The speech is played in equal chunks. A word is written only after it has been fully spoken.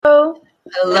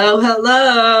Hello,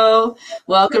 hello.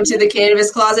 Welcome to the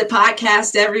Cannabis Closet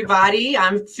Podcast, everybody.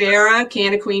 I'm Farrah,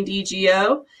 Canna Queen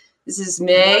DGO. This is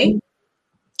May.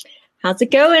 How's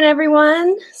it going,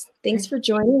 everyone? Thanks for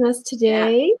joining us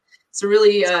today. Yeah. It's a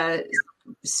really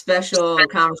special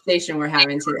conversation we're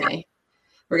having today.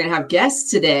 We're going to have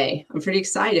guests today. I'm pretty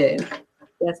excited.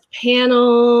 Guest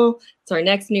panel. It's our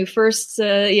next new first,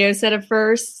 set of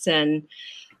firsts, and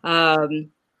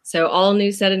so all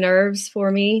new set of nerves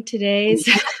for me today.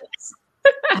 So.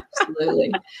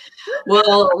 Absolutely.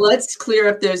 Well, let's clear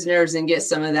up those nerves and get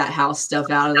some of that house stuff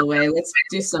out of the way. Let's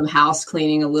do some house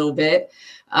cleaning a little bit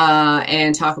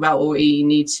and talk about what we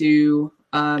need to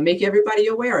make everybody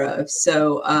aware of.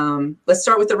 So let's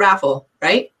start with the raffle,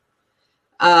 right?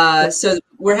 So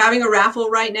we're having a raffle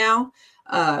right now.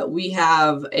 We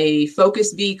have a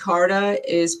Focus V Carta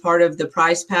is part of the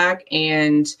prize pack,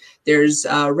 and there's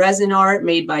resin art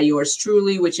made by yours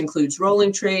truly, which includes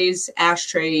rolling trays,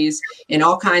 ashtrays, and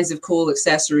all kinds of cool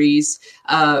accessories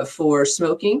for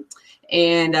smoking.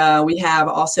 And we have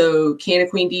also Canna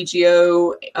Queen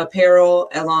DGO apparel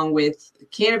along with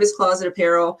Cannabis Closet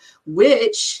apparel,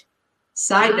 which,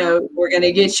 side note, we're going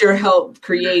to get your help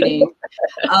creating.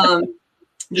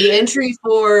 The entry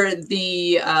for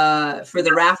the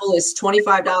raffle is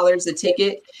 $25 a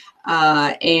ticket,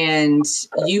 and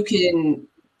you can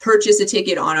purchase a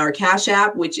ticket on our Cash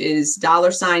App, which is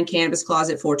 $Cannabis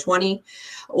Closet 420,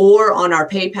 or on our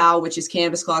PayPal, which is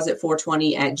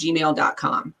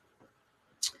cannabiscloset420@gmail.com.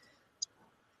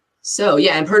 So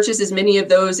yeah, and purchase as many of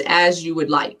those as you would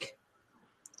like.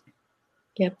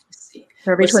 Yep.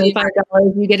 For every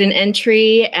 $25, you get an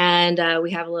entry, and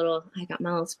we have I got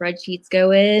my little spreadsheets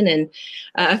going, and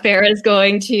Farrah is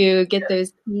going to get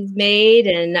those keys made.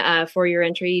 And for your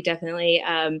entry, you definitely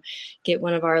get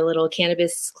one of our little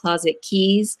Cannabis Closet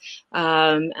keys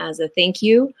as a thank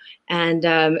you. And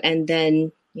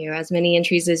then, as many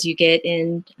entries as you get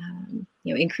in,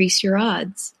 increase your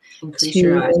odds.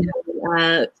 Your odds.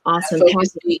 Awesome.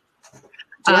 Do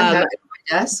I have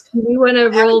desk? We want to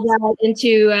roll that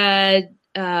into,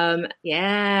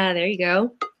 there you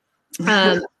go,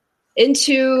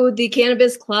 into the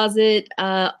Cannabis Closet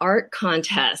art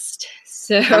contest.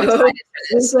 So I'm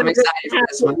excited for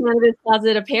this one. Cannabis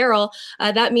Closet apparel.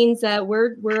 That means that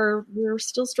we're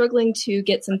still struggling to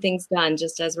get some things done.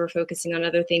 Just as we're focusing on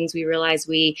other things, we realize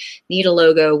we need a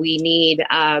logo. We need,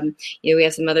 we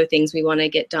have some other things we want to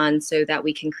get done so that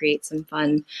we can create some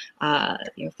fun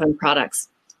products.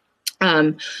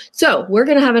 So we're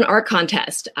going to have an art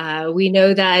contest. We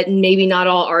know that maybe not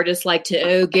all artists like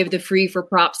to give the free for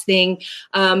props thing,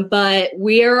 but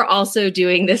we are also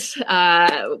doing this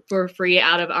for free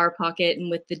out of our pocket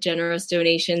and with the generous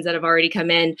donations that have already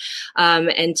come in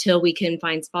until we can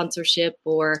find sponsorship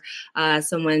or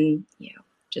someone,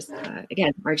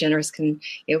 again, our generous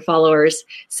followers.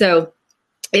 So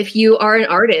if you are an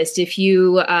artist, if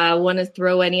you want to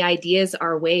throw any ideas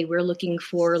our way, we're looking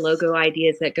for logo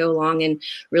ideas that go along and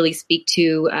really speak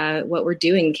to what we're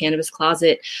doing, Cannabis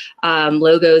Closet,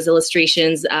 logos,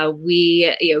 illustrations.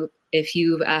 If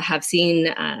you have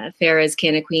seen Farrah's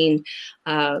Canna Queen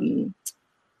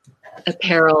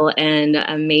apparel and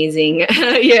amazing,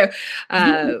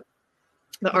 the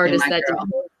artist that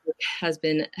has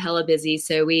been hella busy,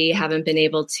 so we haven't been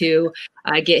able to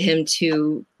get him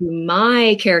to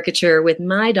my caricature with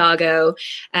my doggo,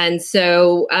 and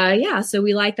so so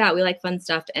we like that. We like fun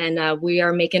stuff, and we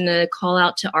are making a call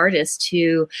out to artists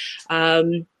to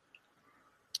send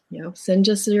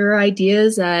us your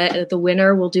ideas. The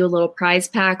winner will do a little prize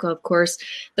pack. Well, of course,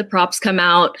 the props come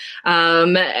out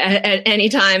at any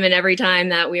time and every time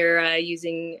that we're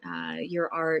using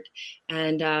your art,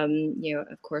 and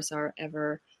of course, our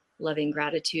ever loving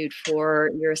gratitude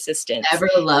for your assistance. Ever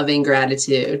loving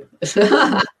gratitude.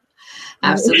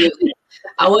 Absolutely.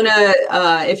 I want to,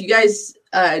 if you guys,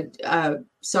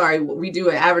 we do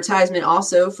an advertisement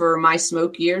also for My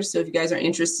Smoke Gear. So if you guys are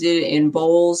interested in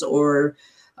bowls or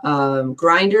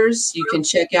grinders, you can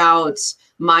check out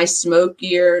My Smoke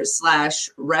Gear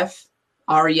 /ref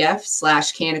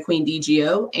 /Canna Queen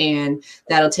DGO, and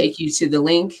that'll take you to the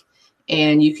link.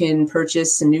 And you can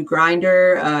purchase a new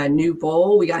grinder, a new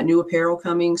bowl. We got new apparel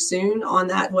coming soon on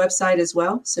that website as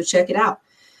well. So check it out.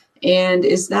 And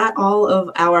is that all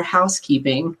of our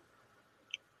housekeeping?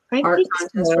 I think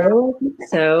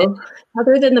so.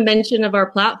 Other than the mention of our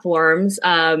platforms,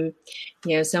 someone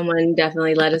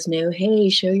definitely let us know, hey,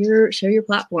 show your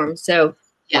platform. So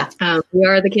yeah, we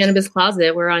are the Cannabis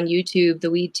Closet. We're on YouTube, the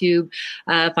WeTube.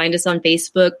 Find us on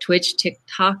Facebook, Twitch,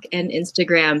 TikTok, and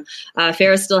Instagram.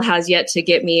 Farrah still has yet to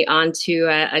get me onto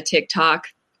a TikTok.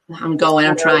 I'm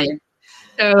trying.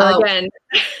 So again,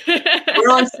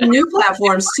 we're on some new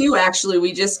platforms too. Actually,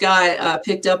 we just got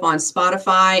picked up on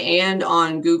Spotify and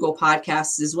on Google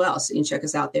Podcasts as well. So you can check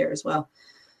us out there as well.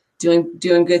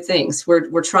 Doing good things.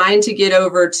 We're trying to get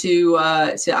over to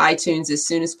iTunes as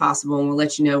soon as possible, and we'll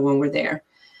let you know when we're there.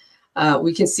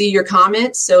 We can see your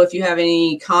comments. So if you have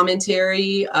any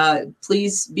commentary,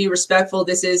 please be respectful.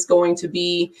 This is going to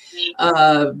be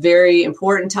a very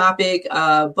important topic,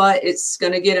 but it's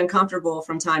going to get uncomfortable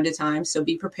from time to time. So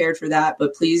be prepared for that,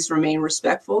 but please remain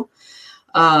respectful.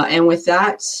 And with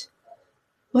that,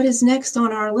 what is next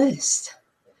on our list?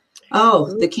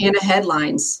 Oh, the Canna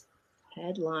headlines.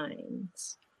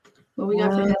 Headlines. What we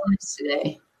got for headlines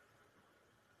today?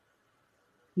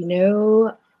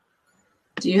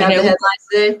 Do you have the headlines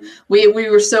today? We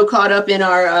were so caught up in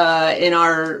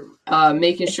our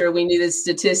making sure we knew the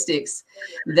statistics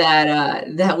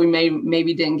that we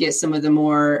maybe didn't get some of the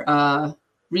more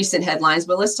recent headlines.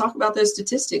 But let's talk about those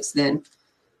statistics then.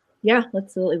 Yeah,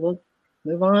 we'll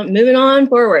moving on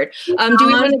forward. Do we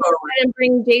want to go ahead and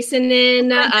bring Jason in?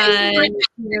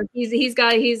 He's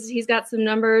got some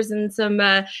numbers and some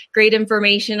great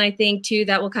information, I think, too,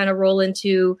 that will kind of roll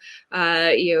into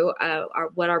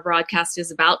what our broadcast is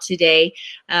about today.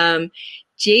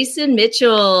 Jason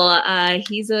Mitchell,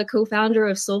 he's a co-founder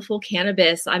of Soulful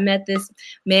Cannabis. I met this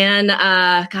man,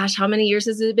 how many years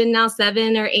has it been now?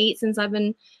 7 or 8 since I've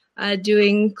been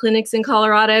doing clinics in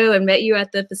Colorado, and met you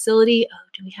at the facility. Oh,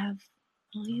 do we have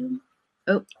volume?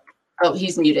 Oh,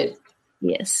 he's muted.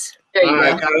 Yes. There you go.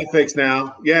 I got it fixed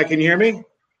now. Yeah, can you hear me?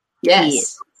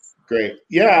 Yes. Great.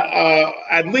 Yeah,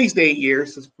 at least 8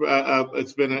 years.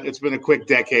 It's been a quick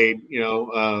decade.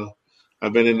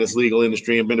 I've been in this legal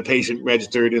industry and been a patient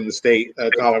registered in the state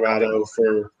of Colorado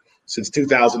since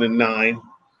 2009.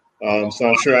 So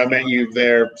I'm sure I met you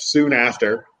there soon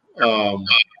after.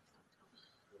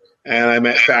 And I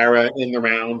met Farrah in the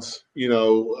rounds.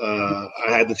 I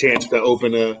had the chance to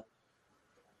open a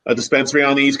dispensary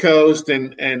on the East Coast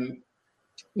and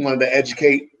wanted to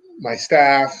educate my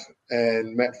staff,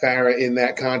 and met Farrah in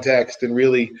that context and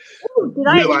really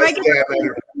realized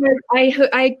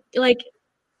I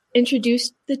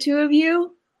introduced the two of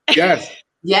you. Yes.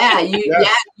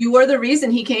 You were the reason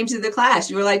he came to the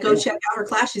class. You were like, go check out her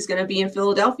class. She's going to be in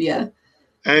Philadelphia.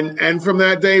 And from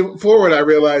that day forward, I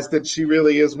realized that she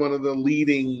really is one of the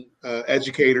leading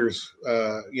educators,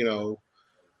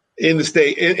 in the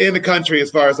state, in the country,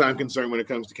 as far as I'm concerned, when it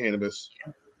comes to cannabis.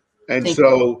 And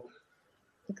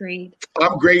agreed.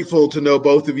 I'm grateful to know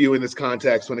both of you in this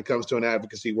context when it comes to an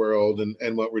advocacy world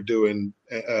and what we're doing,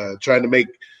 trying to make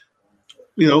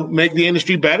the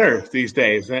industry better these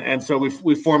days. And so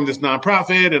we formed this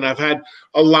nonprofit, and I've had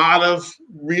a lot of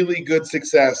really good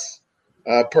success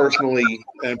personally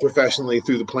and professionally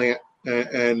through the plant,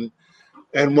 and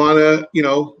want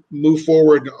to move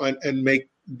forward and make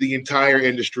the entire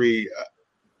industry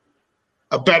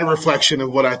a better reflection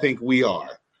of what I think we are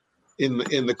in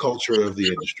the culture of the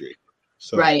industry.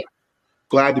 So right.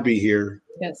 Glad to be here.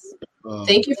 Yes.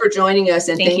 Thank you for joining us,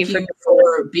 and thank you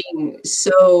for being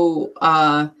so.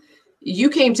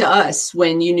 You came to us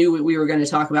when you knew we were going to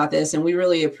talk about this, and we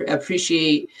really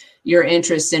appreciate your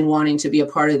interest in wanting to be a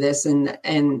part of this. And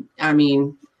I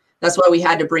mean, that's why we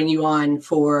had to bring you on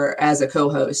as a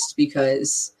co-host,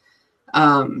 because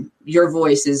your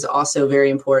voice is also very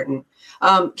important.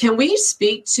 Can we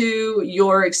speak to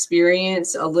your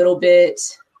experience a little bit?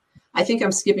 I think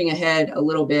I'm skipping ahead a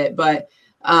little bit, but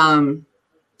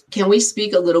can we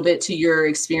speak a little bit to your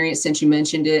experience, since you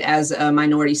mentioned it, as a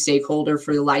minority stakeholder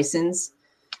for the license?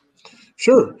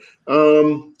 Sure.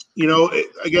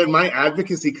 Again, my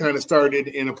advocacy kind of started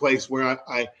in a place where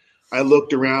I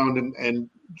looked around and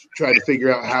tried to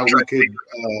figure out how we could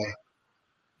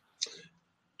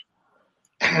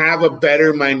have a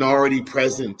better minority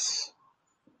presence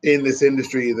in this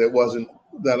industry that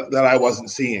I wasn't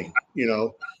seeing,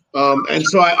 and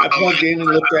so I plugged in and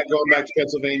looked at going back to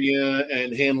Pennsylvania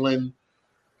and handling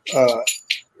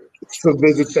some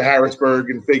visits to Harrisburg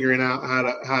and figuring out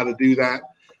how to do that.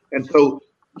 And so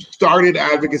started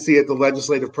advocacy at the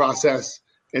legislative process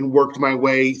and worked my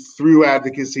way through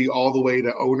advocacy all the way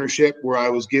to ownership, where I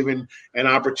was given an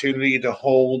opportunity to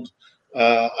hold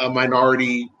a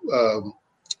minority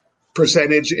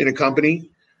percentage in a company.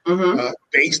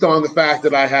 Based on the fact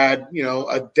that I had,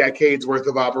 a decade's worth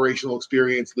of operational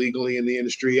experience legally in the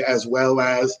industry, as well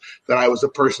as that I was a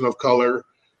person of color,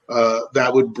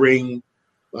 that would bring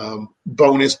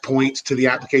bonus points to the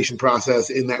application process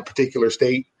in that particular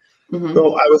state.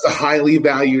 So I was a highly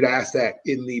valued asset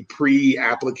in the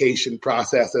pre-application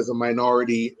process as a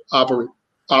minority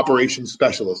operations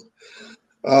specialist.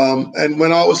 And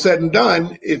when all was said and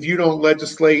done, if you don't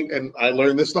legislate, and I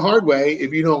learned this the hard way,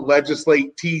 if you don't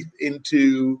legislate teeth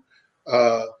into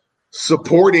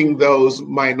supporting those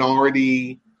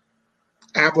minority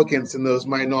applicants and those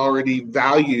minority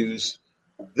values,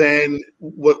 then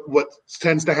what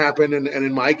tends to happen, and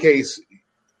in my case,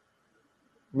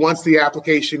 once the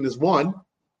application is won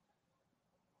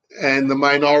and the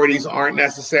minorities aren't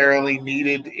necessarily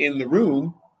needed in the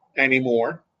room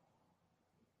anymore,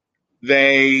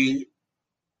 they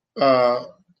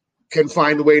can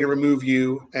find a way to remove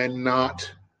you and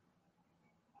not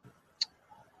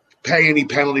pay any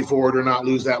penalty for it or not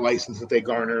lose that license that they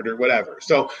garnered or whatever.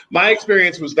 So my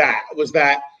experience was that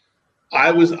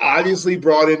I was obviously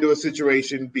brought into a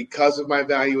situation because of my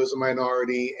value as a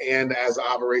minority and as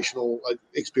operational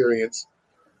experience.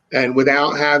 And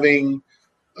without having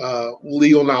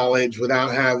legal knowledge,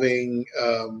 without having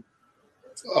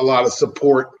a lot of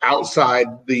support outside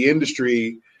the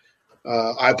industry,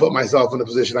 I put myself in a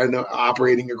position, I know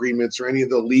operating agreements or any of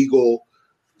the legal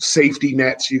safety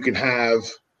nets you can have.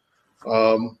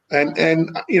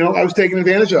 And you know, I was taken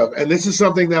advantage of. And this is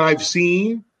something that I've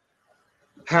seen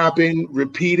happen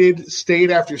repeated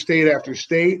state after state after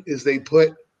state, is they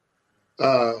put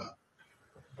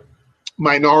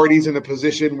minorities in a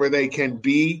position where they can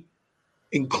be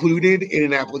included in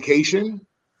an application,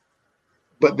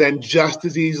 but then just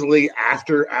as easily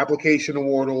after application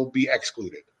award will be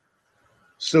excluded.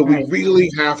 So we really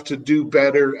have to do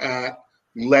better at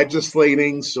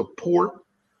legislating support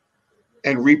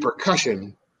and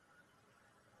repercussion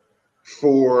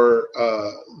for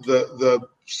the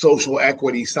social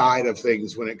equity side of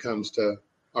things when it comes to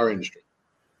our industry.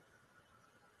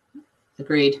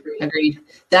 Agreed.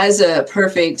 That is a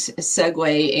perfect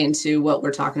segue into what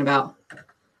we're talking about.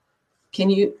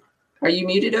 Are you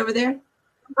muted over there?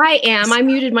 I am. I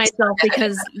muted myself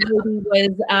because Ruby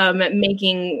was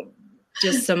making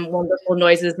just some wonderful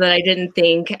noises that I didn't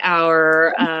think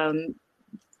our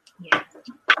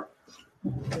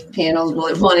panels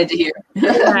wanted to hear.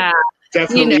 Yeah.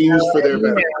 Definitely used for their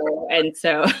benefit. And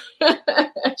so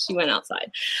she went outside.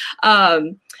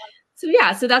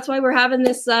 So that's why we're having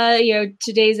this,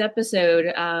 today's episode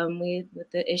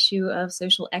with the issue of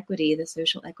social equity, the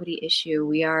social equity issue.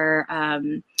 We're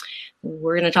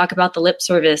going to talk about the lip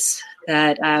service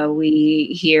that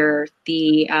we hear,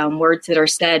 the words that are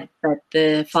said, but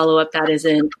the follow-up that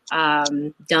isn't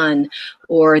done,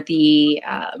 or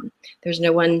there's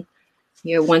no one,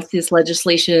 once this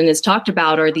legislation is talked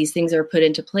about or these things are put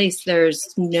into place,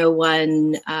 there's no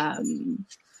one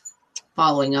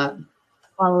following up,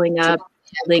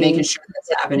 making sure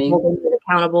that's happening,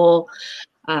 accountable.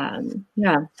 So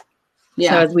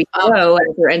as we go,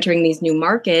 as we're entering these new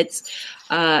markets,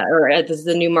 or as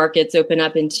the new markets open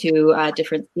up into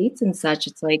different states and such,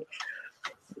 it's like,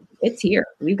 it's here.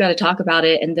 We've got to talk about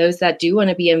it. And those that do want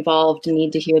to be involved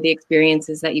need to hear the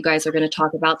experiences that you guys are going to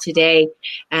talk about today,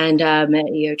 and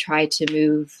try to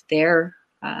move their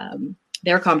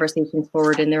conversations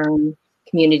forward in their own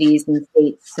communities and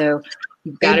states. So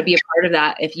you've got to be a part of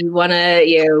that if you want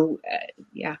to.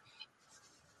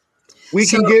 We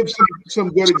can give some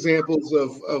good examples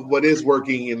of what is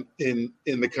working in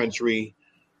the country.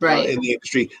 Right. In the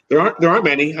industry. There aren't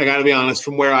many, I got to be honest,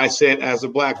 from where I sit as a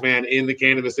Black man in the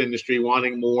cannabis industry,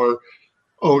 wanting more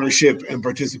ownership and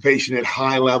participation at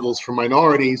high levels for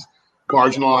minorities,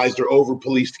 marginalized or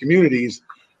over-policed communities.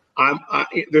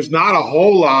 There's not a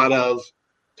whole lot of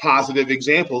positive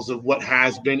examples of what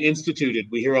has been instituted.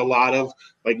 We hear a lot of,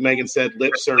 like Maigan said,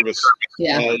 lip service,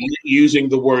 using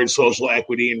the word social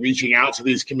equity and reaching out to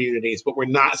these communities, but we're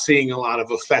not seeing a lot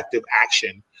of effective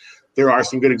action. There are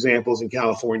some good examples in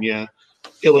California.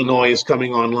 Illinois is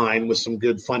coming online with some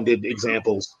good funded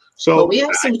examples. So we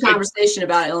have some conversation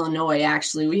about Illinois,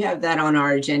 actually. We have that on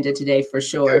our agenda today for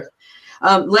sure.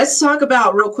 Let's talk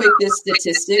about real quick the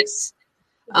statistics.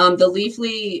 The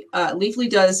Leafly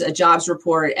does a jobs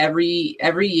report every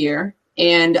year.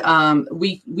 And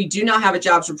we do not have a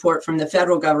jobs report from the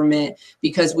federal government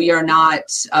because we are not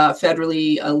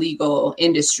federally a legal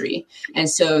industry. And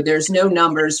so there's no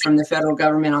numbers from the federal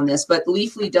government on this. But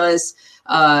Leafly does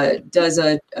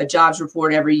a jobs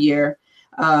report every year.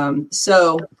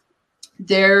 So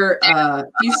there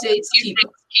few states keep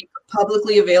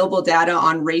publicly available data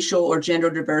on racial or gender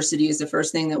diversity is the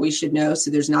first thing that we should know. So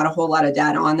there's not a whole lot of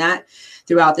data on that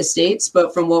throughout the states.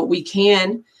 But from what we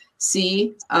can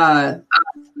see,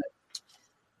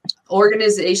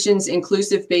 Organization's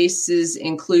inclusive bases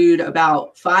include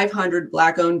about 500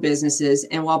 Black-owned businesses,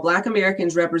 and while Black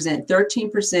Americans represent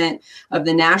 13% of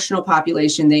the national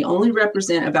population, they only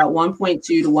represent about 1.2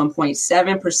 to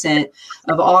 1.7%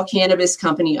 of all cannabis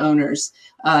company owners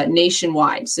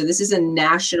nationwide. So this is a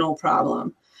national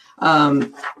problem.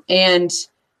 And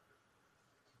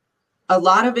a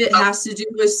lot of it has to do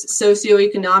with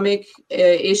socioeconomic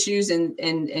issues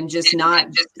and just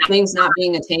things not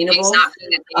being attainable.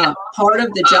 Part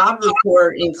of the job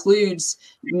report includes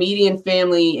median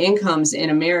family incomes in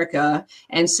America.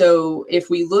 And so if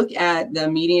we look at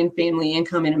the median family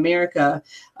income in America,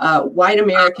 white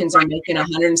Americans are making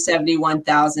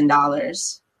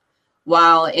 $171,000,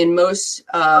 while in most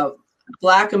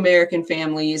Black American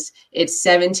families, it's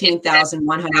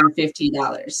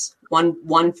 $17,150.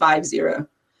 150.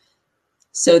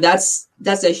 So that's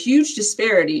a huge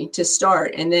disparity to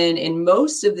start. And then in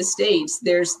most of the states,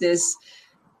 there's this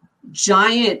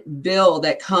giant bill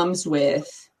that comes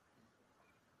with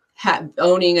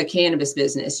owning a cannabis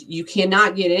business. You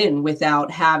cannot get in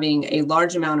without having a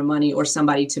large amount of money or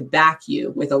somebody to back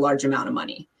you with a large amount of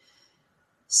money.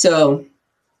 So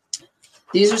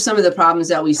these are some of the problems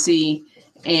that we see.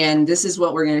 And this is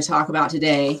what we're going to talk about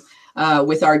today.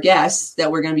 With our guests that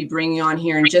we're going to be bringing on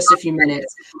here in just a few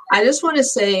minutes. I just want to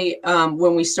say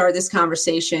when we start this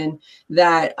conversation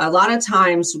that a lot of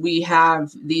times we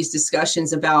have these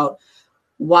discussions about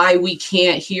why we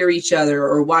can't hear each other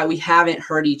or why we haven't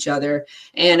heard each other.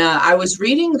 And I was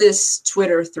reading this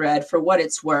Twitter thread, for what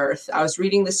it's worth. I was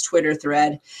reading this Twitter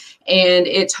thread, and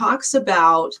it talks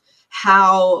about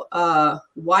how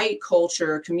white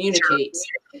culture communicates.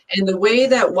 And the way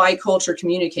that white culture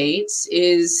communicates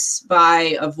is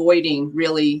by avoiding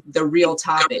really the real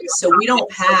topics. So we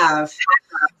don't have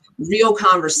real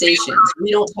conversations.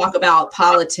 We don't talk about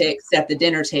politics at the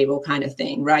dinner table kind of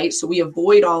thing, right? So we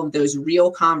avoid all of those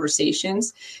real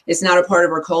conversations. It's not a part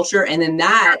of our culture. And then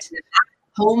that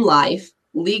home life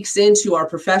leaks into our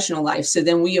professional life. So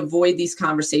then we avoid these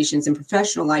conversations in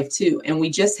professional life too. And we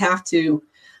just have to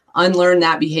unlearn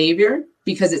that behavior,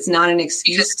 because it's not an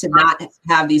excuse to not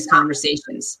have these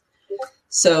conversations.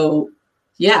 So,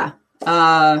 yeah.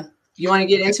 You want to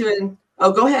get into it?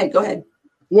 Oh, go ahead.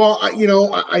 Well,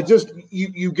 I just,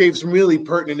 you gave some really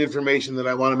pertinent information that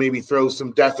I want to maybe throw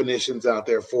some definitions out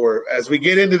there for. As we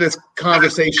get into this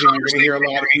conversation, you're going to hear a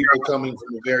lot of people coming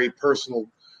from a very personal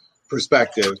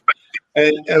perspective.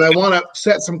 And I want to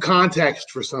set some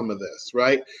context for some of this,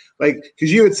 right? Like,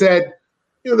 because you had said,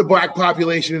 the Black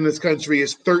population in this country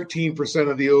is 13%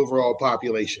 of the overall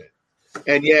population.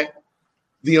 And yet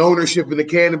the ownership in the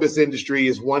cannabis industry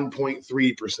is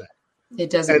 1.3%.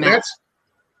 It doesn't matter.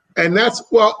 That's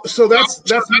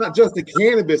not just a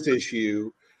cannabis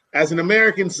issue. As an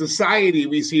American society,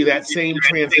 we see that same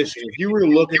transition. If you were to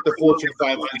look at the Fortune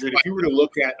 500, if you were to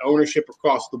look at ownership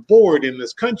across the board in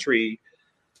this country,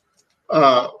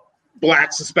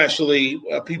 Blacks, especially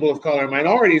people of color,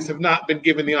 minorities, have not been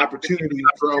given the opportunity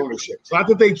for ownership. It's not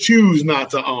that they choose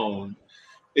not to own;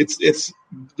 it's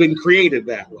been created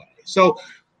that way. So,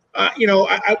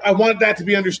 I want that to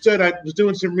be understood. I was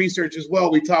doing some research as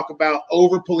well. We talk about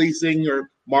over-policing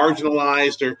or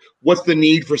marginalized, or what's the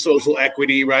need for social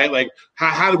equity, right? Like,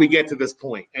 how do we get to this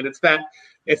point? And it's that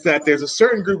there's a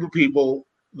certain group of people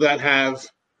that have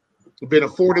been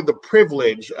afforded the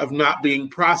privilege of not being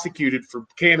prosecuted for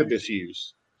cannabis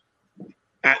use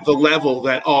at the level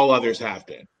that all others have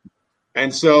been.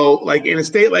 And so, like in a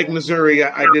state like Missouri,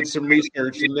 I did some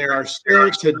research, and there are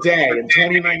still today, in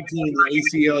 2019, the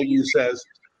ACLU says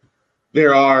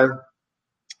there are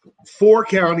 4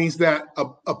 counties that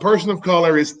a person of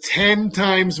color is 10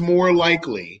 times more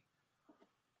likely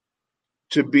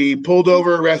to be pulled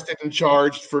over, arrested, and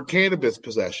charged for cannabis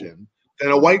possession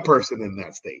than a white person in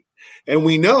that state. And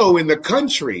we know in the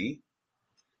country,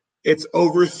 it's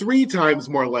over 3 times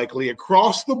more likely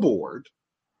across the board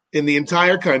in the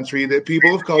entire country that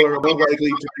people of color are more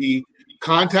likely to be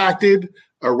contacted,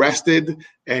 arrested,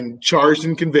 and charged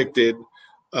and convicted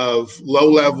of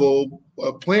low-level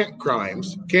plant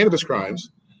crimes, cannabis crimes,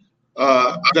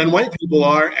 than white people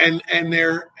are, and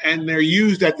they're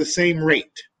used at the same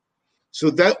rate. So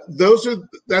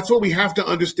that's what we have to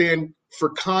understand for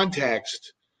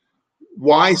context.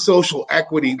 Why social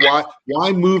equity?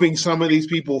 Why moving some of these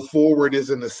people forward is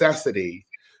a necessity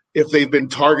if they've been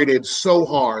targeted so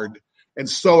hard and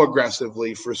so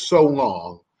aggressively for so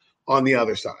long on the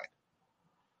other side.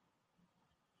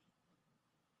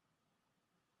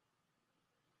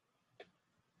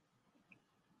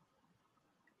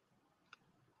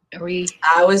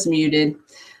 I was muted.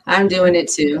 I'm doing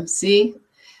it too. See?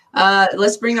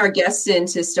 Let's bring our guests in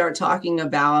to start talking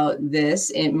about this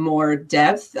in more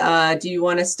depth. Do you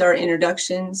want to start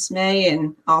introductions, May,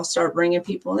 and I'll start bringing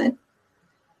people in?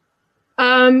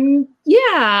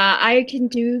 Yeah, I can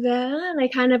do that. I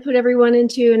kind of put everyone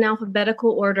into an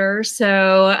alphabetical order.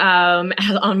 So,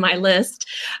 on my list.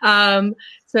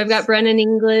 So I've got Brennan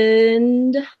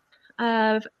England,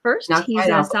 first. Not He's quite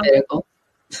alphabetical.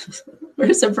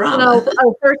 Where's Abrahama?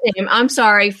 First name. I'm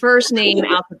sorry. First name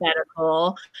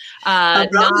alphabetical.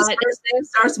 Abrahama's first name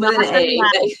starts with an A.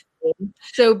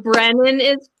 So Brennan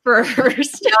is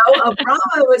first. No,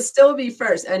 Abrahama would still be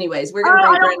first. Anyways, we're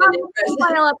gonna bring Brennan in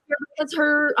first. That's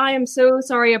her. I am so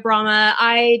sorry, Abrahama.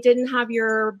 I didn't have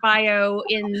your bio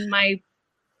in my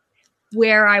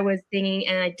where I was thinking,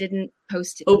 and I didn't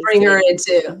post it. We'll bring her in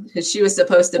too, because she was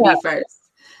supposed to be first.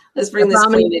 Let's bring this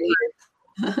queen in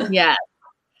here. Yeah.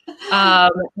 And I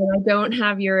don't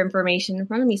have your information in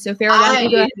front of me. So Farrah,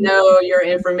 I know your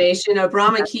information.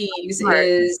 Abrahama Keys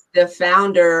is the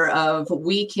founder of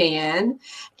WeCann,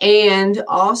 and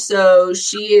also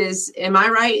she is, am I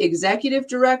right, executive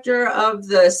director of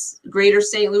the Greater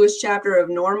St. Louis chapter of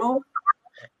NORML?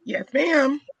 Yes,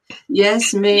 ma'am.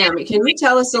 Yes, ma'am. Can you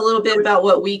tell us a little bit about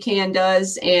what WeCann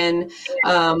does and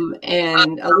a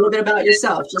little bit about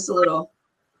yourself, just a little?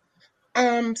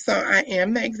 So I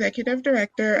am the executive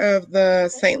director of the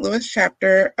St. Louis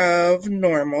chapter of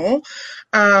NORML.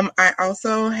 I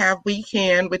also have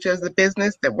WeCann, which is a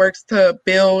business that works to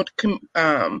build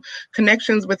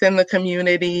connections within the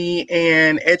community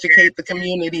and educate the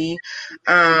community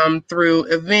through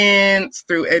events,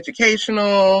 through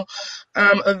educational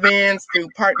events, through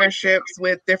partnerships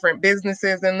with different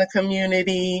businesses in the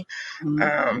community.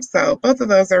 So both of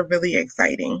those are really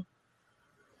exciting.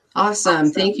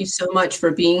 Awesome. Thank you so much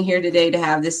for being here today to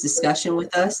have this discussion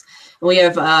with us. We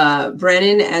have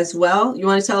Brennan as well. You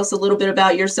want to tell us a little bit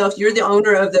about yourself? You're the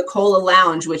owner of the Cola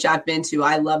Lounge, which I've been to.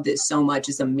 I loved it so much.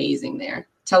 It's amazing there.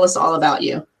 Tell us all about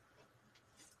you.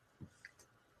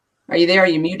 Are you there? Are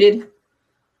you muted?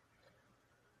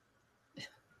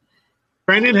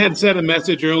 Brennan had sent a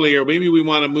message earlier. Maybe we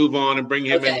want to move on and bring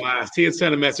him in last. He had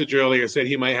sent a message earlier, said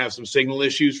he might have some signal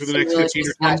issues for the next 15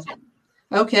 or 20 minutes.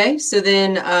 Okay, so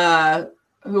then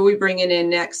who are we bringing in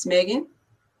next, Maigan?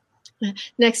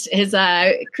 Next is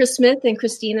Chris Smith and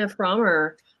Christina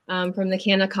from the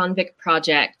Canna Convict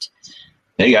Project.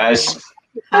 Hey, guys.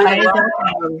 Hi.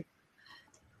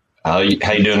 How you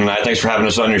doing tonight? Thanks for having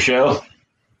us on your show.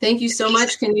 Thank you so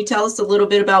much. Can you tell us a little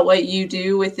bit about what you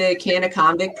do with the Canna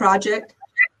Convict Project?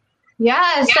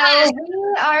 Yeah, so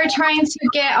we are trying to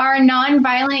get our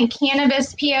nonviolent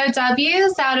cannabis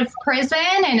POWs out of prison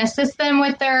and assist them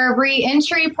with their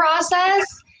re-entry process,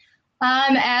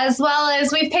 as well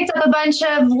as we've picked up a bunch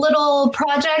of little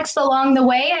projects along the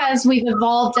way as we've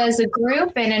evolved as a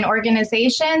group and an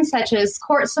organization, such as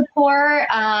court support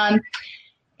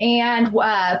and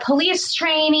police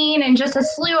training and just a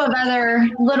slew of other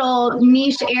little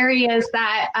niche areas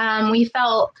that we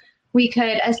felt we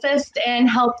could assist and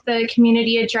help the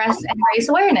community address and raise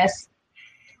awareness.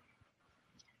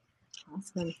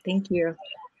 Awesome. Thank you.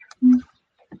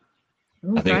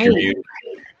 I think you're muted.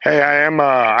 Hey,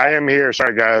 I am here.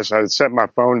 Sorry, guys. I set my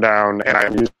phone down and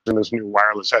I'm using this new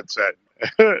wireless headset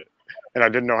and I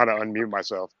didn't know how to unmute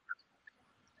myself.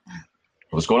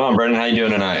 What's going on, Brendan? How you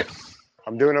doing tonight?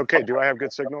 I'm doing okay. Do I have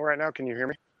good signal right now? Can you hear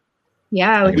me?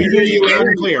 Yeah. We hear you loud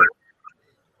and clear.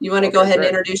 You want to go ahead and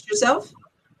introduce yourself?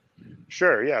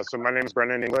 Sure, yeah. So my name is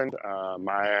Brennan England.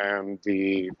 I am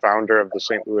the founder of the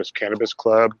St. Louis Cannabis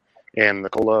Club and the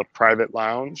Cola Private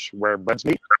Lounge, where buds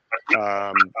meet.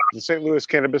 The St. Louis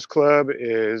Cannabis Club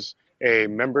is a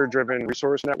member-driven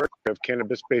resource network of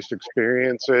cannabis-based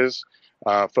experiences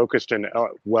focused in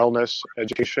wellness,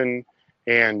 education,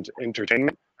 and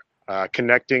entertainment,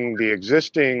 connecting the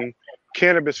existing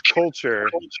cannabis culture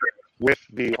with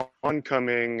the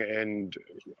oncoming and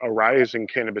arising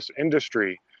cannabis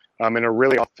industry in a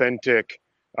really authentic,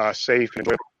 safe, and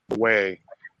enjoyable way,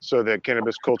 so that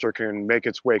cannabis culture can make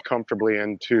its way comfortably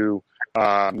into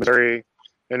Missouri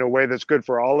in a way that's good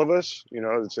for all of us. You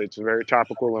know, it's very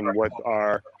topical, and what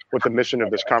the mission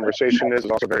of this conversation is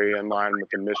also very in line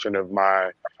with the mission of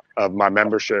my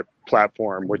membership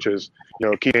platform, which is,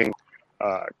 you know,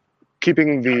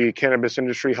 keeping the cannabis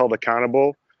industry held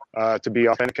accountable to be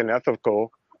authentic and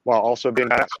ethical, while also being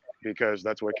badass, because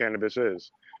that's what cannabis is.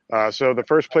 So the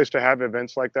first place to have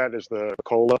events like that is the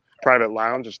Cola Private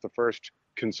Lounge. It's the first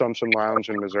consumption lounge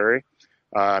in Missouri.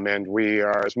 And we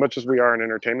are, as much as we are an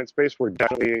entertainment space, we're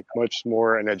definitely much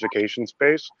more an education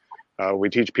space. We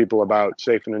teach people about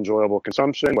safe and enjoyable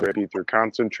consumption, whether it be through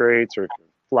concentrates or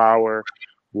flower,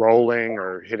 rolling,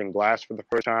 or hitting glass for the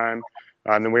first time.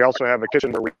 And then we also have a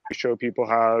kitchen where we show people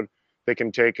how they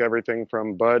can take everything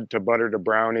from bud to butter to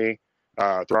brownie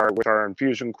with our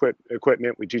infusion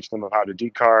equipment. We teach them how to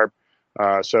decarb.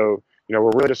 So, we're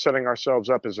really just setting ourselves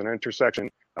up as an intersection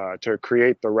to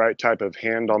create the right type of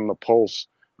hand on the pulse,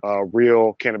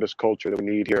 real cannabis culture that we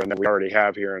need here and that we already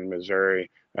have here in Missouri.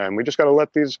 And we just got to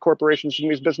let these corporations and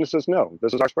these businesses know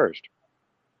this is ours first.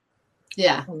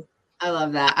 Yeah, I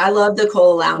love that. I love the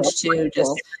Cola Lounge too.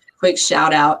 Just quick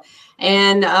shout out.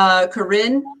 And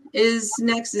Karin is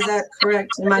next. Is that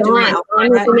correct? Am I doing it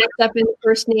right? Next up in the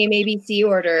first name ABC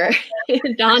order.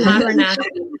 Dawn Abernathy.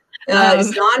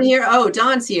 Is Dawn here? Oh,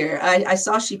 Dawn's here. I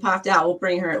saw she popped out. We'll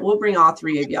bring her. We'll bring all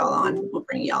three of y'all on. We'll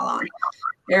bring y'all on.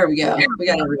 There we go. We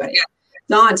got everybody.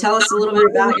 Dawn, tell us a little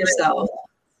bit about yourself.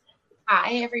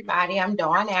 Hi, everybody. I'm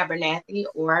Dawn Abernathy,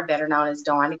 or better known as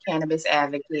Dawn, the Cannabis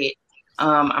Advocate.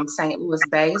 I'm St. Louis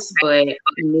based, but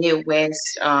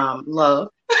Midwest love.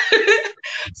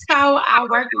 So I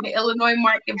worked in the Illinois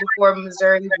market before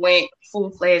Missouri went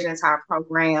full-fledged into our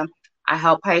program. I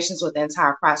help patients with the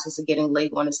entire process of getting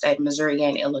legal in the state of Missouri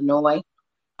and Illinois.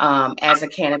 As a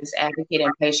cannabis advocate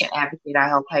and patient advocate, I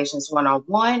help patients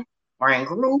one-on-one or in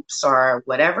groups or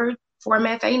whatever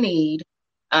format they need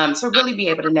to really be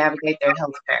able to navigate their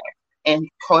health care,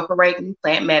 incorporating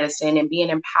plant medicine and being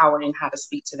empowered in how to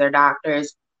speak to their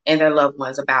doctors and their loved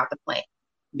ones about the plant.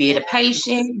 Be it a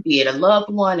patient, be it a loved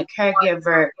one, a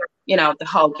caregiver, the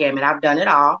whole gamut. I've done it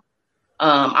all.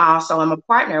 I also am a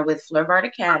partner with Fleur Verte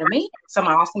Academy. So I'm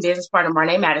an awesome business partner,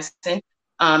 Marne Madison.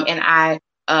 And I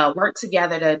work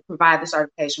together to provide the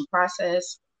certification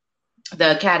process.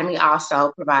 The Academy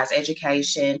also provides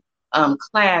education,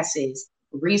 classes,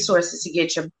 resources to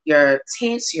get your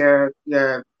tents, your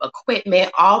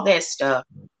equipment, all that stuff,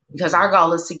 because our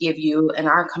goal is to give you and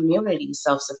our community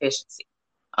self-sufficiency.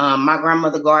 My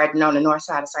grandmother gardened on the north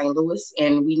side of St. Louis,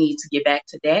 and we need to get back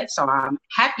to that. So I'm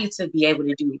happy to be able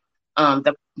to do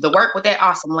the work with that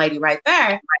awesome lady right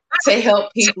there to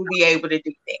help people be able to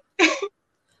do that.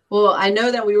 Well, I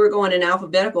know that we were going in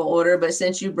alphabetical order, but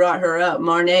since you brought her up,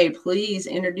 Marne, please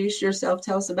introduce yourself.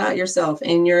 Tell us about yourself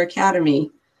and your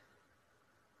academy.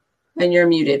 And you're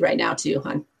muted right now too,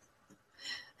 hon.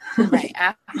 Right.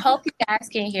 I hope you guys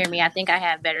can hear me. I think I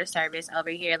have better service over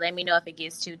here. Let me know if it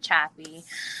gets too choppy.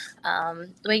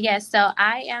 But yes, so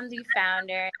I am the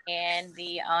founder and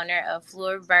the owner of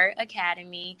Fleur Verte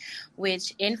Academy,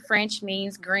 which in French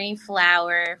means green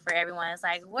flower. For everyone, it's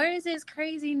like, where is this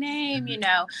crazy name?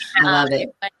 I love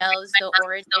it. Everyone knows the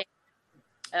origin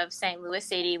of St. Louis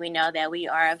City. We know that we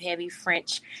are of heavy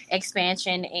French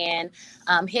expansion and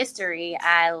history.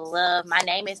 My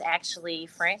name is actually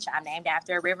French. I'm named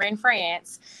after a river in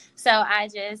France. So I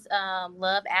just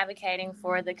love advocating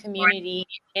for the community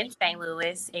in St.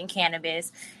 Louis in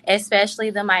cannabis, especially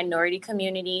the minority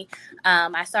community.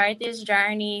 I started this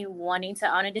journey wanting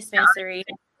to own a dispensary.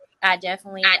 I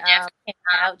definitely can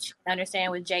vouch and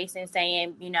understand with Jason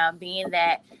saying, being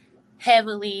that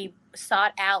heavily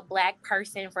sought out Black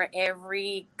person for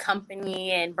every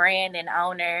company and brand and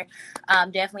owner,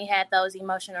 definitely had those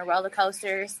emotional roller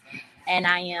coasters, and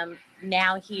I am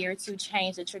now here to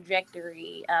change the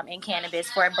trajectory in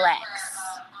cannabis for Blacks.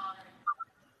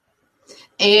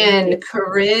 And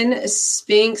Karin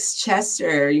Spinks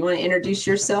Chester, you want to introduce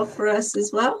yourself for us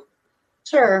as well?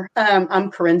 Sure.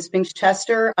 I'm Karin Spinks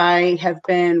Chester. I have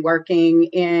been working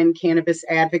in cannabis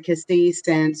advocacy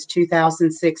since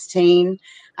 2016.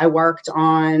 I worked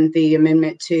on the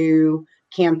Amendment 2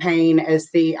 campaign as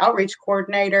the outreach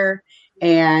coordinator,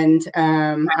 and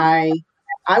I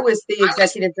was the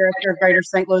executive director of Greater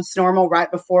St. Louis NORML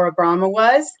right before Abrahama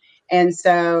was. And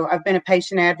so I've been a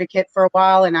patient advocate for a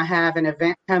while, and I have an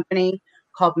event company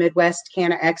called Midwest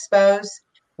Canna Expos.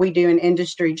 We do an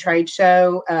industry trade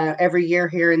show every year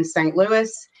here in St.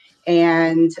 Louis,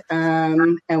 and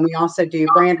we also do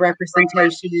brand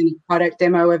representation, product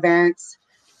demo events.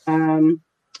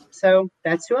 So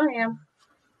that's who I am.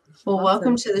 Well,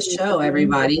 welcome to the show,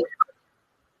 everybody.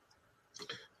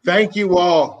 Thank you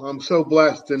all. I'm so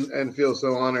blessed and feel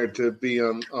so honored to be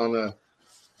on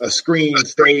a screen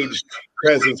stage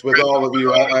presence with all of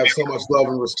you. I have so much love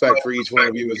and respect for each one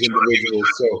of you as individuals.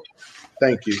 So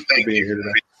thank you for being here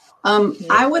today.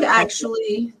 I would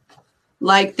actually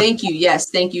thank you.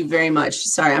 Yes, thank you very much.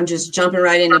 Sorry, I'm just jumping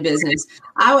right into business.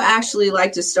 I would actually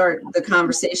like to start the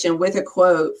conversation with a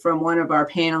quote from one of our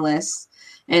panelists.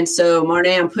 And so, Marne,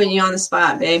 I'm putting you on the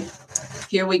spot, babe.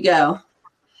 Here we go.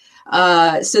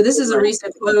 So this is a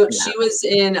recent quote. She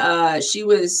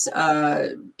was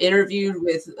interviewed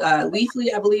with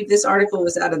Leafly. I believe this article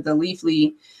was out of the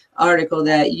Leafly article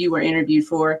that you were interviewed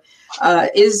for.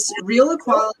 Is real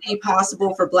equality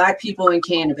possible for Black people in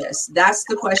cannabis? That's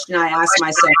the question I ask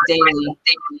myself daily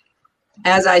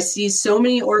as I see so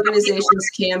many organizations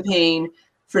campaign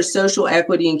for social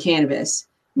equity in cannabis.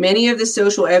 Many of the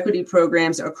social equity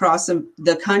programs across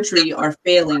the country are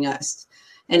failing us.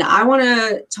 And I want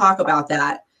to talk about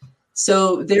that.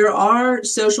 So there are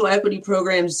social equity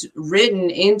programs written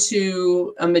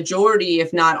into a majority,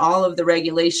 if not all, of the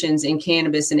regulations in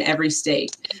cannabis in every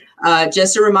state.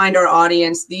 Just to remind our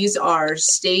audience, these are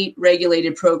state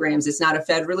regulated programs. It's not a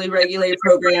federally regulated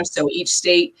program. So each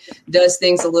state does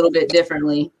things a little bit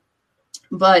differently.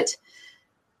 But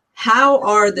how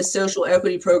are the social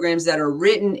equity programs that are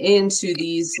written into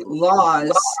these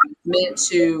laws meant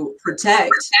to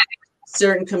protect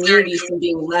certain communities from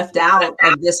being left out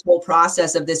of this whole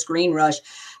process of this green rush?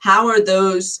 How are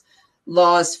those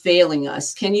laws failing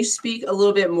us? Can you speak a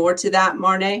little bit more to that,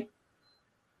 Marne?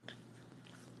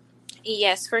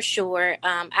 Yes, for sure.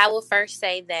 I will first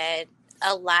say that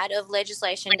a lot of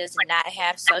legislation does not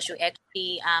have social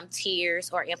equity tiers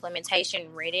or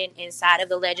implementation written inside of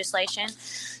the legislation.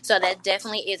 So that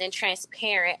definitely isn't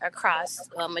transparent across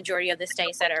a majority of the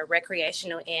states that are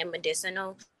recreational and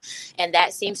medicinal. And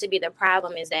that seems to be the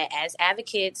problem, is that as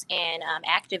advocates and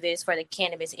activists for the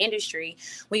cannabis industry,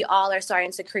 we all are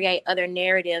starting to create other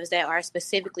narratives that are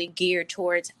specifically geared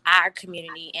towards our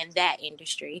community and that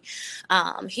industry.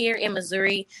 Here in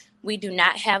Missouri, we do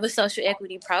not have a social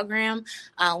equity program.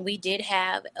 We did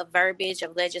have a verbiage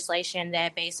of legislation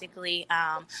that basically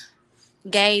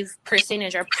gave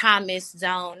percentage or promise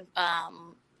zone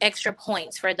extra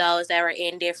points for those that were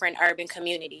in different urban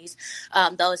communities,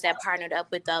 those that partnered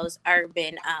up with those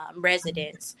urban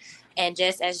residents. And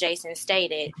just as Jason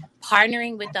stated,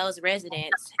 partnering with those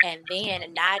residents and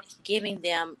then not giving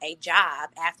them a job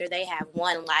after they have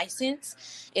one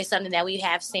license is something that we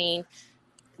have seen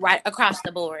right across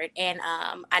the board. And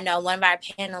I know one of our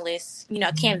panelists,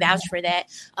 can vouch for that.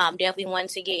 Definitely want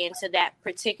to get into that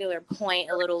particular point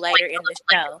a little later in the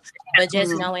show. But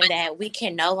just knowing that we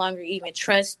can no longer even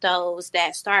trust those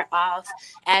that start off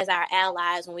as our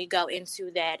allies when we go into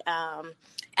that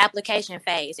application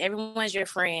phase. Everyone's your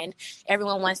friend.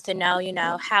 Everyone wants to know,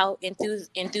 how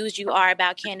enthused you are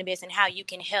about cannabis and how you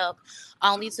can help,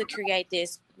 only to create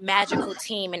this magical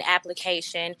team and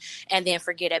application and then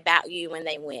forget about you when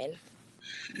they win.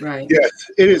 Right. Yes,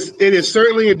 it is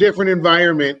certainly a different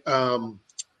environment.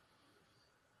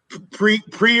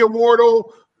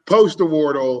 Pre-awardal,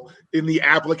 post-awardal in the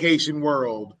application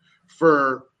world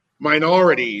for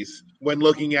minorities when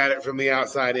looking at it from the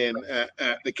outside in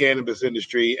at the cannabis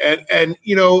industry. And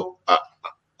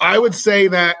I would say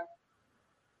that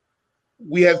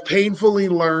we have painfully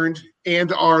learned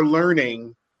and are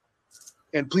learning,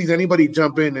 and please, anybody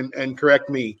jump in and correct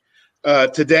me.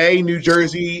 Today, New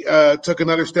Jersey took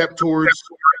another step towards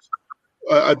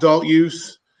adult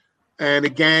use. And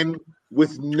again,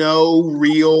 with no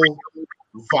real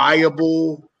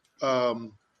viable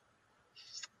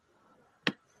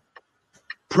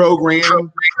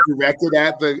program directed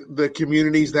at the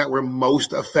communities that were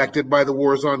most affected by the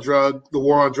war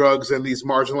on drugs and these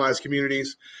marginalized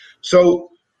communities. So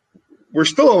we're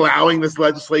still allowing this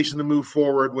legislation to move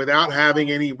forward without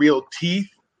having any real teeth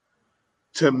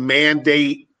to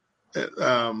mandate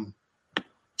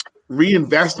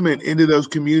reinvestment into those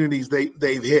communities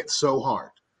they've hit so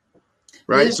hard,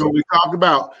 right? Yes. So we talk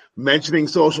about mentioning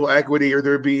social equity or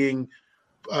there being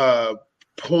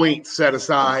points set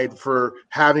aside for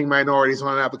having minorities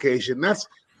on an application. That's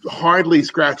hardly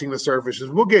scratching the surface.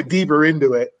 We'll get deeper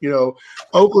into it.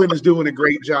 Oakland is doing a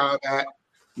great job at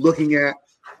looking at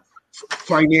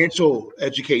financial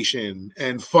education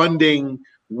and funding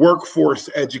workforce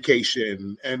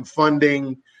education and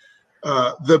funding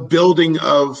the building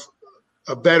of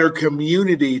a better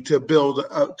community to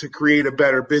create a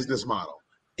better business model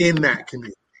in that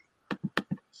community.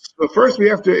 But first we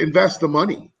have to invest the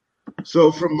money.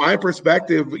 So from my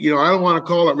perspective, I don't want to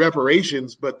call it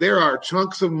reparations, but there are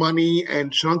chunks of money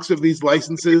and chunks of these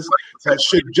licenses that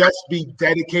should just be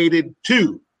dedicated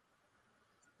to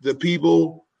the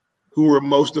people who were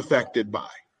most affected by.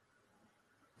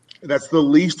 That's the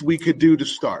least we could do to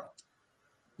start.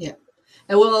 Yeah.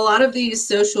 And well, a lot of these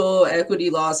social equity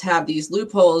laws have these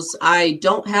loopholes. I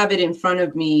don't have it in front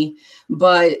of me,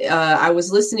 but I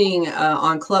was listening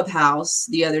on Clubhouse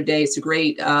the other day. It's a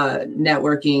great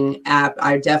networking app.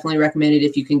 I definitely recommend it.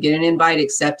 If you can get an invite,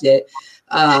 accept it.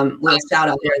 Little shout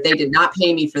out there. They did not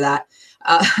pay me for that.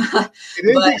 It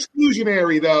is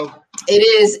exclusionary, though.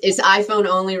 It's iPhone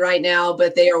only right now,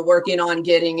 but they are working on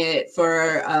getting it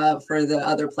for the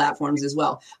other platforms as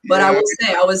well. But I will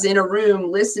say, I was in a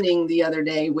room listening the other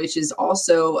day, which is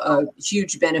also a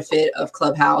huge benefit of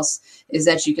Clubhouse, is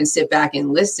that you can sit back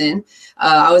and listen.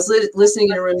 I was listening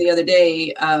in a room the other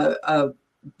day, a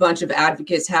bunch of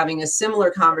advocates having a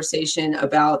similar conversation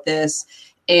about this.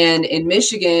 And in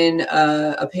Michigan,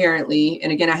 apparently,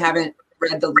 and again, I haven't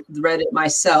read it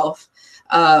myself,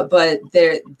 but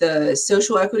the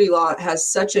social equity law has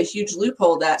such a huge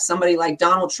loophole that somebody like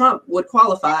Donald Trump would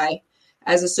qualify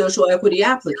as a social equity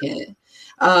applicant.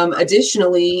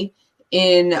 Additionally,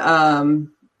 in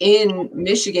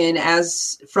Michigan,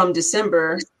 as from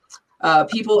December,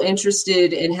 people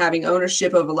interested in having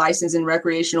ownership of a license in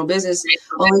recreational business,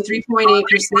 only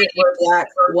 3.8% were Black,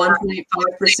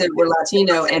 1.5% were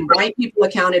Latino, and white people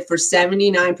accounted for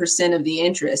 79% of the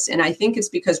interest. And I think it's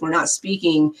because we're not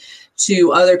speaking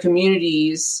to other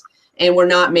communities, and we're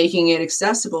not making it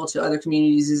accessible to other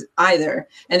communities either.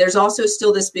 And there's also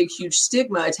still this big, huge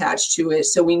stigma attached to it.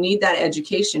 So we need that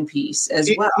education piece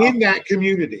as well. In that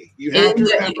community. You have to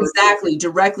remember, exactly,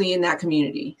 directly in that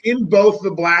community. In both the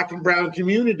Black and brown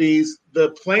communities, the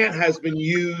plant has been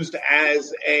used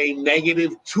as a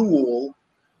negative tool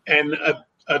and a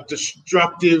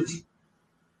destructive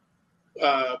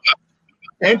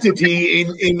entity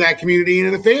in that community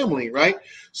and in the family, right?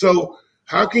 So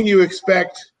how can you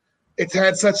expect it's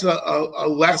had such a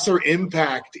lesser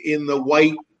impact in the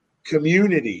white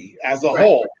community as a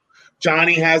whole?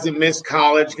 Johnny hasn't missed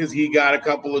college because he got a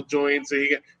couple of joints,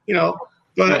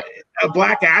 but a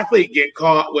Black athlete get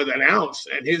caught with an ounce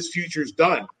and his future's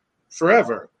done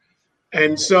forever.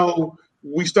 And so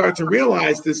we start to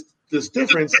realize this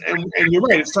difference. And you're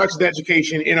right, it starts with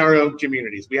education in our own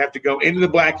communities. We have to go into the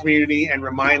Black community and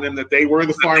remind them that they were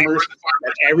the farmers,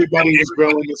 that everybody was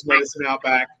growing this medicine out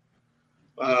back.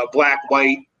 Black,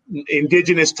 white,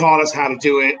 indigenous taught us how to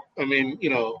do it. I mean,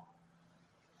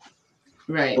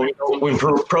 Right. When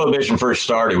Prohibition first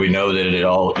started, we know that it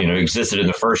all, existed in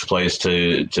the first place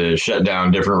to shut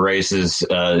down different races.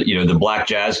 The Black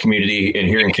jazz community in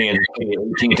here in Kansas,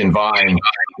 18th and Vine,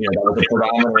 that was a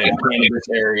predominant cannabis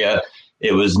area.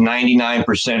 It was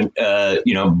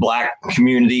 99%, Black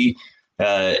community.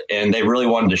 And they really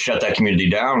wanted to shut that community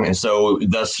down. And so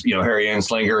thus, Harry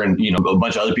Anslinger and, a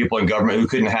bunch of other people in government who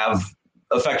couldn't have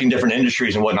affecting different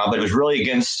industries and whatnot, but it was really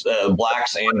against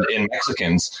Blacks and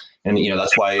Mexicans. And,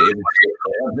 that's why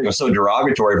everything was so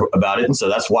derogatory about it. And so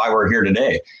that's why we're here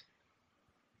today.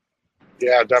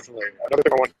 Yeah, definitely. Another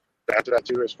thing I want to add to that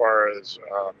too, as far as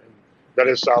that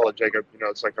is solid, Jacob.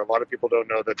 It's like a lot of people don't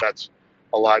know that that's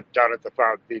a lot down at the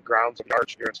grounds of the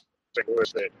Arch here in St.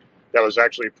 Louis that was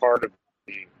actually part of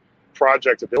the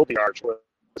project to build the Arch,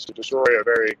 was to destroy a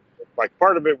very,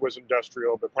 part of it was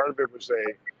industrial, but part of it was a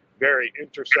very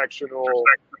intersectional,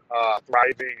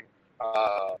 thriving,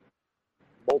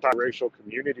 multiracial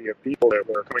community of people that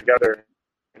were coming together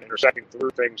and intersecting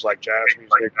through things like jazz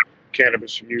music,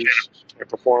 cannabis use, and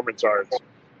performance arts,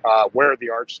 where the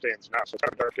Arch stands now. So it's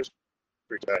kind of dark history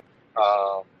to that.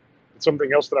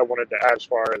 Something else that I wanted to add as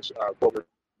far as what we're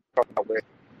talking about with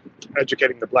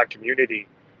educating the Black community.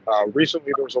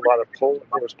 Recently, there was a lot of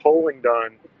polling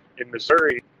done in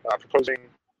Missouri proposing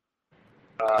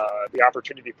the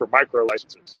opportunity for micro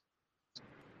licenses.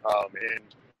 And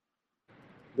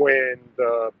when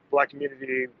the Black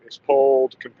community is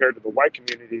polled compared to the white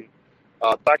community,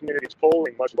 Black community is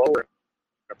polling much lower in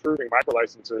approving micro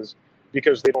licenses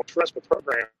because they don't trust the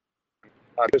program.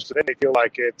 Because to them, they feel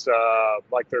like it's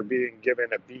like they're being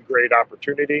given a B grade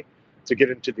opportunity to get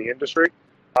into the industry.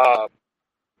 And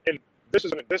this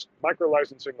micro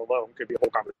licensing alone could be a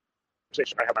whole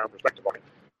conversation. I have my own perspective on it.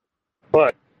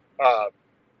 But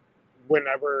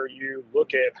whenever you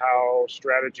look at how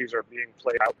strategies are being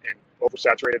played out in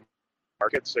oversaturated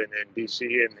markets in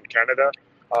BC and in Canada,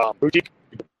 boutique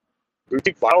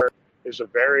flower is a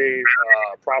very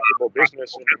profitable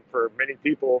business. And for many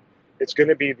people, it's going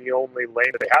to be the only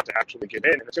lane that they have to actually get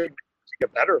in. And it's going to be a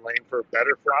better lane for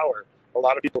better flower. A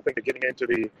lot of people think that getting into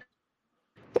the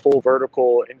full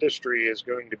vertical industry is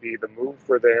going to be the move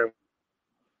for them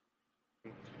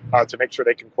to make sure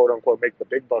they can, quote unquote, make the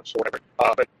big bucks or whatever.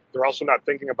 But they're also not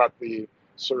thinking about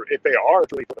if they are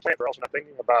truly for the plant, they're also not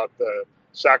thinking about the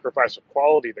sacrifice of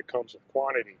quality that comes with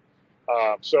quantity.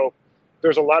 So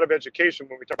there's a lot of education.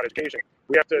 When we talk about education,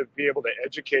 we have to be able to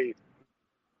educate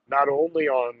not only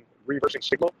on reversing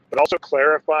stigma, but also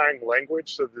clarifying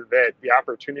language so that the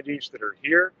opportunities that are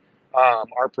here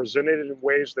are presented in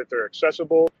ways that they're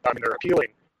accessible and they're appealing,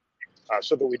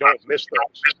 so that we don't miss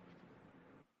those.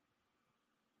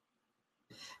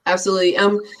 Absolutely.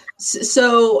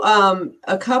 So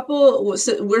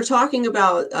we're talking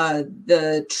about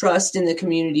the trust in the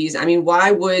communities. I mean,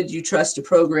 why would you trust a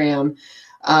program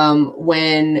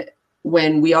when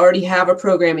we already have a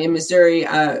program in Missouri?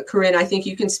 Karin, I think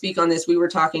you can speak on this. We were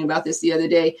talking about this the other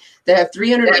day. They have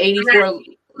 384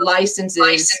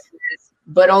 licenses,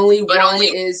 but only one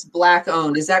is Black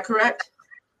owned. Is that correct?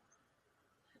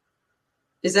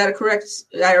 Is that a correct?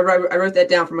 I wrote that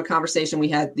down from a conversation we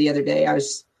had the other day.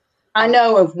 I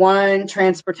know of one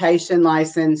transportation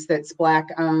license that's Black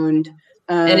owned.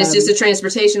 And it's just a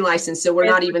transportation license. So we're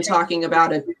not even talking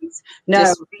about it.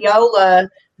 No,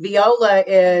 Viola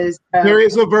is. There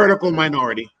is a vertical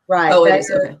minority. Right. Oh, it is.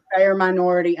 Okay. They are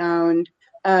minority owned.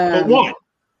 But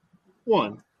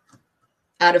one.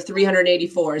 Out of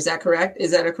 384. Is that correct?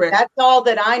 Is that a correct? That's all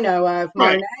that I know of.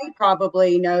 Right. Marne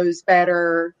probably knows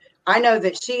better. I know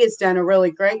that she has done a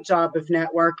really great job of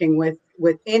networking with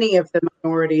any of the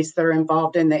minorities that are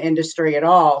involved in the industry at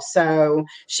all. So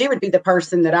she would be the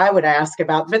person that I would ask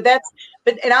about. And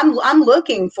I'm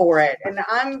looking for it, and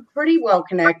I'm pretty well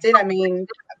connected. I mean,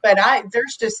 but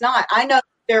there's just not. I know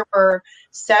there were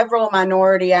several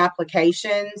minority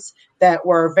applications that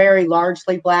were very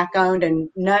largely Black owned, and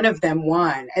none of them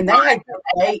won. And they had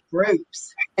 8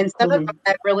 groups, and some of them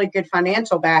had really good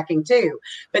financial backing too.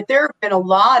 But there have been a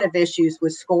lot of issues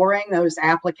with scoring those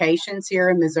applications here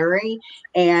in Missouri.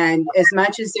 And as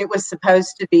much as it was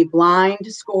supposed to be blind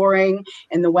scoring,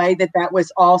 and the way that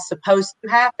was all supposed to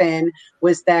happen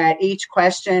was that each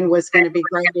question was going to be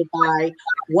graded by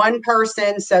one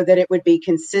person so that it would be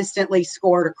consistently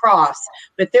scored across.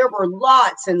 But there were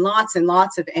lots and lots and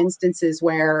lots of instances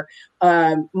where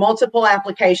multiple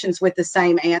applications with the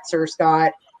same answers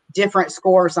got different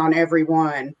scores on every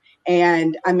one.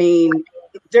 And I mean,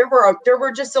 there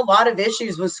were just a lot of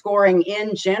issues with scoring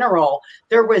in general.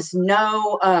 There was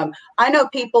no, I know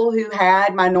people who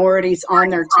had minorities on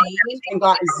their team and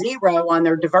got 0 on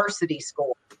their diversity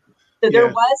score. So there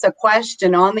was a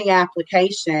question on the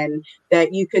application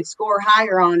that you could score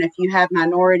higher on if you have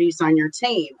minorities on your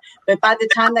team. But by the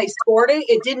time they scored it,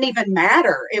 it didn't even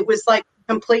matter. It was like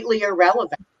completely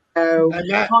irrelevant. So,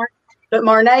 but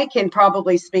Marne can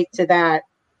probably speak to that.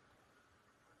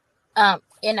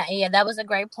 Yeah, that was a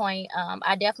great point.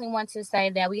 I definitely want to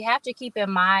say that we have to keep in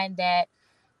mind that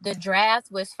the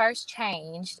draft was first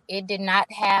changed. It did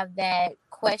not have that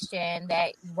question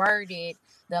that worded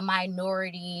the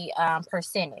minority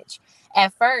percentage.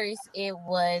 At first, it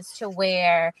was to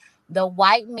where the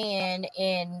white men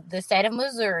in the state of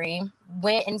Missouri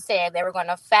went and said they were going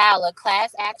to file a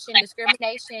class action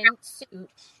discrimination suit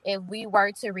if we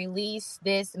were to release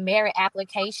this merit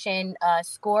application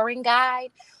scoring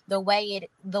guide the way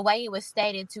it was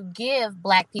stated to give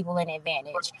Black people an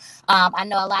advantage. I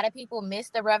know a lot of people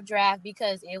missed the rough draft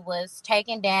because it was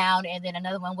taken down and then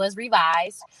another one was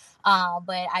revised.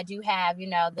 But I do have,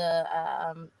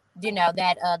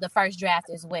 the first draft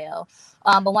as well.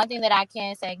 But one thing that I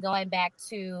can say, going back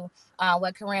to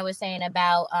what Karin was saying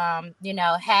about,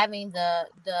 having the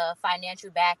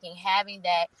financial backing, having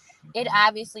that, it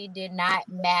obviously did not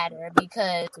matter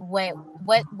because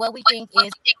what we think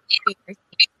is,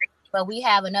 but we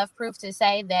have enough proof to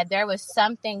say that there was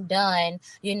something done,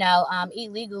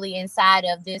 illegally inside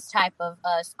of this type of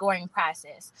scoring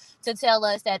process to tell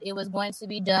us that it was going to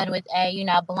be done with a,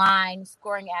 blind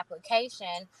scoring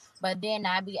application, but then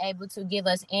not be able to give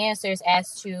us answers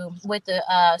as to with the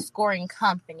scoring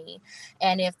company.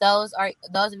 And if those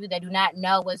of you that do not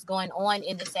know what's going on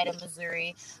in the state of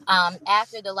Missouri,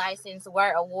 after the license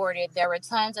were awarded, there were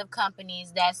tons of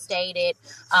companies that stated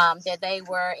that they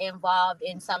were involved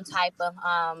in some type of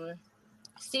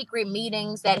secret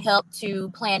meetings that helped to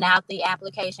plan out the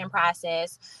application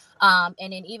process. And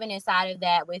then even inside of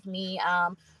that, with me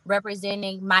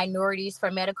representing minorities for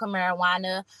medical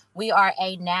marijuana, we are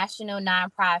a national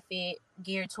nonprofit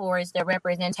geared towards the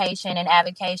representation and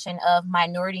advocacy of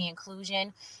minority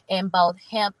inclusion in both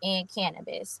hemp and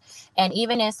cannabis. And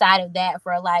even inside of that,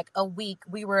 for like a week,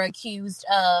 we were accused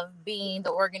of being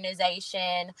the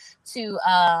organization to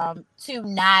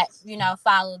not,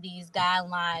 follow these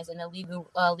guidelines and the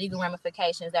legal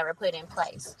ramifications that were put in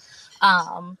place.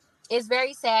 It's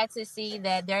very sad to see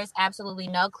that there's absolutely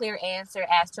no clear answer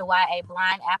as to why a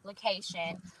blind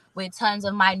application with tons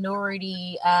of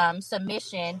minority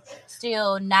submission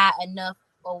still not enough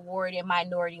awarded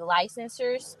minority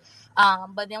licensors.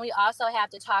 But then we also have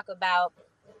to talk about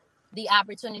the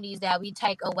opportunities that we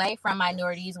take away from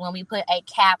minorities when we put a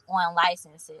cap on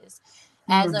licenses.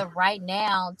 As of right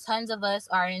now, tons of us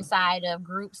are inside of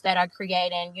groups that are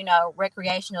creating,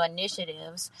 recreational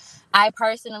initiatives. I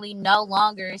personally no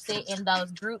longer sit in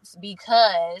those groups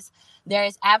because There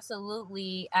is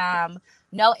absolutely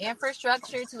no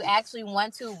infrastructure to actually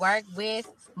want to work with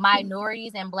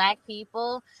minorities and Black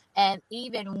people. And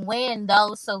even when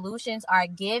those solutions are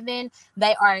given,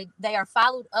 they are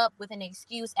followed up with an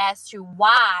excuse as to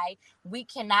why we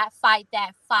cannot fight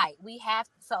that fight.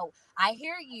 So I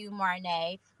hear you,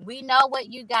 Marne. We know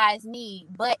what you guys need,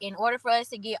 but in order for us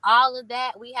to get all of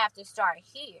that, we have to start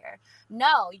here.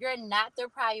 No, you're not the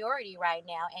priority right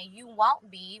now, and you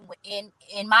won't be in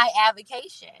my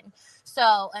advocation.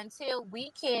 So until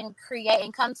we can create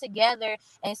and come together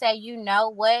and say, you know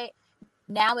what,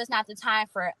 now is not the time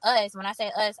for us. When I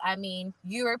say us, I mean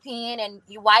European and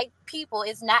white people.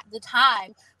 It's not the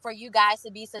time for you guys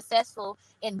to be successful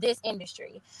in this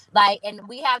industry. And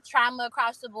we have trauma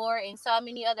across the board in so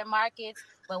many other markets.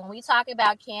 But when we talk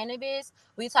about cannabis,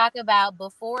 we talk about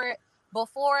before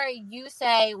you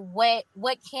say what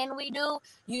can we do,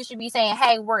 you should be saying,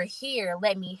 hey, we're here.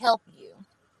 Let me help you.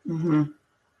 Mm-hmm.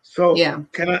 So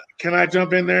can I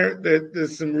jump in there?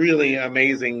 There's some really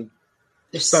amazing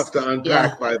stuff to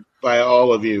unpack by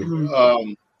all of you.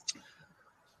 Mm-hmm.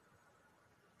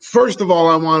 First of all,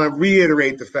 I want to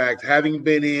reiterate the fact, having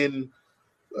been in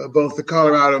both the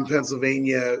Colorado and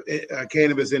Pennsylvania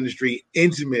cannabis industry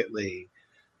intimately,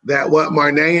 that what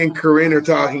Marne and Karin are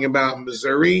talking about in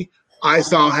Missouri, I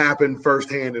saw happen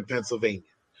firsthand in Pennsylvania.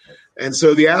 And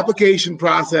so the application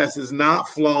process is not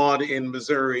flawed in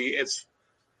Missouri.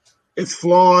 It's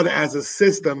flawed as a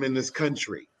system in this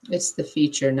country. It's the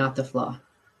feature, not the flaw.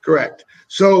 Correct.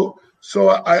 So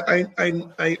I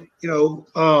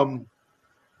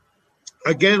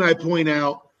again, I point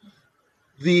out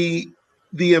the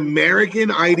American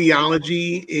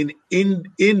ideology in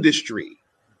industry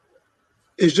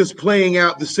is just playing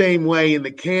out the same way in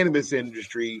the cannabis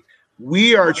industry.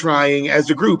 We are trying,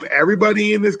 as a group,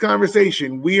 everybody in this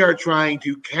conversation, we are trying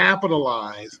to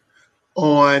capitalize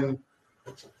on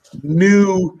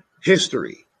new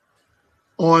history,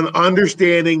 on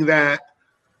understanding that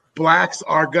Blacks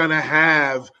are going to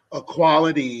have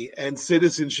equality and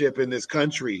citizenship in this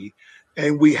country,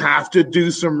 and we have to do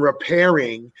some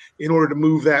repairing in order to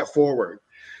move that forward.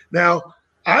 Now,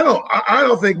 I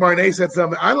don't think Marne said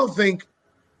something. I don't think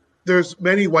there's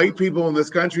many white people in this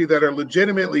country that are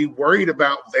legitimately worried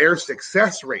about their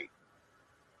success rate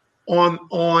on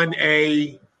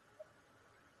a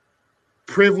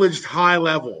privileged high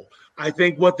level. I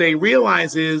think what they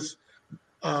realize is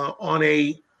on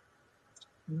a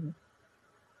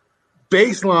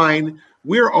baseline,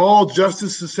 we're all just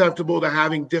as susceptible to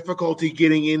having difficulty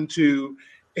getting into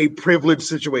a privileged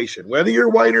situation, whether you're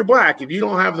white or Black. If you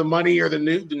don't have the money or to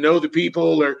know the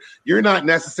people, or you're not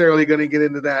necessarily going to get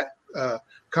into that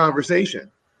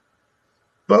conversation.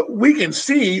 But we can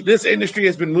see this industry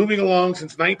has been moving along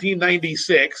since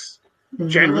 1996,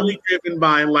 generally driven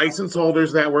by license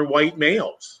holders that were white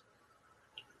males.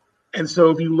 And so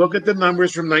if you look at the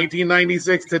numbers from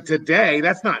 1996 to today,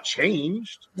 that's not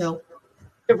changed. No.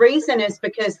 The reason is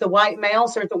because the white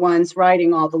males are the ones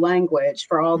writing all the language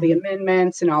for all the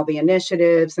amendments and all the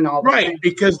initiatives and all the things.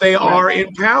 Because they are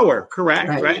in power, correct?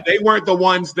 Right? They weren't the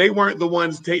ones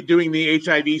doing the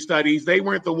HIV studies. They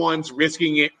weren't the ones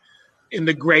risking it in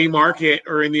the gray market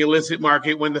or in the illicit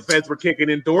market when the feds were kicking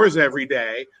in doors every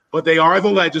day. But they are the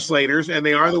legislators, and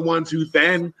they are the ones who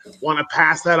then want to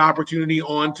pass that opportunity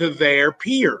on to their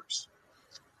peers.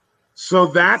 So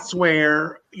that's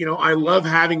where, I love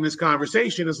having this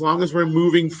conversation, as long as we're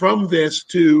moving from this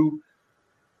to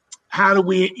how do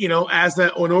we, as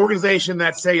an organization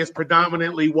that, say, is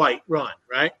predominantly white run,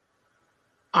 right?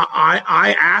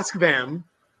 I ask them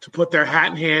to put their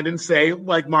hat in hand and say,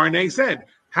 like Marne said,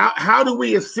 how do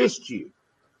we assist you?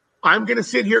 I'm going to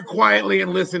sit here quietly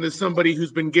and listen to somebody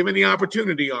who's been given the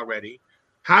opportunity already.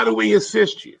 How do we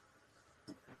assist you?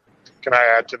 Can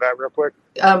I add to that real quick?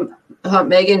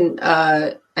 Maigan,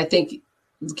 I think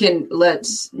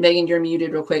Maigan, you're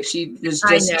muted real quick. She was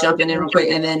just jumping in real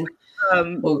quick, and then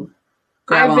we'll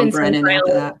grab on Brennan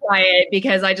after that. Quiet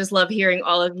because I just love hearing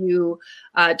all of you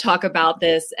talk about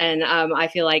this, and I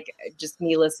feel like just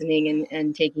me listening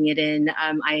and taking it in,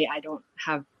 I don't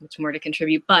have much more to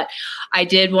contribute, but I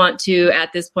did want to,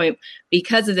 at this point,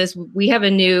 because of this, we have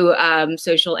a new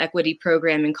social equity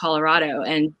program in Colorado.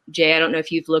 And Jay, I don't know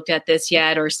if you've looked at this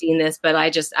yet or seen this, but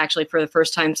I just actually for the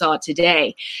first time saw it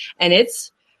today. And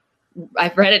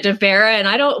I've read it to Farrah,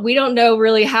 and we don't know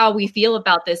really how we feel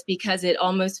about this, because it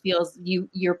almost feels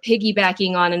you're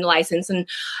piggybacking on a license. And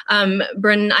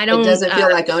Brennan, it doesn't feel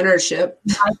like ownership.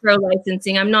 Micro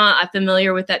licensing. I'm not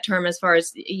familiar with that term as far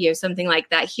as something like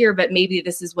that here, but maybe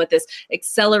this is what this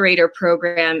accelerator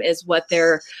program is, what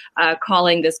they're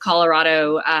calling this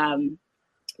Colorado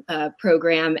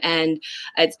program, and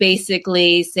it's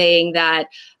basically saying that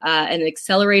an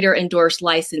accelerator endorsed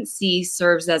licensee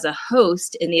serves as a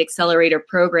host in the accelerator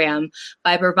program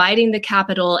by providing the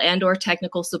capital and or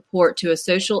technical support to a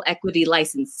social equity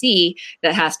licensee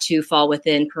that has to fall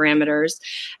within parameters,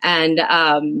 and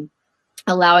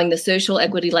allowing the social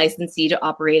equity licensee to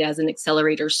operate as an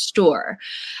accelerator store.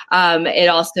 It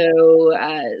also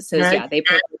says, they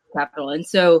provide capital. And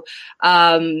so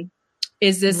would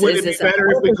it be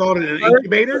better if we called it an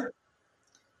incubator?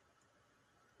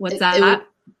 What's that?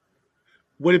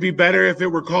 Would it be better if it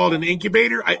were called an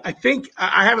incubator? I think,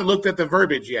 I haven't looked at the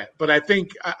verbiage yet, but I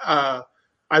think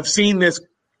I've seen this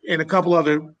in a couple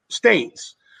other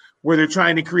states where they're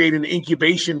trying to create an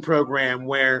incubation program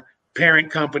where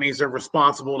parent companies are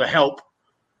responsible to help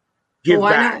give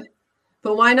back.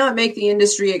 But why not make the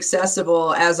industry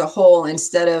accessible as a whole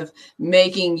instead of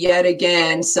making yet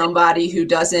again somebody who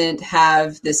doesn't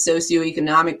have the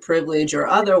socioeconomic privilege or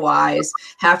otherwise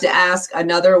have to ask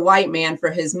another white man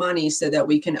for his money so that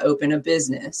we can open a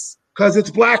business? Because it's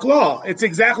black law. It's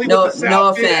exactly what the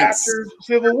South did after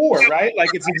Civil War, right?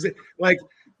 Like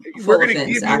we're going to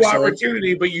give you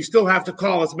opportunity, but you still have to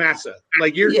call us massa.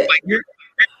 Like you're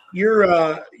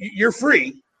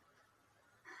free,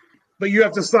 but you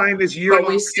have to sign this year. But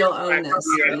we still own this.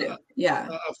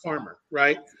 A farmer,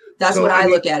 right? That's what I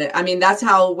look at it. I mean, that's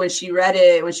how when she read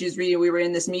it, when she was reading, we were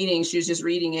in this meeting, she was just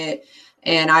reading it.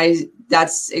 And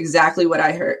that's exactly what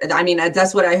I heard. I mean,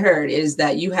 that's what I heard is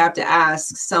that you have to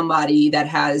ask somebody that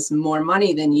has more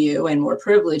money than you and more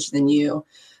privilege than you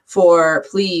for,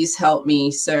 please help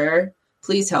me, sir.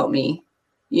 Please help me,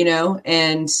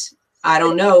 and I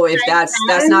don't know if that's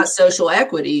not social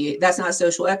equity. That's not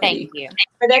social equity. Thank you.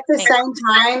 But at the same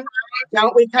time,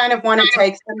 don't we kind of want to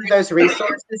take some of those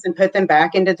resources and put them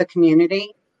back into the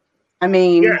community? I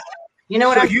mean, you know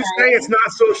what I'm saying? You say it's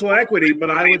not social equity,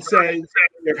 but I would say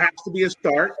there has to be a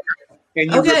start. And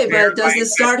but does the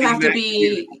start have to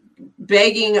be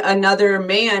begging another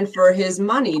man for his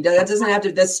money? That doesn't have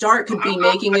to. The start could be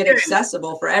making it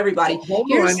accessible for everybody.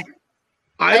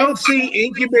 I don't see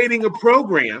incubating a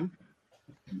program.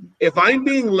 If I'm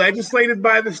being legislated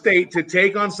by the state to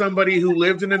take on somebody who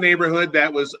lived in a neighborhood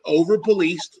that was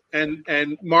over-policed and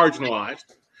marginalized,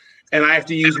 and I have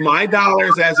to use my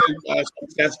dollars as a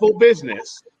successful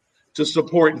business to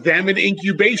support them in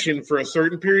incubation for a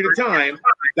certain period of time,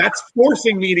 that's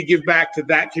forcing me to give back to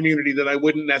that community that I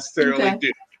wouldn't necessarily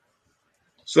do.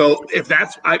 So if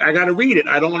that's, I got to read it.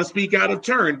 I don't want to speak out of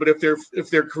turn, but if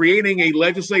they're creating a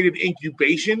legislated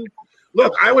incubation,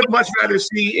 look, I would much rather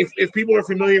see if people are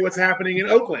familiar with what's happening in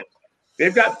Oakland.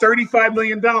 They've got $35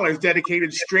 million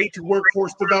dedicated straight to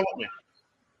workforce development,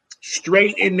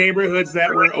 straight in neighborhoods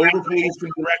that were over-policed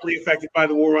and directly affected by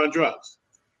the war on drugs.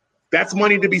 That's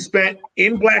money to be spent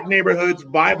in Black neighborhoods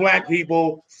by Black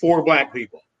people for Black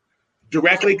people,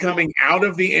 directly coming out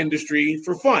of the industry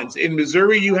for funds. In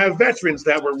Missouri, you have veterans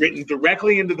that were written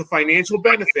directly into the financial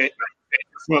benefit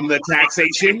from the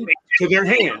taxation to their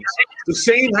hands. The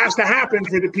same has to happen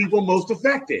for the people most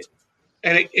affected.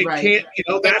 And it can't,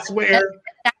 that's where.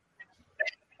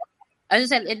 I just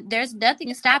said there's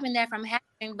nothing stopping that from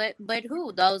happening, but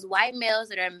who? Those white males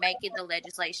that are making the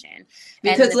legislation.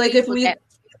 Because if we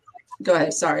go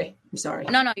ahead, sorry. I'm sorry.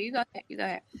 No, you go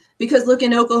ahead. Because look,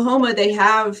 in Oklahoma, they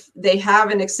have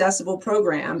an accessible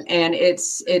program, and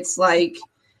it's like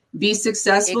be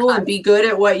successful and be good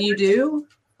at what you do,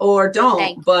 or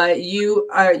don't, but you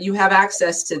have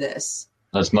access to this.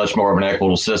 That's much more of an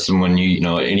equitable system when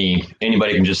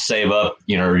anybody can just save up,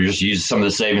 or just use some of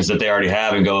the savings that they already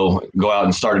have and go out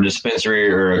and start a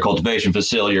dispensary or a cultivation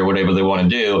facility or whatever they want to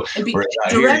do. And be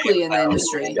directly in the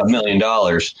industry. $1 million.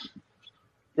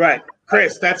 Right.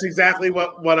 Chris, that's exactly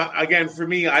what again, for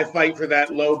me, I fight for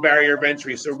that low barrier of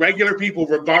entry. So regular people,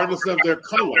 regardless of their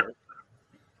color,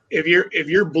 if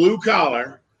you're blue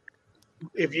collar,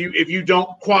 if you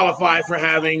don't qualify for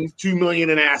having $2 million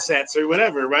in assets or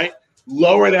whatever, right?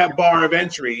 Lower that bar of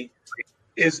entry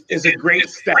is a great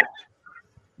step.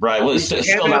 Right. Well, it's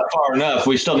still not far enough.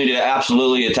 We still need to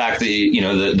absolutely attack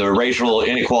the racial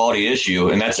inequality issue,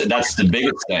 and that's the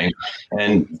biggest thing.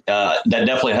 And that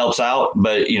definitely helps out.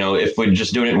 But if we're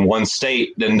just doing it in one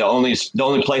state, then the only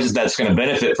places that's going to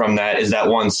benefit from that is that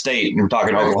one state. And we're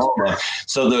talking Oklahoma.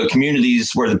 So the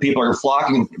communities where the people are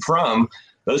flocking from,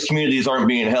 those communities aren't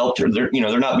being helped, or they're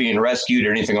not being rescued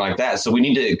or anything like that. So we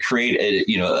need to create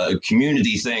a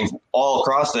community thing all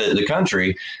across the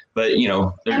country. But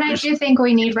and I do think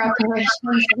we need reparations.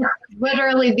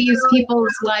 Literally, these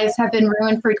people's lives have been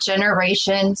ruined for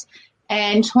generations,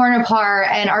 and torn apart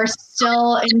and are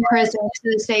still in prison to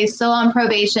this day, still on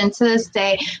probation to this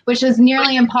day, which is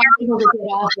nearly impossible to get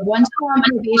off of. Once you're on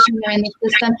probation, you're in the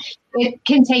system, it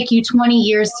can take you 20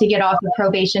 years to get off of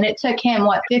probation. It took him,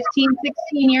 15,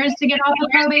 16 years to get off of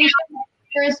probation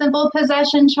for a simple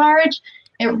possession charge.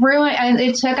 It ruined, and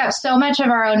it took up so much of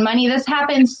our own money. This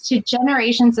happens to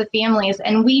generations of families,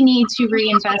 and we need to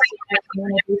reinvest in our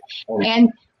communities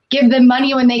and give them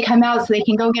money when they come out so they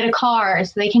can go get a car,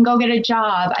 so they can go get a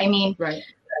job. I mean, right.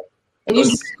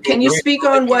 Can you speak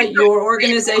on what your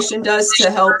organization does to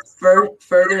help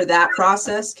further that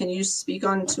process? Can you speak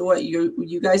on to what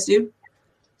you guys do?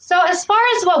 So as far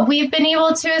as what we've been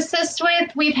able to assist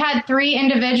with, we've had 3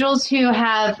 individuals who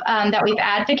have that we've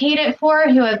advocated for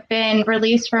who have been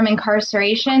released from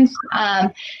incarceration.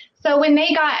 So when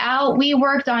they got out, we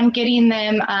worked on getting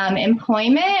them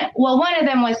employment. Well, one of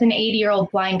them was an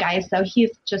 80-year-old blind guy, so he's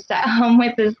just at home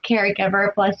with his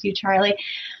caregiver. Bless you, Charlie.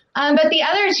 But the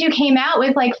other 2 came out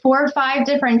with 4 or 5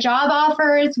 different job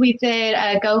offers. We did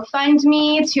a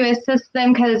GoFundMe to assist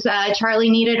them because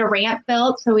Charlie needed a ramp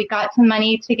built, so we got some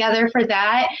money together for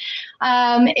that.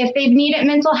 If they've needed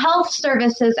mental health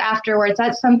services afterwards,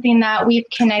 that's something that we've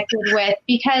connected with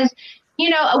because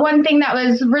one thing that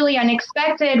was really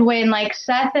unexpected when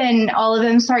Seth and all of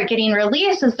them start getting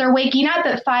released is they're waking up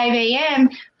at 5 a.m.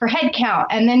 for head count.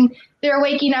 And then they're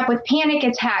waking up with panic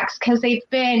attacks because they've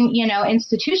been,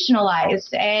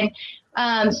 institutionalized. And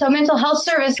so mental health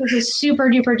services is super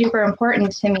duper duper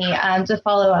important to me to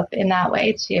follow up in that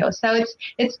way too. So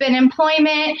it's been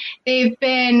employment. They've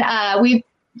been, we've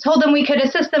told them we could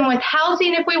assist them with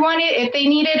housing if they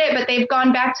needed it, but they've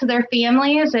gone back to their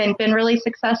families and been really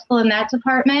successful in that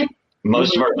department.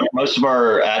 Most of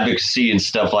our advocacy and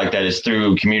stuff like that is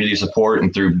through community support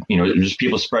and through, just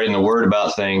people spreading the word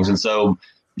about things. And so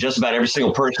just about every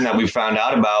single person that we found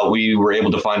out about, we were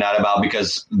able to find out about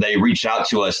because they reached out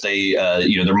to us. They,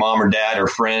 their mom or dad or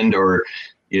friend or,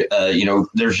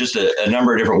 there's just a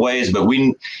number of different ways, but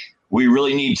we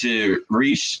really need to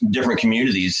reach different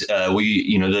communities.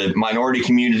 The minority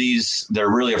communities,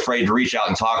 they're really afraid to reach out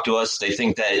and talk to us. They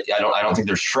think that I don't think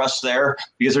there's trust there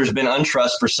because there's been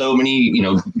untrust for so many,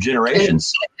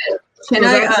 generations. Can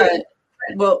I?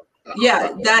 Well,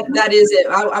 yeah, that is it.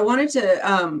 I wanted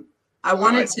to.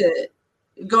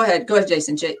 Go ahead,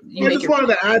 Jason. I just wanted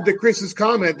to add to Chris's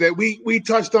comment that we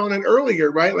touched on it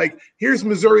earlier, right? Here's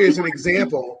Missouri as an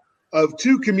example of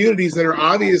 2 communities that are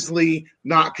obviously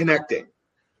not connecting.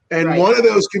 And right. One of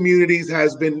those communities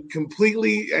has been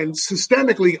completely and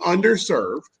systemically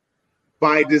underserved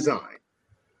by design.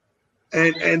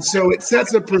 And so it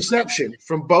sets a perception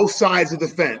from both sides of the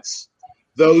fence.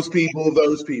 Those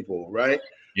people, right?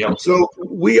 Yep. So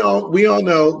we all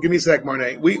know, give me a sec,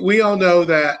 Marne. We all know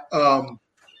that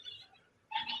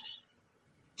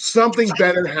something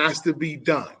better has to be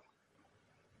done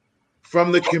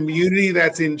from the community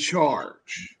that's in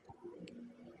charge.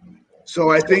 So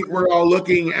I think we're all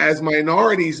looking as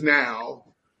minorities now,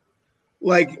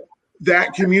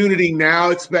 that community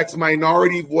now expects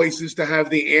minority voices to have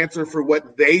the answer for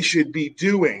what they should be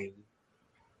doing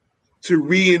to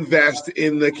reinvest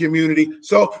in the community.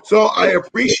 So I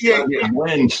appreciate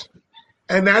it.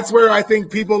 And that's where I think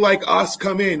people like us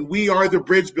come in. We are the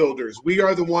bridge builders. We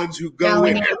are the ones who go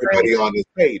in, everybody on this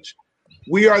page.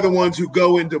 We are the ones who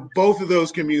go into both of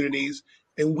those communities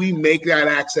and we make that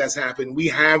access happen. We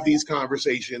have these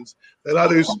conversations that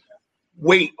others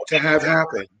wait to have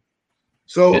happen.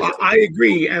 So I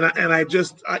agree. And I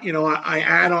just, I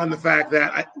add on the fact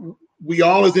that we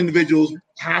all as individuals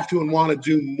have to and want to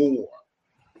do more.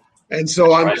 And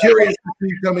so I'm curious to see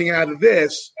coming out of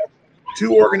this,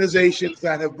 2 organizations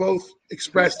that have both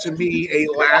expressed to me a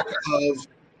lack of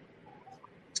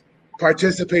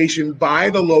participation by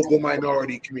the local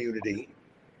minority community,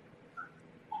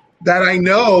 that I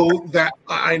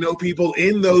know people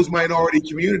in those minority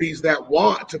communities that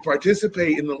want to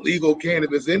participate in the legal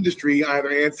cannabis industry,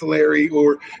 either ancillary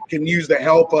or can use the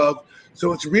help of.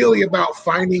 So it's really about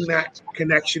finding that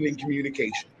connection and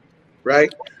communication,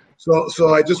 right?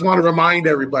 So I just want to remind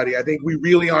everybody, I think we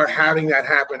really are having that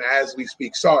happen as we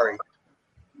speak. Sorry.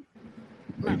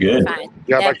 Good. Fine.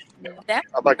 Yeah, that's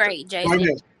great,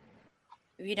 Jason.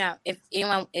 If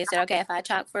anyone, is it okay if I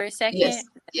talk for a second?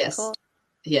 Yes. Cool?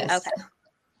 Yes. Okay.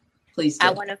 Please do.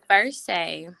 I want to first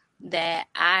say that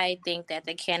I think that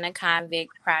the Canna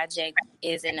Convict Project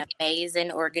is an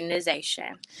amazing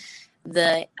organization.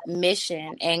 The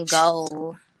mission and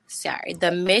goal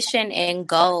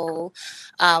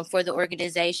for the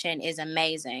organization is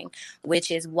amazing,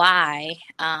 which is why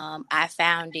I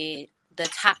founded the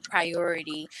top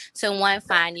priority to, one,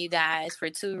 find you guys, for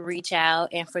two, reach out,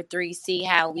 and for three, see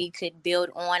how we could build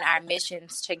on our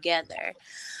missions together.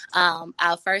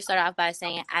 I'll first start off by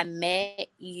saying I met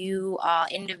you all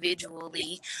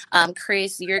individually.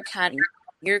 Chris, you're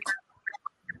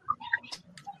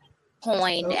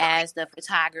coined as the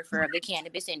photographer of the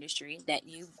cannabis industry, that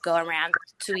you go around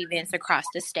to events across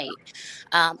the state.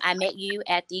 I met you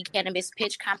at the cannabis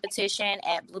pitch competition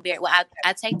at Blueberry. Well,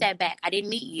 I take that back. I didn't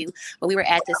meet you, but we were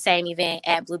at the same event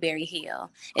at Blueberry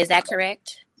Hill. Is that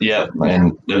correct? Yeah,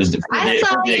 and it was the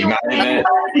Ignite event.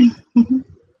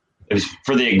 It was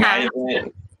for the Ignite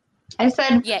event. I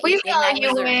said, yeah, we saw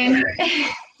you win.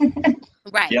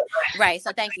 Right, yep. Right.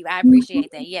 So thank you. I appreciate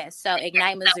that. Yes. So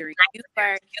Ignite Missouri,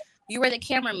 you were the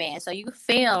cameraman. So you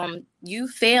filmed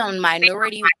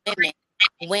minority women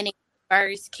winning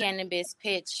first cannabis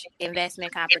pitch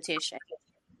investment competition.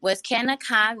 Was Canna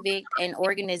Convict an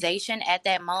organization at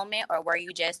that moment, or were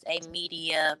you just a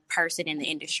media person in the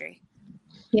industry?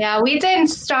 Yeah, we didn't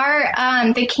start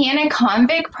the Canna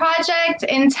Convict Project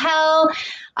until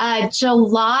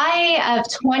July of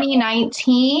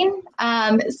 2019.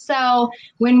 So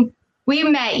when we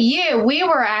met you, we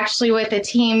were actually with a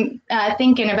team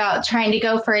thinking about trying to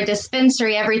go for a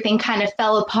dispensary. Everything kind of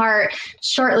fell apart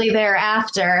shortly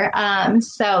thereafter.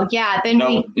 So yeah, then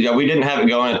we didn't have it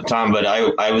going at the time, but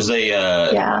I was been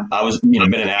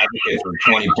an advocate for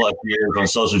 20 plus years, on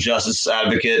social justice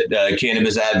advocate,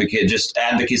 cannabis advocate, just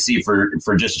advocacy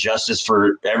for just justice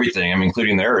for everything. I mean,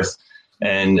 including the earth.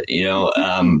 And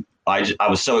I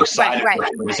was so excited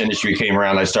when this industry came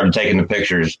around. I started taking the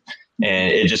pictures,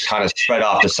 and it just kind of spread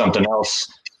off to something else.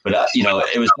 But,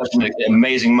 it was such an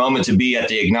amazing moment to be at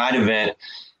the Ignite event,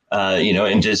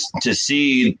 and just to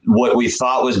see what we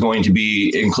thought was going to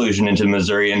be inclusion into the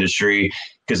Missouri industry,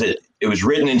 because it was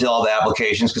written into all the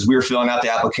applications, because we were filling out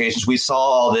the applications. We saw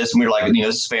all this and we were like,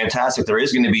 this is fantastic. There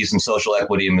is going to be some social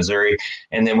equity in Missouri.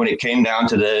 And then when it came down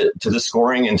to the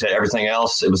scoring and to everything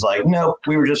else, it was like, no,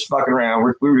 we were just fucking around.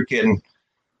 We were kidding.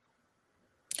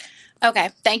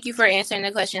 Okay, thank you for answering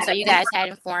the question. So you guys had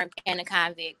informed Canna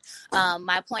Convict.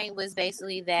 My point was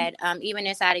basically that even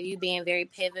inside of you being very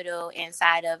pivotal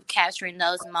inside of capturing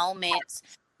those moments,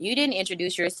 you didn't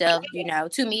introduce yourself,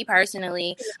 to me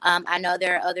personally. I know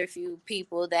there are other few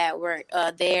people that were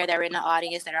there that were in the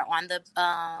audience that are on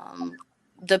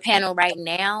the panel right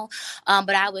now.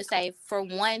 But I would say, for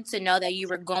one, to know that you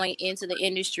were going into the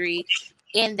industry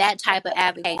in that type of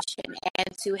application,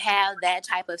 and to have that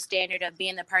type of standard of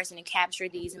being the person to capture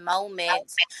these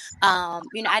moments. I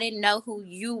didn't know who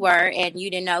you were and you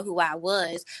didn't know who I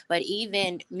was, but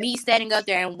even me standing up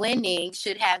there and winning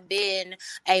should have been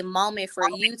a moment for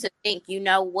you to think,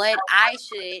 what, I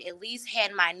should at least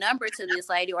hand my number to this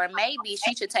lady, or maybe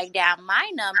she should take down my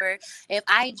number if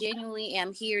I genuinely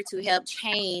am here to help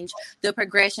change the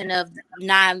progression of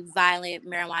nonviolent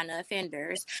marijuana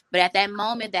offenders. But at that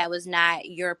moment, that was not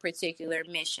your particular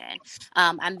mission.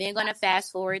 I'm then going to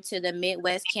fast forward to the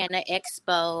Midwest Canna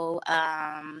Expo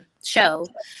show,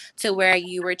 to where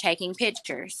you were taking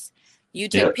pictures. You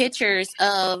took pictures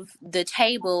of the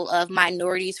table of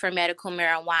minorities for medical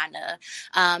marijuana.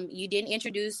 You didn't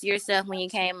introduce yourself when you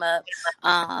came up.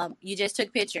 You just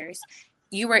took pictures.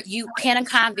 Canna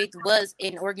Convict was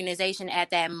an organization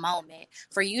at that moment.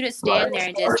 For you to stand there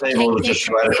and just our table was just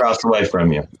right across the way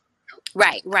from you.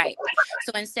 Right.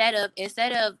 So instead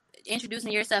of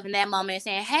introducing yourself in that moment and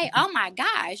saying, hey, oh my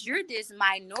gosh, you're this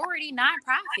minority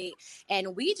nonprofit,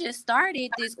 and we just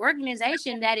started this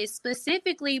organization that is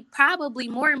specifically probably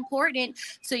more important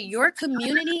to your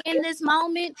community in this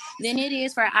moment than it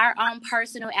is for our own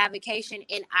personal avocation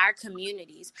in our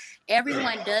communities.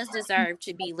 Everyone does deserve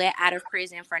to be let out of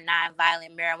prison for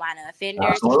nonviolent marijuana offenders.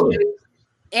 Absolutely.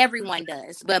 Everyone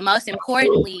does, but most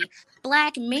importantly,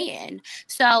 Black men.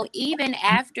 So even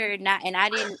after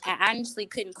I honestly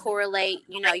couldn't correlate,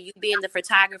 you being the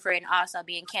photographer and also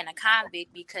being Canna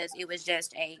Convict, because it was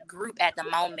just a group at the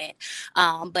moment.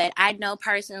 But I know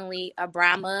personally,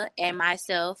 Abrahama and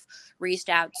myself reached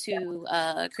out to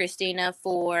Christina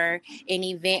for an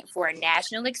event for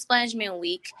National Expungement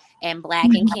Week and Black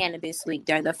and Cannabis Week.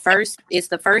 It's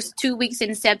the first 2 weeks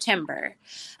in September.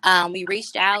 We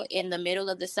reached out in the middle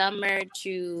of the summer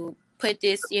to put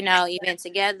this, event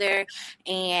together,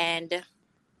 and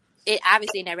it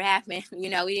obviously never happened. We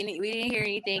didn't hear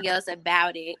anything else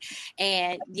about it.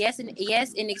 And yes, an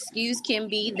excuse can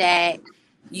be that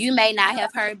you may not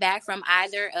have heard back from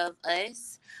either of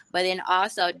us. But then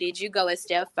also, did you go a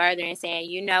step further and saying,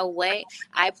 you know what,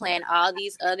 I plan all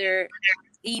these other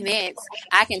events,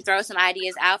 I can throw some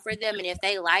ideas out for them, and if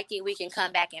they like it, we can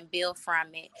come back and build from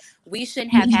it. We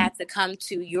shouldn't have had to come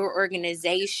to your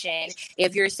organization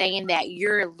if you're saying that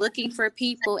you're looking for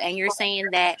people and you're saying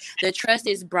that the trust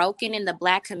is broken in the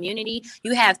Black community.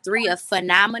 You have 3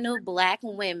 phenomenal Black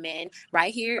women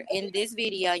right here in this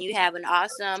video. You have an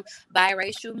awesome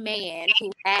biracial man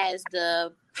who has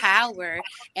the power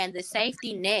and the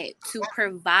safety net to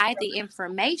provide the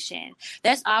information.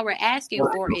 That's all we're asking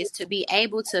for, is to be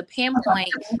able to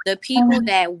pinpoint the people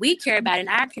that we care about in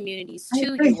our communities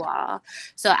to you all.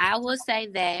 So I will say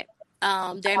that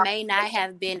there may not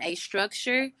have been a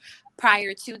structure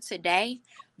prior to today,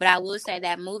 but I will say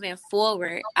that moving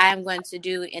forward, I'm going to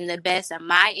do in the best of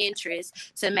my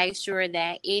interest to make sure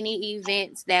that any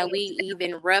events that we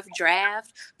even rough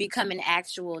draft become an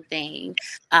actual thing.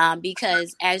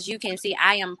 Because as you can see,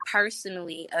 I am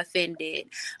personally offended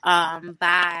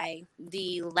by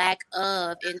the lack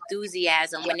of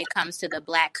enthusiasm when it comes to the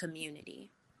Black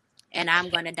community. And I'm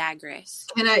going to digress.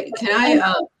 Can I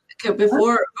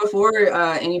before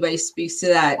anybody speaks to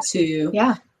that too?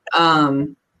 Yeah.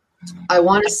 I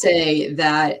want to say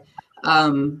that I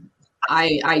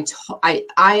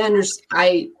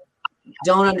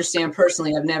don't understand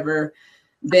personally. I've never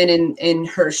been in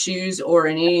her shoes or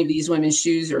in any of these women's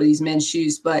shoes or these men's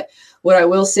shoes. But what I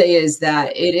will say is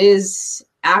that it is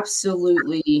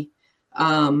absolutely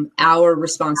our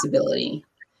responsibility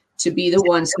to be the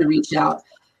ones who reach out,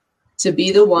 to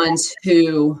be the ones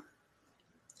who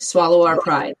swallow our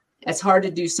pride. It's hard to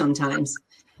do sometimes.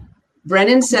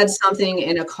 Brennan said something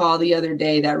in a call the other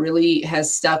day that really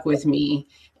has stuck with me.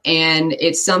 And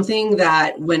it's something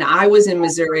that when I was in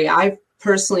Missouri, I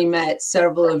personally met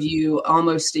several of you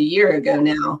almost a year ago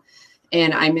now,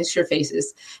 and I miss your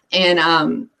faces.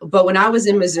 And but when I was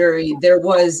in Missouri, there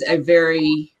was a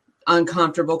very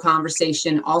uncomfortable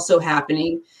conversation also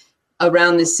happening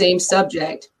around the same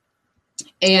subject.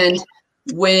 And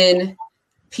when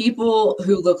people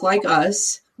who look like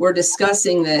us were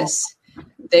discussing this,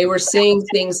 they were saying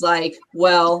things like,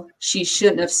 well, she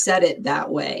shouldn't have said it that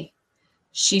way.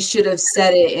 She should have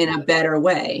said it in a better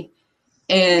way.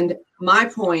 And my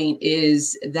point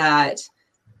is that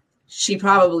she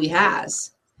probably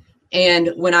has.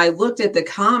 And when I looked at the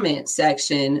comment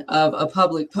section of a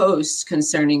public post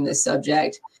concerning this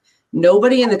subject,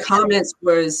 nobody in the comments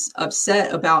was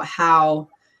upset about how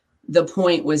the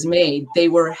point was made. They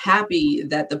were happy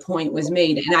that the point was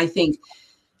made. And I think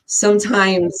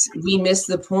sometimes we miss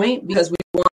the point because we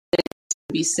want it to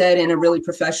be said in a really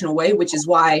professional way, which is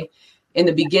why in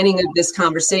the beginning of this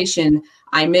conversation,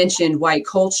 I mentioned white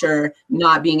culture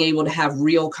not being able to have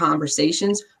real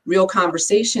conversations. Real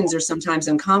conversations are sometimes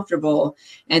uncomfortable,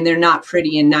 and they're not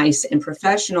pretty and nice and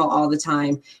professional all the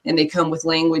time. And they come with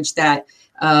language that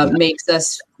makes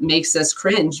us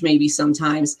cringe maybe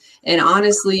sometimes. And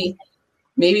honestly,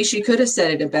 maybe she could have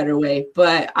said it a better way,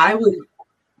 but I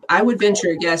would venture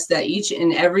a guess that each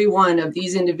and every one of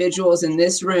these individuals in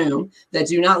this room that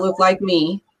do not look like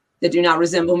me, that do not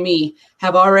resemble me,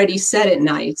 have already said it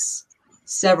nice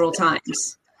several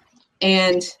times.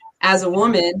 And as a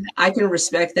woman, I can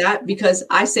respect that because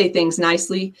I say things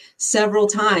nicely several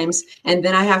times, and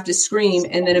then I have to scream,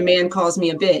 and then a man calls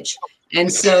me a bitch.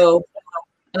 And so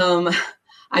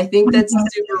I think that's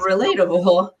super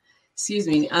relatable. Excuse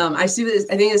me. I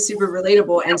think it's super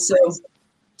relatable. And so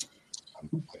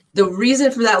the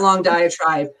reason for that long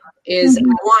diatribe is I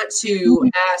want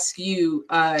to ask you,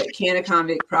 Canna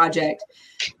Convict Project,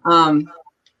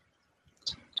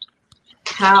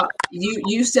 how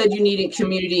you said you needed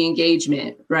community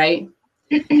engagement, right?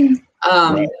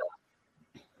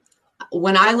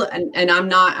 When I look, and I'm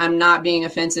not being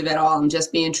offensive at all. I'm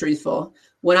just being truthful.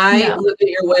 When I look at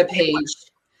your webpage,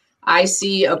 I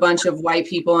see a bunch of white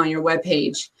people on your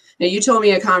webpage. Now, you told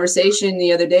me a conversation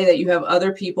the other day that you have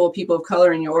other people of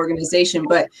color in your organization,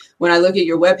 but when I look at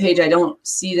your webpage, I don't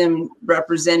see them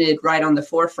represented right on the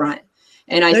forefront.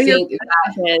 And I think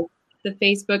that the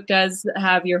Facebook does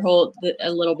have your whole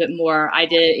a little bit more. I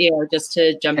did, just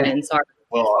to jump in. Sorry.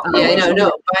 Well,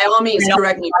 no. By all means,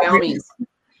 correct me. By all means.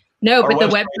 No, but the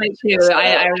website too.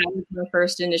 I my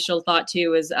first initial thought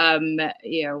too was, Our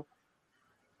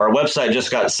website just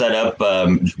got set up.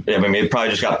 It probably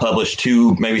just got published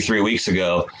 2, maybe 3 weeks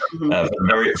ago, for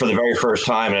the very first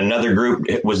time. And another group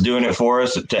was doing it for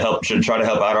us to try to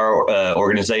help out our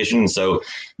organization. So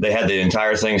they had the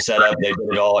entire thing set up. They did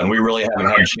it all, and we really haven't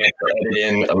had a chance to edit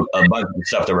in a bunch of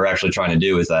stuff that we're actually trying to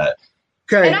do with that.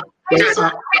 Okay.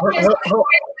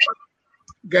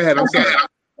 Go ahead. I'm sorry.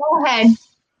 Go ahead.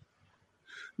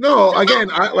 No,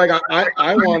 again,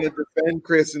 I want to defend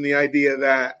Chris in the idea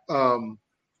that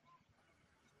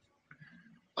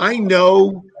I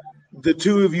know the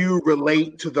two of you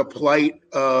relate to the plight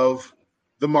of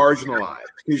the marginalized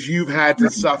because you've had to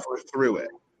suffer through it.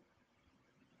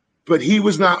 But he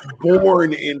was not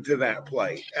born into that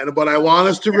plight. And what I want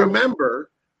us to remember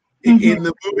in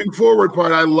the moving forward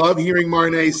part, I love hearing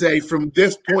Marne say, from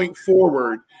this point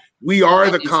forward, we are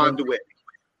the conduit.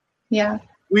 Yeah.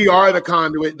 We are the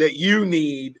conduit that you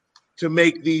need to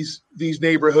make these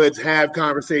neighborhoods have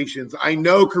conversations. I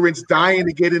know Karin's dying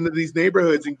to get into these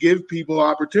neighborhoods and give people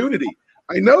opportunity.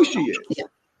 I know she is.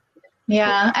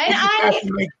 Yeah. And I have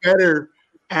to make better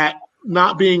at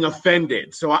not being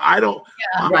offended. So I don't.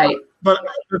 Yeah, right. But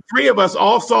the three of us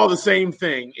all saw the same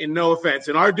thing, in no offense,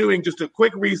 and are doing just a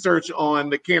quick research on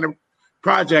the Canna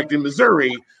Project in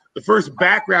Missouri. The first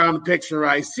background picture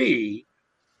I see,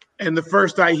 and the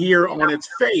first I hear on its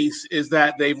face, is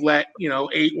that they've let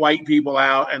 8 white people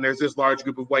out, and there's this large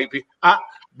group of white people.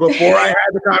 Before I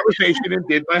had the conversation and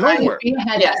did my homework, we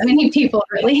had many people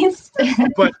released.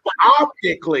 But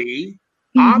optically,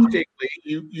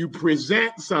 you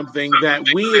present something that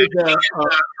we as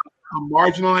a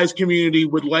marginalized community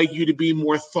would like you to be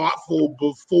more thoughtful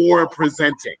before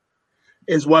presenting,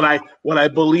 is what I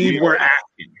believe we're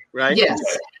asking, right? Yes.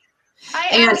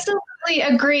 I absolutely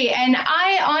agree. And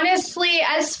I honestly,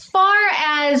 as far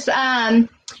as, I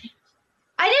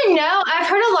didn't know, I've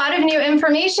heard a lot of new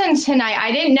information tonight.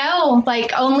 I didn't know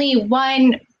only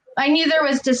one, I knew there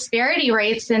was disparity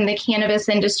rates in the cannabis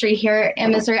industry here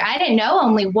in Missouri. I didn't know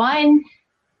only one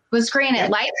was granted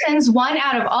license, one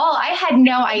out of all. I had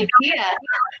no idea.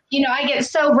 I get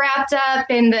so wrapped up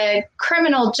in the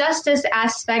criminal justice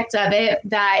aspect of it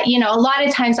that, a lot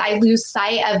of times I lose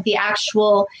sight of the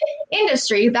actual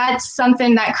industry. That's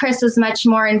something that Chris is much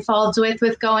more involved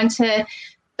with going to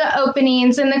the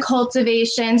openings and the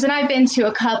cultivations. And I've been to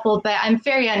a couple, but I'm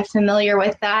very unfamiliar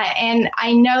with that. And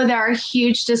I know there are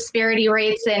huge disparity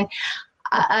rates and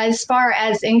as far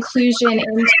as inclusion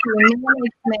into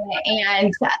management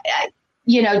and,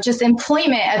 just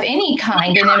employment of any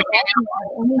kind and investment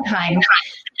of any kind.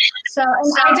 So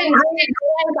I didn't really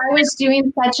realize I was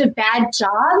doing such a bad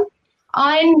job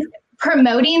on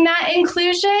promoting that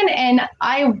inclusion. And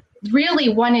I really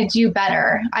want to do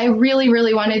better. I really,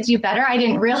 really want to do better. I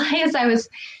didn't realize I was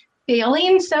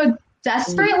failing so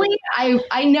desperately.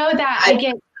 I know that I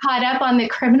get caught up on the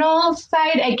criminal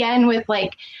side again with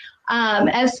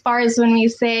as far as when we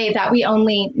say that we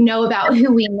only know about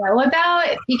who we know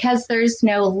about because there's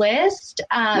no list.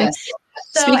 Yes.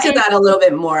 Speak to that a little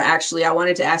bit more, actually. I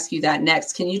wanted to ask you that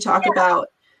next. Can you talk about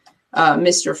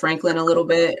Mr. Franklin a little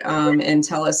bit and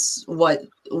tell us what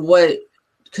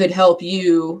could help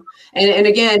you? And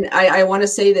again, I want to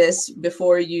say this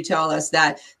before you tell us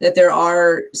that there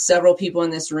are several people in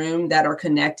this room that are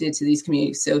connected to these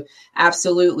communities. So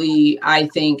absolutely, I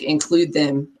think, include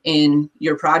them in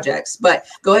your projects. But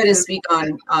go ahead and speak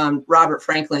on Robert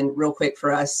Franklin real quick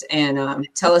for us and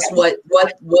tell us what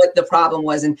the problem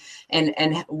was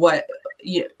and what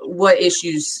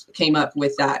issues came up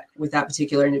with that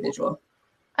particular individual.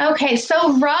 Okay,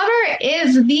 so Robert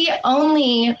is the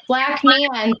only Black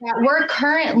man that we're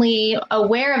currently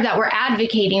aware of that we're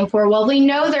advocating for. Well, we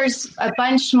know there's a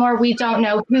bunch more. We don't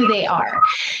know who they are.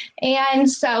 And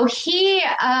so he,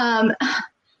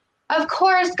 of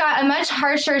course, got a much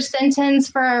harsher sentence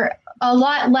for a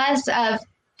lot less of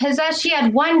possession. He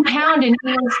had 1 pound and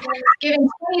he was given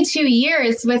 22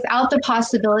 years without the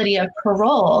possibility of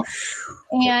parole.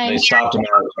 And they stopped him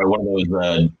at one of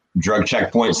those drug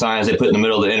checkpoint signs they put in the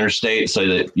middle of the interstate so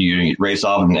that you race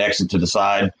off and exit to the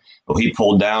side. Well, he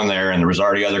pulled down there and there was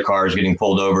already other cars getting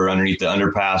pulled over underneath the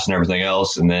underpass and everything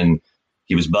else. And then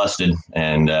he was busted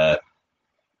and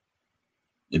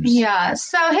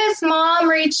so his mom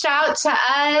reached out to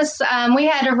us. We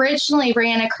had originally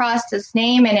ran across his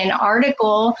name in an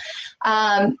article,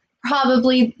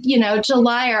 probably,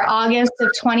 July or August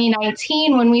of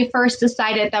 2019 when we first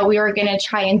decided that we were going to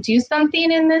try and do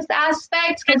something in this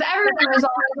aspect because everyone was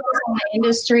always in the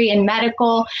industry and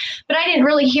medical, but I didn't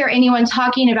really hear anyone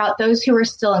talking about those who were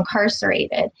still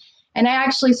incarcerated. And I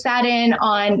actually sat in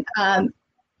on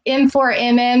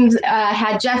M4MM,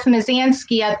 had Jeff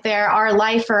Mazansky up there, our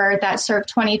lifer that served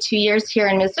 22 years here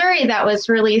in Missouri that was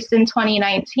released in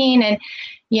 2019. And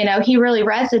he really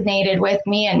resonated with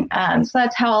me. And so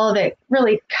that's how all of it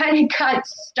really kind of got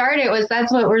started.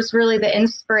 That's what was really the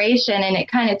inspiration. And it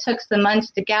kind of took some months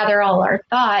to gather all our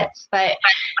thoughts, but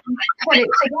put it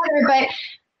together. But,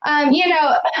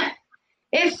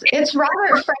 it's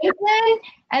Robert Franklin.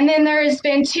 And then there's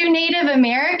been 2 Native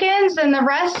Americans and the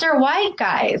rest are white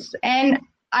guys. And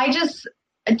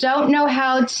don't know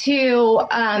how to,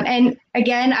 and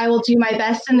again, I will do my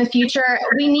best in the future.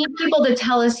 We need people to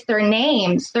tell us their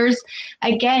names. There's,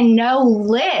 again, no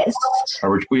list.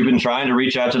 We've been trying to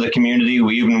reach out to the community.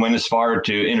 We even went as far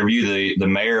to interview the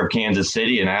mayor of Kansas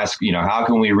City and ask, how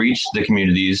can we reach the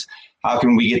communities? How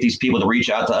can we get these people to reach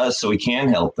out to us so we can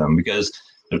help them? Because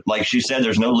like she said,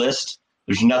 there's no list.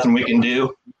 There's nothing we can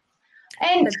do.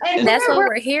 And that's what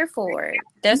we're here for.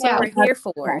 That's what we're here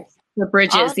for. The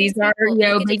bridges. These are,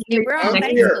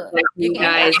 you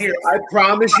guys. I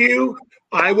promise you,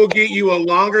 I will get you a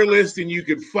longer list than you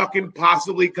could fucking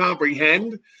possibly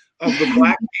comprehend of the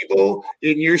Black people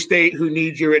in your state who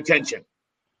need your attention.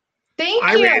 Thank you.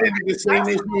 I ran into the same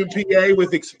issue in PA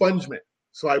with expungement.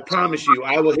 So I promise you,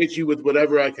 I will hit you with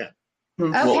whatever I can.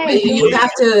 Okay. You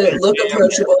have to look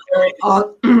approachable.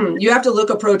 You have to look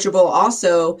approachable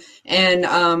also. And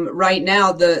right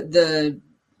now, the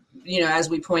as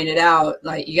we pointed out,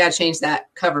 like, you got to change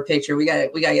that cover picture. We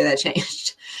got to get that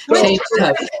changed.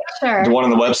 Sure. The one on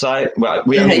the website. Well,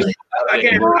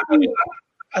 again,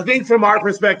 I think from our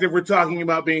perspective, we're talking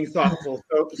about being thoughtful.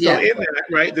 So in that,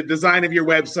 right, the design of your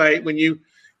website, when you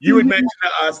had mentioned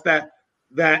to us that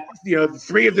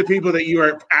 3 of the people that you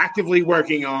are actively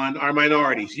working on are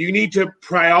minorities. You need to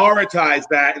prioritize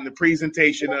that in the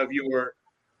presentation of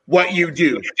what you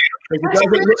do. It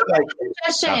doesn't look like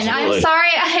suggestion. I'm sorry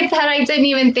I didn't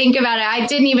even think about it. I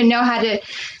didn't even know how to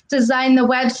design the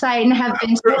website and have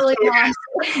been totally lost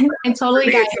and totally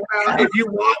got if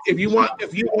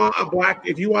you want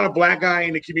a black guy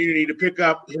in the community to pick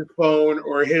up his phone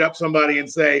or hit up somebody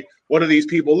and say, what do these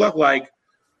people look like?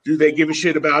 Do they give a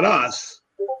shit about us?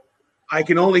 I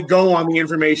can only go on the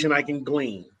information I can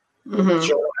glean. Mm-hmm.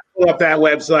 So I pull up that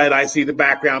website, I see the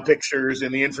background pictures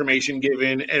and the information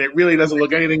given, and it really doesn't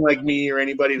look anything like me or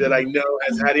anybody that I know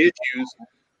has had issues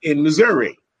in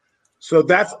Missouri. So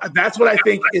that's what I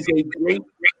think is a great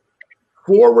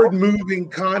forward-moving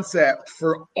concept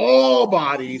for all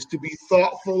bodies to be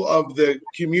thoughtful of the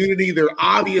community they're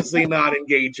obviously not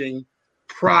engaging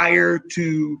prior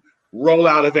to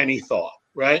rollout of any thought,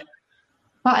 right?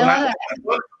 Well,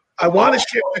 I want to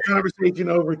shift the conversation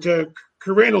over to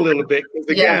Karin a little bit, because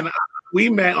again, we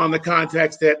met on the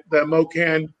context at the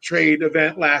MoCann trade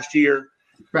event last year.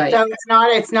 Right. So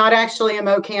it's not actually a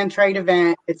MoCann trade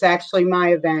event. It's actually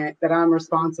my event that I'm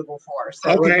responsible for.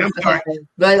 So okay, I'm sorry.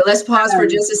 But let's pause for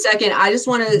just a second. I just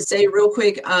want to say real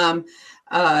quick,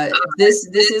 this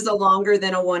is a longer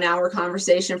than a 1 hour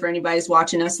conversation for anybody who's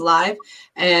watching us live.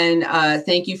 And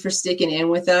thank you for sticking in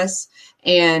with us.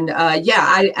 And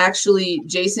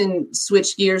Jason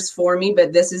switched gears for me,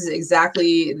 but this is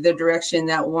exactly the direction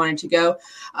that we wanted to go.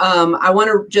 I want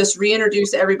to just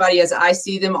reintroduce everybody as I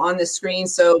see them on the screen.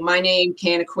 So my name,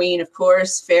 Canna Queen, of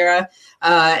course, Farrah,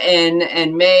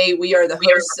 and May. We are the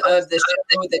hosts of the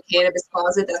show, The Cannabis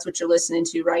Closet. That's what you're listening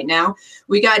to right now.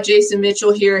 We got Jason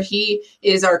Mitchell here. He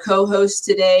is our co-host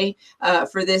today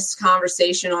for this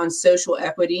conversation on social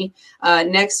equity.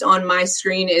 Next on my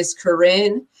screen is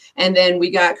Karin. And then we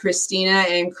got Christina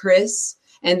and Chris,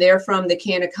 and they're from the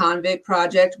Canna Convict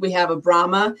Project. We have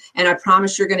Abrahama, and I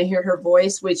promise you're going to hear her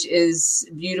voice, which is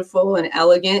beautiful and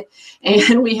elegant.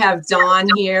 And we have Dawn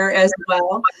here as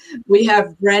well. We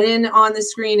have Brennan on the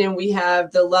screen, and we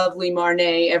have the lovely Marne.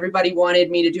 Everybody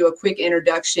wanted me to do a quick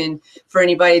introduction for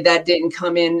anybody that didn't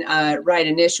come in right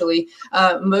initially.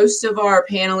 Most of our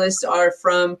panelists are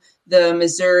from the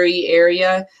Missouri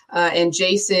area, and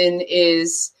Jason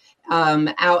is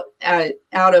out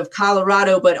of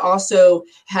Colorado, but also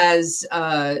has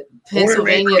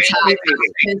Pennsylvania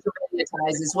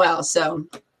ties as well. So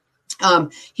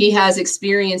he has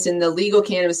experience in the legal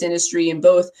cannabis industry in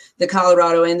both the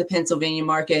Colorado and the Pennsylvania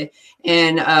market.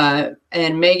 And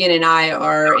Maigan and I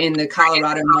are in the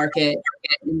Colorado market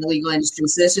in the legal industry.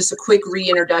 So that's just a quick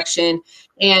reintroduction.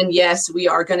 And yes, we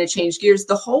are going to change gears.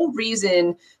 The whole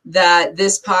reason that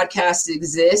this podcast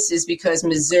exists is because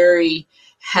Missouri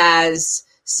has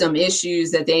some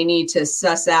issues that they need to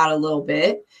suss out a little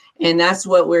bit. And that's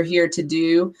what we're here to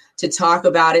do, to talk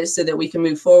about it so that we can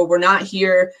move forward. We're not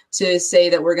here to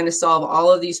say that we're going to solve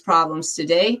all of these problems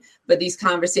today, but these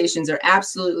conversations are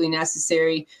absolutely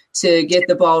necessary to get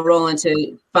the ball rolling,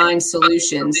 to find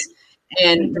solutions.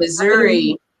 And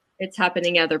Missouri... It's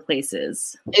happening other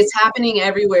places. It's happening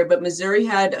everywhere, but Missouri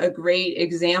had a great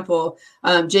example.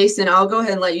 Jason, I'll go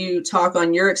ahead and let you talk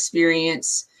on your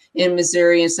experience in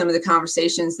Missouri and some of the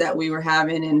conversations that we were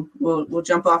having, and we'll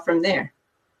jump off from there.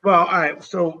 Well, all right.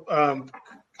 So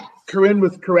Karin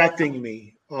was correcting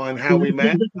me on how we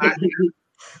met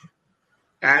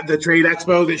at the trade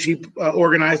expo that she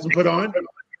organized and put on.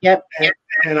 Yep.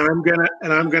 And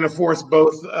I'm gonna force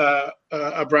both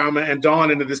Abrahama and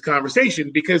Dawn into this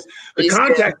conversation, because the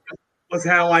context was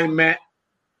how I met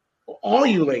all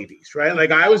you ladies, right?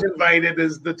 Like, I was invited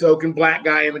as the token Black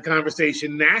guy in the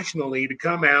conversation nationally to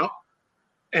come out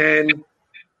and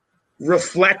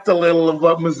reflect a little of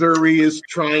what Missouri is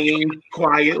trying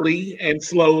quietly and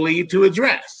slowly to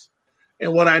address.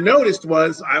 And what I noticed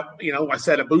was, I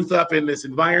set a booth up in this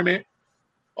environment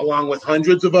along with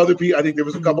hundreds of other people. I think there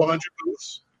was a couple hundred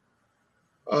booths.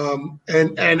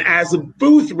 And as a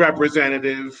booth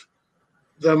representative,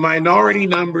 the minority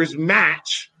numbers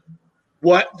match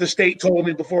what the state told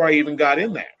me before I even got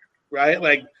in there, right?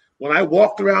 Like, when I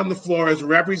walked around the floor as a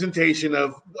representation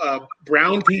of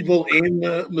brown people in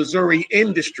the Missouri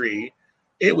industry,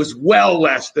 it was well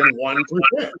less than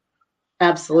 1%.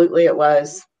 Absolutely, it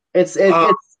was. It's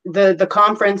the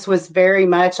conference was very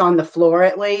much on the floor,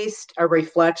 at least, a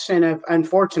reflection of,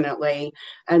 unfortunately,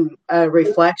 and a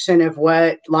reflection of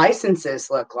what licenses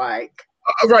look like.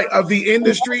 Right, of the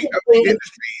industry,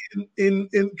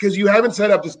 because you haven't set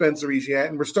up dispensaries yet,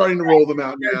 and we're starting to roll them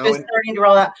out now. Just starting to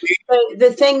roll out. But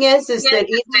the thing is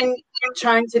that even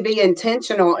trying to be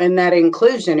intentional in that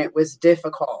inclusion, it was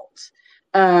difficult.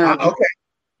 Okay,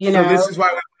 this is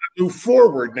why we move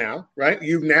forward now, right?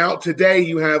 Today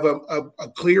you have a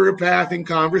clearer path in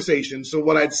conversation. So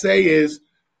what I'd say is,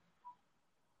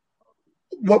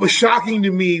 what was shocking to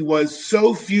me was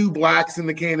so few Blacks in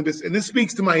the cannabis, and this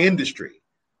speaks to my industry,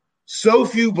 so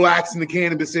few Blacks in the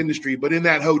cannabis industry, but in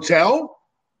that hotel,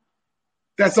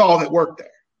 that's all that worked there.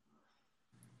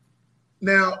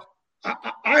 Now,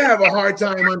 I have a hard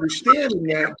time understanding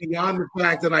that beyond the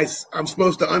fact that I'm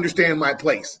supposed to understand my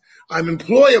place. I'm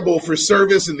employable for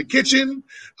service in the kitchen.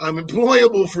 I'm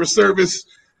employable for service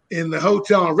in the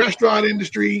hotel and restaurant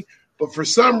industry. But for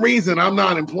some reason, I'm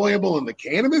not employable in the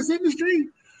cannabis industry.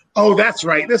 Oh, that's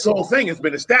right. This whole thing has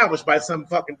been established by some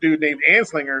fucking dude named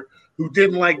Anslinger who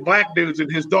didn't like Black dudes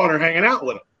and his daughter hanging out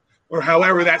with him, or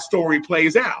however that story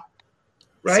plays out.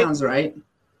 Right? Sounds right.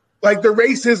 Like, the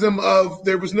racism of,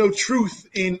 there was no truth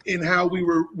in how we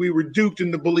were duped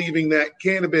into believing that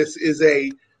cannabis is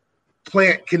a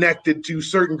plant connected to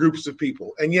certain groups of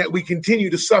people, and yet we continue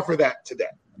to suffer that today.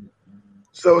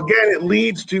 So again, it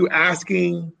leads to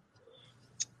asking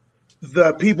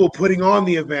the people putting on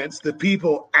the events, the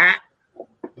people at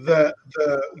the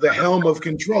helm of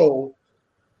control,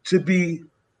 to be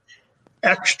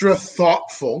extra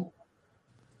thoughtful.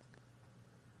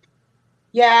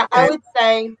 Yeah, I would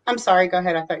say, I'm sorry, go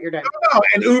ahead. I thought you were done. No,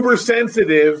 and uber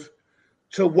sensitive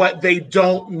to what they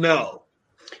don't know.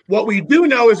 What we do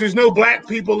know is there's no Black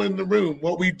people in the room.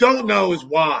 What we don't know is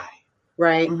why.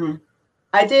 Right. Mm-hmm.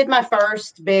 I did my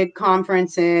first big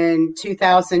conference in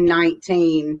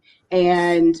 2019,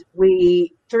 and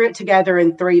we threw it together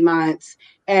in 3 months.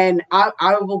 And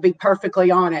I will be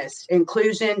perfectly honest,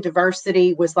 inclusion,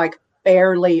 diversity was like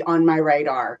barely on my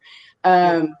radar.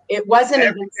 It wasn't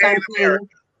even something,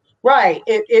 right.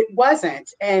 It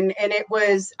wasn't. And it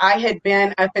was, I had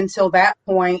been up until that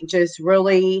point just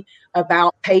really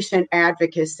about patient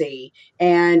advocacy,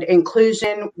 and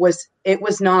inclusion was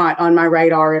not on my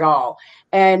radar at all.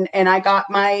 And I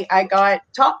got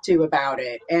talked to about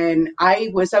it, and I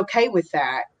was okay with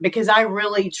that because I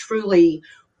really truly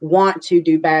want to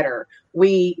do better.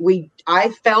 I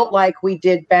felt like we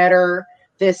did better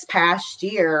this past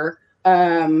year.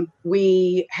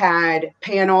 We had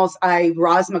panels.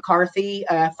 Roz McCarthy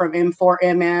from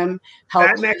M4MM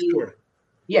helped next me. door.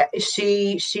 Yeah,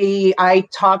 I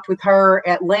talked with her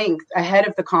at length ahead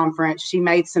of the conference. She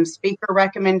made some speaker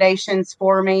recommendations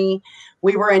for me.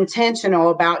 We were intentional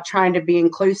about trying to be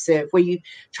inclusive. We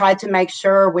tried to make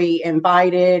sure we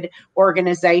invited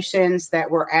organizations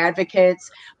that were advocates.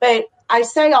 But I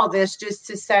say all this just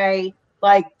to say,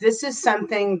 like, this is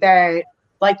something that,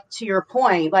 like, to your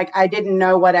point, like, I didn't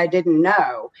know what I didn't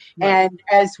know. Right. And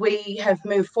as we have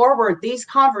moved forward, these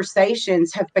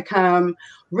conversations have become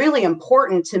really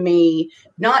important to me,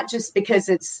 not just because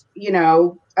it's,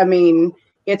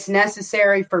 it's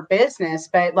necessary for business,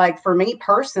 but like for me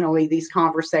personally, these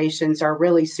conversations are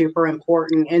really super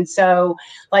important. And so,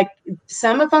 like,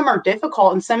 some of them are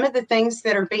difficult, and some of the things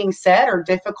that are being said are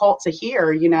difficult to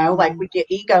hear, like we get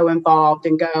ego involved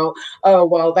and go, oh,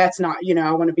 well, that's not,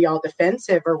 I want to be all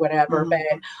defensive or whatever. Mm-hmm.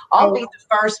 But I'll be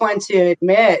the first one to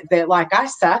admit that, like, I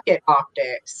suck at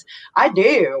optics. I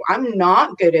do. I'm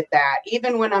not good at that,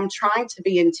 even when I'm trying to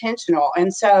be intentional.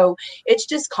 And so it's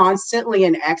just constantly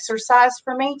an exercise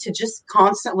for me to just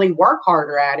constantly work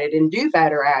harder at it and do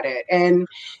better at it. And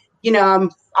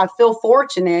I feel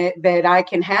fortunate that I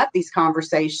can have these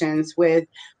conversations with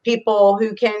people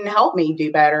who can help me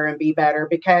do better and be better,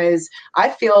 because I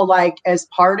feel like as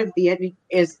part of the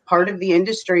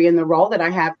industry and the role that I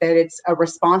have, that it's a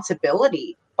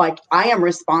responsibility. Like, I am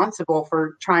responsible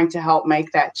for trying to help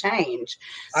make that change.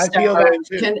 I feel that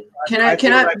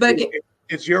too.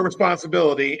 It's your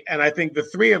responsibility, and I think the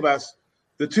three of us,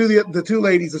 the two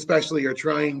ladies especially, are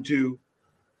trying to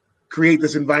create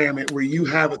this environment where you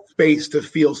have a space to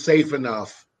feel safe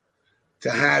enough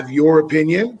to have your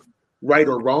opinion, right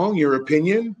or wrong, your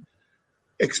opinion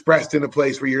expressed in a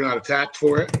place where you're not attacked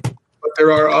for it. But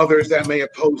there are others that may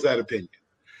oppose that opinion.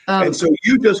 And so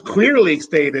you just clearly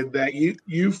stated that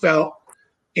you felt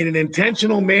in an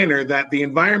intentional manner that the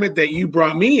environment that you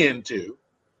brought me into,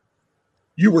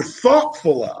 you were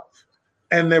thoughtful of,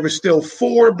 and there were still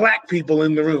 4 Black people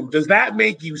in the room. Does that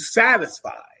make you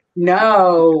satisfied?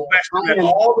 No. That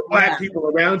all the Black people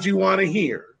around you want to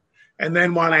hear, and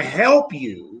then want to help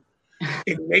you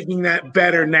in making that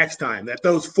better next time. That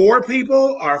those 4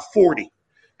 people are 40,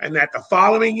 and that the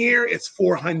following year it's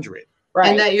 400. Right.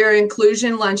 And that your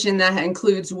inclusion luncheon that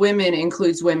includes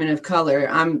women of color.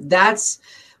 That's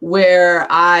where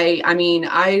I've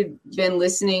been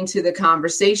listening to the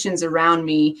conversations around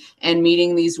me and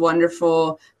meeting these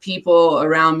wonderful people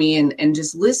around me and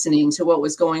just listening to what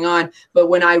was going on. But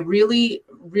when I really,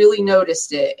 really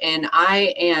noticed it, and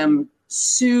I am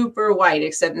super white,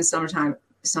 except in summertime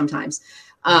sometimes.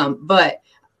 But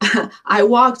I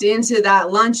walked into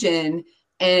that luncheon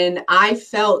and I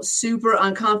felt super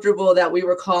uncomfortable that we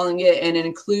were calling it an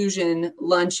inclusion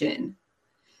luncheon.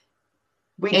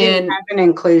 We didn't have an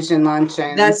inclusion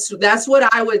luncheon. That's what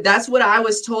I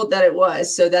was told that it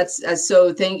was. So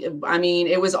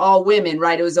it was all women,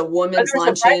 right? It was a women's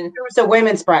luncheon. It was a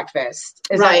women's breakfast.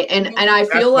 Right. And I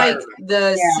feel like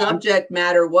the subject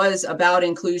matter was about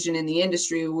inclusion in the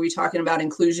industry. We're talking about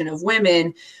inclusion of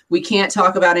women. We can't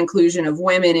talk about inclusion of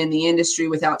women in the industry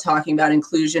without talking about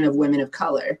inclusion of women of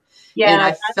color. Yeah. And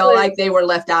I felt like they were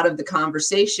left out of the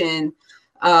conversation.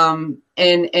 And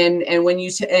when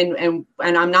you and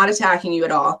I'm not attacking you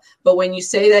at all, but when you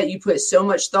say that you put so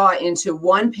much thought into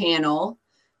one panel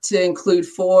to include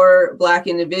 4 Black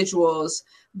individuals,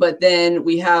 but then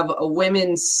we have a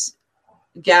women's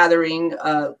gathering,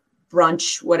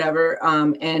 brunch, whatever,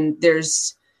 and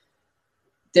there's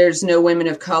no women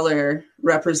of color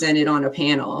represented on a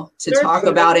panel to talk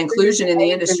about inclusion in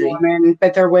the industry.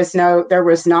 But there was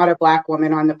not a Black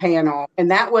woman on the panel,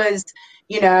 and that was.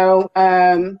 It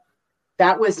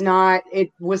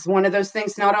was one of those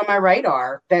things not on my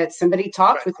radar that somebody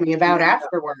talked with me about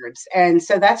afterwards. And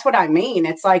so that's what I mean.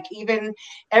 It's like even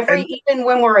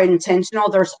when we're intentional,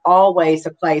 there's always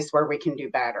a place where we can do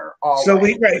better. Always.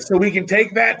 So we can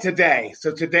take that today.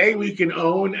 So today we can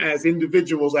own as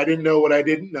individuals, I didn't know what I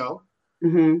didn't know.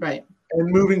 Mm-hmm. Right.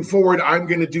 And moving forward, I'm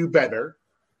going to do better.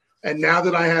 And now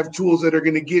that I have tools that are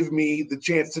going to give me the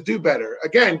chance to do better.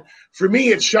 Again, for me,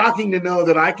 it's shocking to know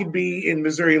that I could be in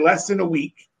Missouri less than a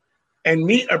week and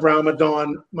meet Abrahama,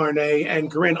 Dawn, Marne,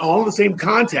 and Karin all in the same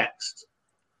context,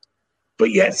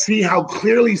 but yet see how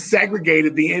clearly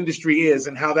segregated the industry is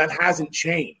and how that hasn't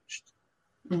changed.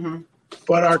 Mm-hmm.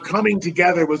 But our coming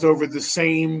together was over the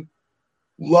same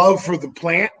love for the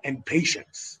plant and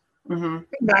patience. Mm-hmm. No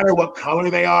matter what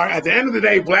color they are, at the end of the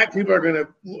day, Black people are going to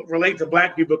relate to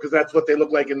Black people because that's what they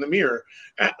look like in the mirror.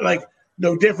 Like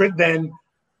no different than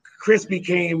Chris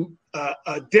became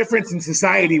a difference in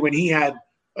society when he had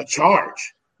a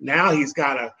charge. Now he's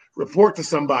got to report to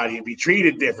somebody and be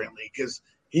treated differently because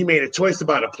he made a choice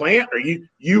about a plant, or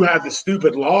you have the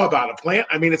stupid law about a plant.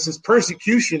 I mean, it's this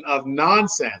persecution of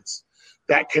nonsense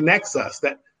that connects us.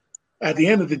 That at the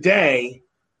end of the day,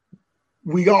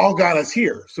 we all got us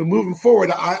here. So moving forward,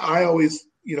 I always,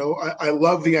 I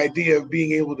love the idea of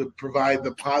being able to provide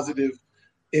the positive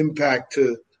impact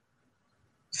to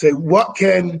say, what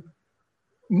can,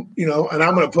 and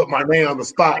I'm going to put Marne on the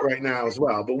spot right now as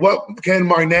well, but what can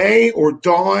Marne or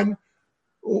Dawn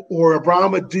or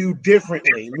Abrahama do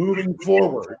differently moving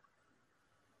forward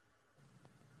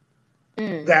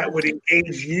that would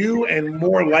engage you and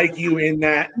more like you in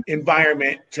that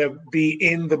environment to be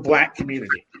in the Black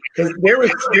community? Because there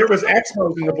was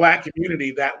expos in the Black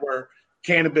community that were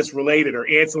cannabis related or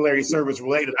ancillary service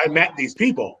related. I met these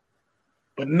people,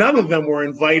 but none of them were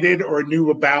invited or knew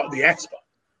about the expo.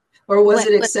 Or was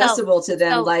it accessible to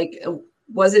them?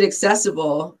 Was it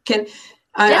accessible?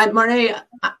 Marne,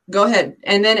 go ahead.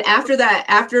 And then after that,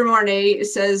 after Marne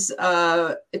says,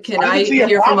 can I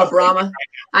hear from Abrahama?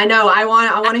 I know. I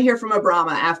want to hear from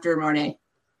Abrahama after Marne.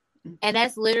 And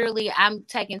that's literally, I'm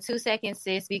taking 2 seconds,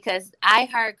 sis, because I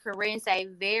heard Karin say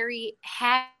very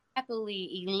happy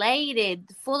happily elated,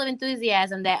 full of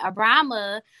enthusiasm that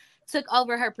Abrahama took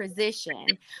over her position.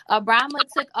 Abrahama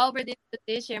took over this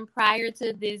position prior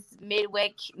to this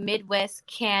Midwest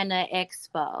Canna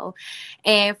Expo.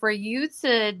 And for you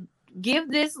to give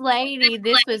this lady,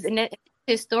 this was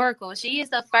historical. She is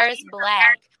the first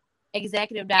Black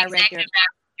executive director of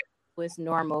this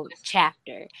NORML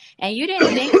chapter. And you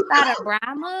didn't think about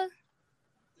Abrahama?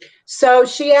 So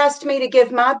she asked me to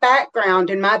give my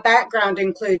background, and my background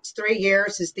includes 3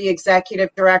 years as the executive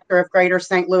director of Greater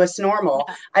St. Louis NORML.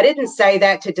 Yeah. I didn't say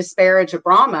that to disparage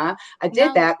Abrahama. I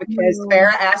did that because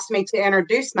Farrah asked me to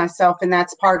introduce myself, and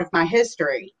that's part of my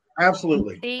history.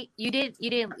 Absolutely. See, you didn't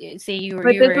see you were.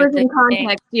 But this was in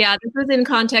context. Yeah, this was in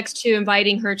context to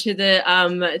inviting her to the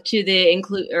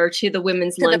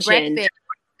women's luncheon.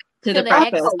 To the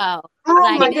breakfast. Oh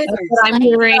my goodness! That's what I'm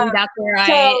hearing. That's where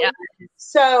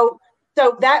So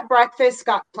that breakfast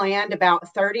got planned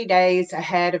about 30 days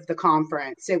ahead of the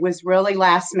conference. It was really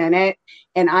last minute,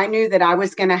 and I knew that I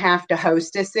was going to have to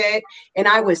hostess it, and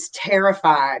I was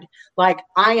terrified. Like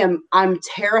I'm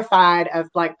terrified of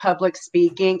like public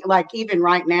speaking. Like even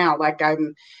right now,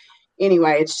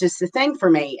 anyway, it's just a thing for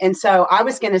me. And so I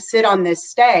was going to sit on this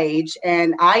stage,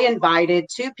 and I invited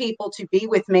 2 people to be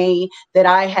with me that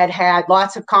I had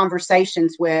lots of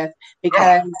conversations with,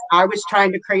 because I was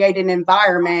trying to create an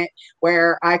environment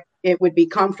where it would be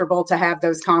comfortable to have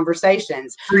those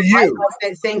conversations. For you. I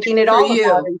wasn't thinking at all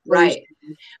about it. Right.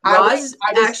 Roz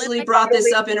actually brought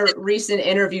this up in a recent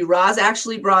interview. Roz,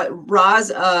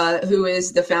 who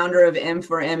is the founder of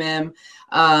M4MM,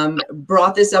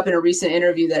 brought this up in a recent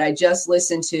interview that I just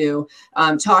listened to,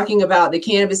 talking about the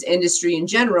cannabis industry in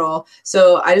general.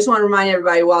 So I just want to remind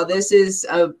everybody, while this is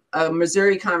a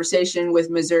Missouri conversation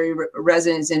with Missouri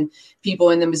residents and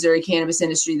people in the Missouri cannabis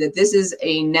industry, that this is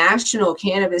a national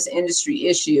cannabis industry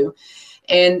issue.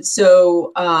 And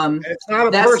so it's not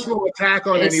a personal attack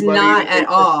on anybody. It's not at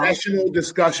all. Professional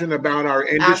discussion about our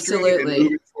industry. Absolutely. And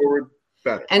moving forward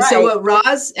better. And so what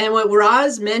Roz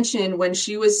mentioned when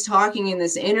she was talking in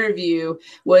this interview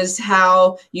was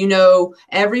how,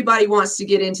 everybody wants to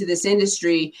get into this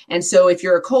industry. And so if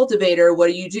you're a cultivator,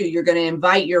 what do? You're going to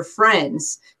invite your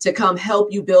friends to come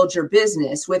help you build your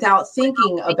business without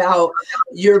thinking about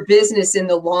your business in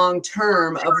the long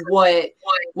term of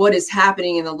what is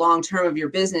happening in the long term of your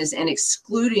business, and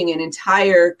excluding an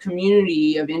entire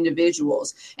community of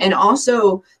individuals, and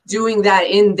also doing that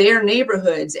in their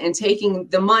neighborhoods and taking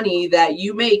the money that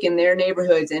you make in their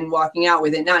neighborhoods and walking out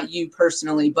with it, not you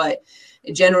personally, but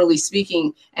generally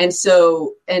speaking. And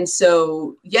so,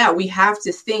 yeah, we have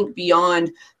to think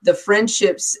beyond the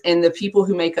friendships, and the people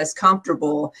who make us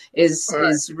comfortable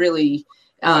is really,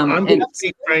 I'm going to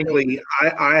speak frankly.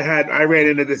 I ran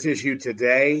into this issue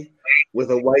today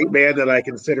with a white man that I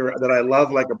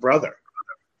love like a brother.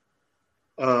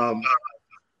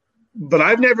 But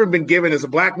I've never been given, as a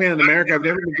Black man in America, I've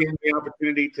never been given the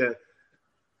opportunity to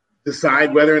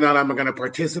decide whether or not I'm going to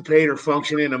participate or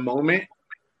function in a moment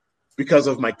because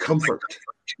of my comfort.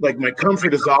 Like, my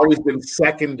comfort has always been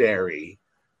secondary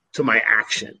to my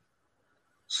action.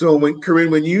 So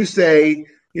Karin, when you say,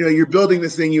 you're building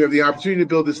this thing, you have the opportunity to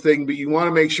build this thing, but you want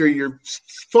to make sure you're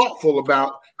thoughtful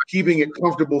about keeping it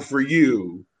comfortable for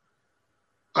you.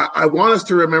 I want us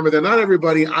to remember that I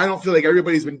don't feel like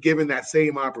everybody's been given that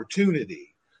same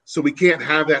opportunity. So we can't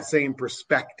have that same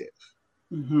perspective,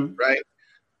 right,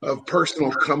 of personal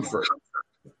comfort.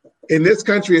 In this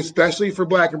country, especially for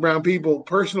Black and brown people,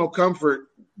 personal comfort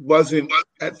wasn't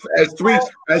as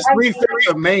three-fifths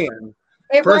of man.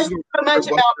 It wasn't so much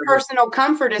about personal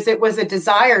comfort as it was a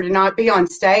desire to not be on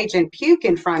stage and puke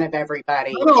in front of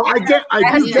everybody. No, I do.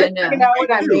 You know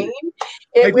what I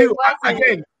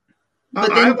mean?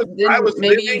 I was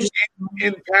living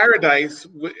in paradise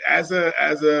as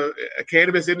a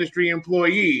cannabis industry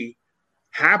employee,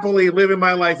 happily living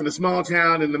my life in a small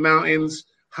town in the mountains,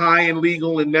 high and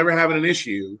legal, and never having an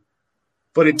issue.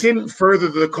 But it didn't further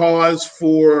the cause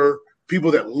for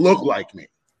people that look like me.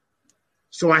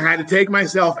 So I had to take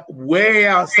myself way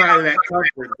outside of that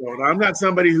comfort zone. I'm not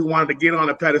somebody who wanted to get on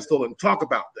a pedestal and talk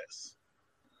about this,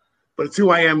 but it's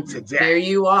who I am today. There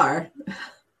you are.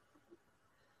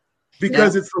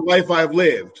 Because it's the life I've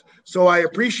lived. So I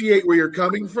appreciate where you're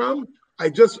coming from.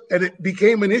 And it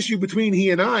became an issue between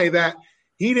he and I that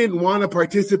he didn't want to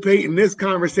participate in this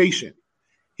conversation.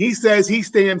 He says he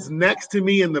stands next to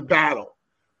me in the battle,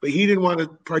 but he didn't want to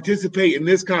participate in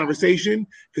this conversation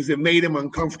because it made him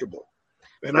uncomfortable.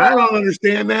 And I don't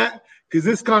understand that, because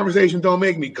this conversation don't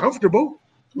make me comfortable.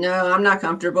 No, I'm not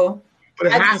comfortable.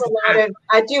 But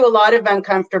I do a lot of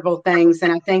uncomfortable things,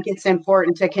 and I think it's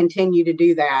important to continue to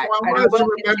do that. So I want us to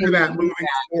remember that moving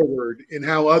forward in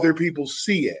how other people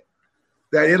see it.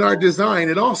 That in our design,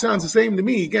 it all sounds the same to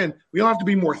me. Again, we all have to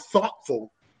be more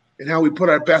thoughtful in how we put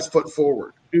our best foot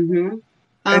forward. Mm-hmm.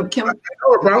 I know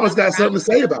Abrahama's got something to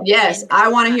say about it. Yes, I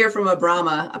want to hear from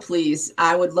Abrahama, please.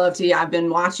 I would love to. I've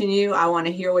been watching you. I want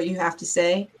to hear what you have to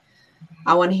say.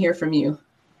 I want to hear from you.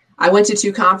 I went to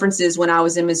 2 conferences when I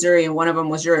was in Missouri, and one of them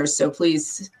was yours. So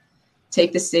please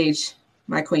take the stage,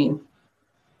 my queen.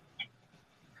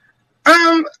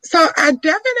 So I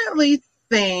definitely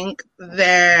think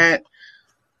that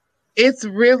it's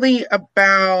really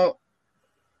about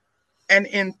an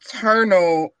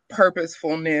internal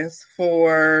purposefulness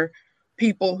for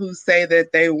people who say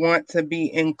that they want to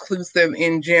be inclusive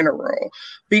in general,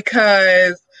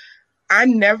 because I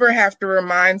never have to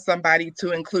remind somebody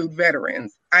to include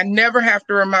veterans. I never have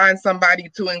to remind somebody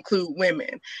to include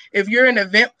women. If you're an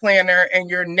event planner and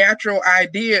your natural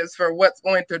ideas for what's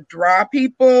going to draw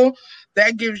people,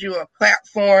 that gives you a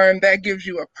platform, that gives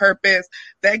you a purpose,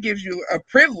 that gives you a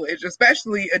privilege,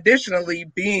 especially additionally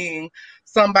being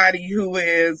somebody who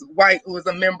is white, who is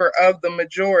a member of the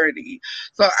majority.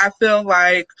 So I feel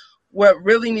like what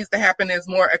really needs to happen is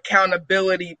more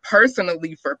accountability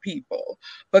personally for people,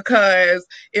 because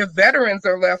if veterans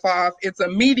are left off, it's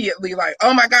immediately like,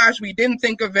 oh my gosh, we didn't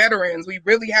think of veterans. We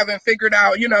really haven't figured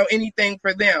out, anything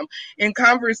for them. In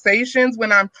conversations,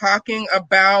 when I'm talking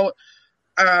about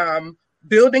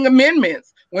building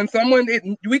amendments, when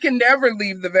we can never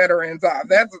leave the veterans off.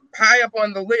 That's high up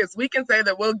on the list. We can say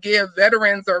that we'll give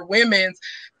veterans or women's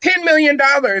 $10 million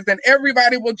and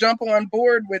everybody will jump on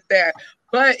board with that.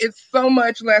 But it's so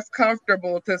much less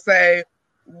comfortable to say,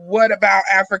 what about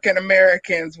African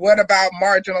Americans? What about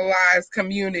marginalized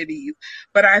communities?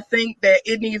 But I think that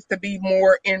it needs to be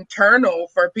more internal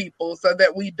for people so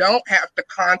that we don't have to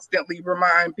constantly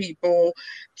remind people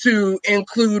to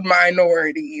include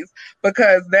minorities,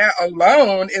 because that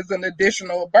alone is an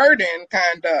additional burden,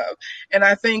 kind of. And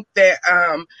I think that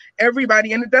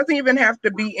everybody, and it doesn't even have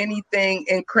to be anything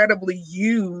incredibly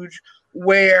huge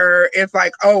where it's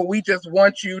like, oh, we just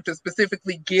want you to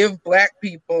specifically give Black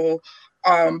people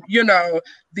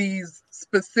these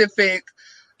specific,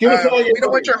 we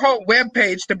don't want your whole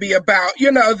webpage to be about,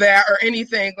 that or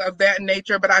anything of that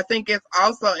nature. But I think it's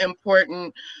also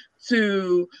important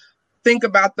to think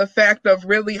about the fact of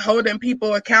really holding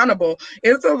people accountable.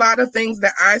 It's a lot of things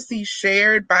that I see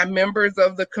shared by members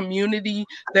of the community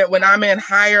that when I'm in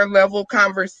higher level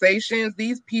conversations,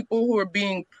 these people who are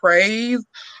being praised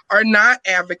are not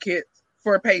advocates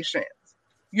for patients.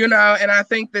 And I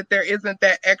think that there isn't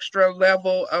that extra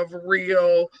level of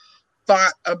real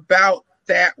thought about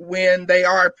that when they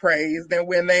are praised and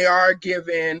when they are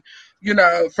given,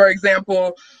 for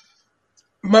example,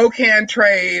 MoCan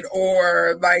Trade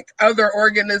or like other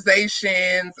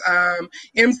organizations,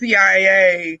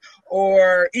 MCIA,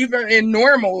 or even in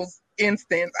NORML's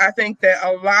instance, I think that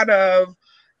a lot of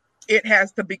it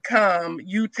has to become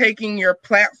you taking your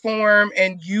platform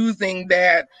and using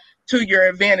that to your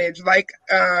advantage. Like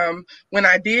when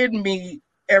I did meet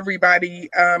everybody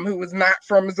who was not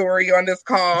from Missouri on this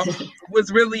call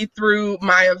was really through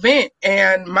my event.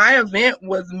 And my event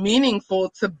was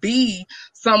meaningful to be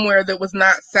somewhere that was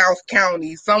not South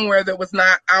County, somewhere that was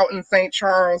not out in St.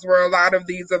 Charles where a lot of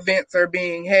these events are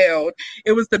being held.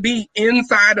 It was to be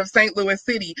inside of St. Louis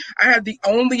City. I had the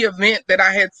only event that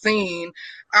I had seen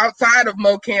outside of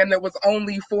MoCan that was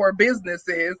only for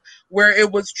businesses, where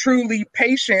it was truly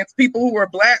patients, people who were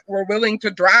Black were willing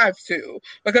to drive to,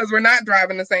 because we're not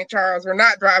driving to St. Charles, we're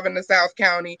not driving to South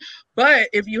County. But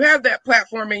if you have that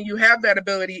platform and you have that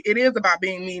ability, it is about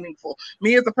being meaningful.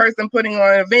 Me as a person putting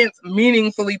on events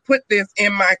meaningfully put this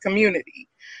in my community.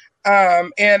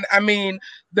 And I mean,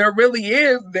 there really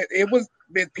is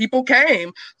that people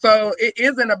came. So it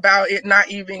isn't about it not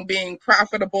even being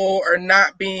profitable or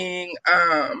not being,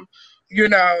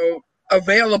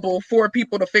 available for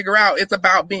people to figure out. It's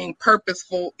about being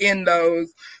purposeful in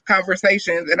those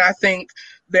conversations. And I think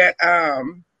that,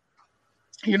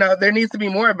 there needs to be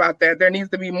more about that. There needs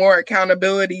to be more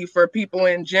accountability for people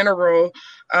in general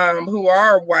who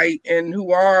are white and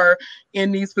who are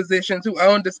in these positions, who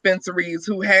own dispensaries,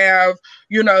 who have,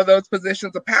 those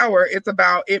positions of power. It's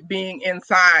about it being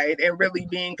inside and really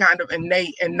being kind of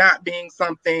innate and not being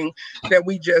something that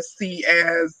we just see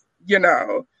as,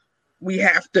 we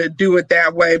have to do it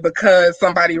that way because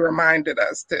somebody reminded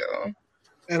us to.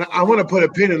 And I want to put a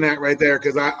pin in that right there,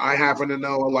 because I happen to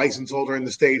know a license holder in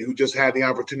the state who just had the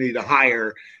opportunity to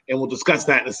hire, and we'll discuss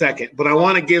that in a second. But I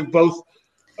want to give both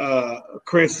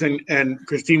Chris and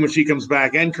Christine when she comes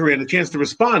back, and Karin, a chance to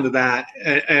respond to that.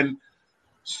 And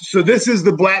so this is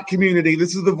the Black community.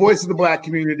 This is the voice of the Black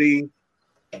community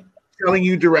telling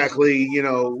you directly,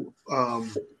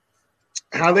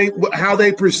 how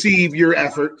they perceive your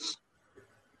efforts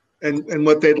and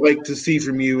what they'd like to see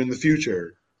from you in the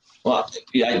future. Well,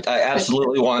 yeah, I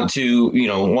absolutely want you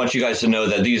guys to know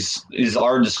that these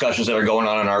are discussions that are going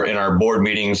on in our board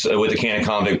meetings with the Canna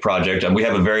Convict Project. We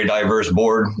have a very diverse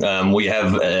board. We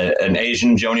have an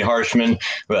Asian, Joni Harshman,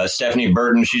 Stephanie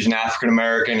Burton, she's an African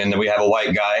American, and then we have a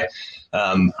white guy,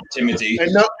 Timothy.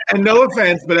 And no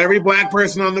offense, but every Black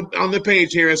person on the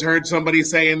page here has heard somebody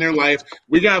say in their life,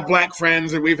 "We got Black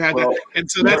friends," and we've had that, and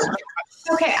so that's.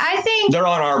 Okay, I think they're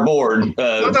on our board. I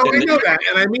know that,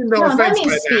 and I mean no offense. Let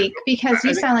me speak because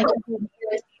you sound like you're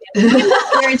irritated. I'm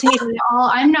not irritated at all.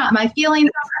 I'm not. My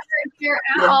feelings are not here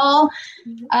at all.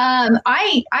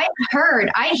 I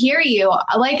hear you.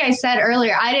 Like I said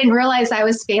earlier, I didn't realize I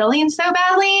was failing so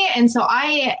badly, and so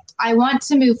I want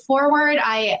to move forward.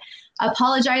 I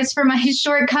apologize for my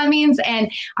shortcomings,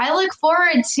 and I look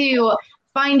forward to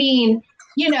finding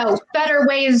better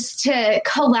ways to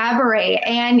collaborate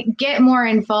and get more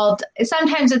involved.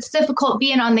 Sometimes it's difficult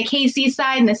being on the KC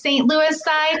side and the St. Louis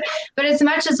side, but as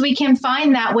much as we can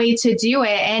find that way to do it,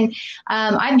 and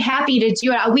I'm happy to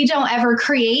do it. We don't ever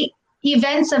create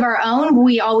events of our own.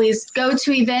 We always go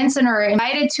to events and are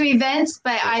invited to events,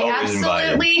 but I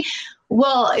absolutely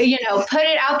will, put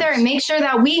it out there and make sure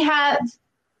that we have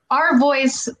our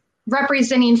voice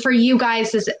representing for you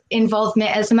guys'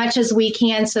 involvement as much as we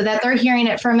can, so that they're hearing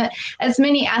it from as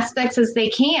many aspects as they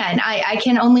can. I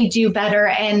can only do better,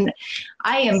 and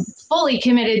I am fully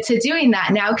committed to doing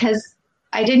that now because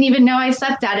I didn't even know I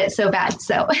sucked at it so bad.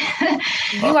 So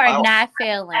you are not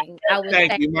failing.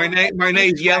 Thank you.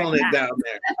 Marne's yelling it down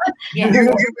there.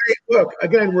 Yeah. Look,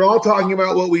 again, we're all talking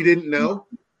about what we didn't know.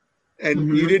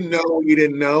 And you didn't know what you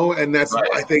didn't know, and that's right.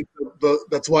 I think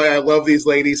that's why I love these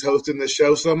ladies hosting the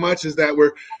show so much, is that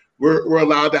we're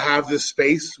allowed to have this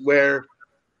space where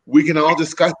we can all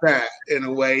discuss that in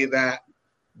a way that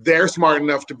they're smart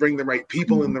enough to bring the right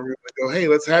people in the room and go, hey,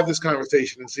 let's have this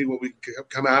conversation and see what we can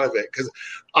come out of it. Because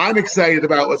I'm excited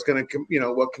about what's going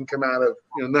to what can come out of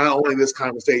not only this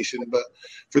conversation, but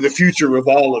for the future of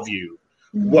all of you,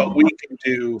 what we can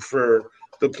do for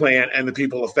the plant and the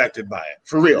people affected by it,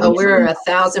 for real. Oh, we're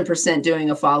 1,000%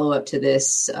 doing a follow-up to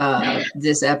this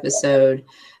this episode.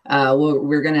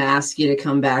 We're going to ask you to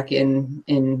come back in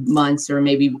months or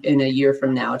maybe in a year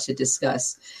from now to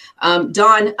discuss.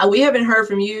 Dawn, we haven't heard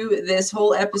from you this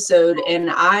whole episode, and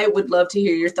I would love to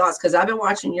hear your thoughts because I've been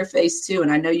watching your face too,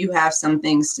 and I know you have some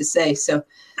things to say. So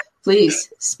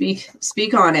please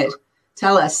speak on it.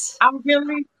 Tell us.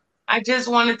 I just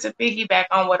wanted to piggyback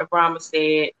on what Abrahama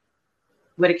said.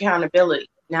 With accountability,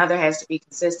 now there has to be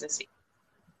consistency.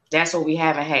 That's what we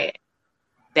haven't had.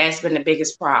 That's been the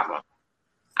biggest problem.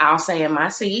 I'll say in my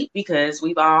seat, because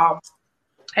we've all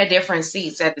had different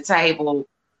seats at the table,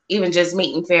 even just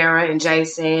meeting Farrah and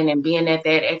Jason and being at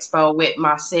that expo with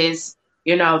my sis,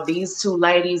 these two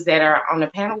ladies that are on the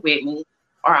panel with me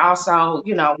are also,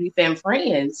 we've been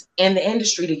friends in the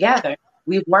industry together.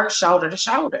 We've worked shoulder to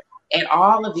shoulder at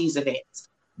all of these events,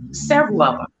 several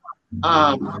of them.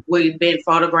 We've been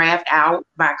photographed out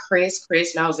by Chris.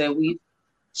 Chris knows that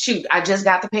I just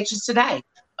got the pictures today.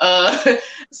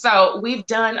 So we've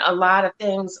done a lot of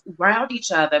things around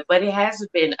each other, but it hasn't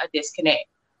been a disconnect.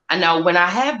 I know when I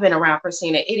have been around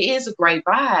Christina, it is a great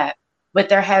vibe, but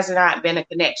there has not been a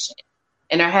connection.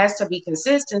 And there has to be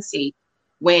consistency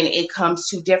when it comes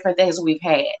to different things we've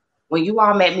had. When you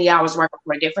all met me, I was working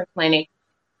for a different clinic,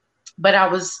 but I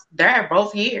was there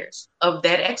both years of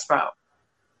that expo.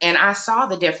 And I saw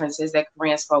the differences that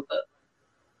Karin spoke of.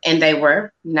 And they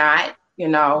were not,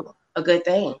 a good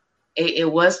thing.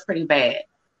 It was pretty bad.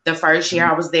 The first year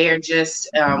I was there, just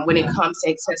when it comes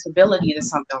to accessibility to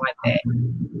something like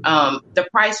that, the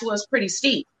price was pretty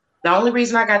steep. The only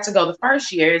reason I got to go the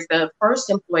first year is the first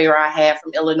employer I had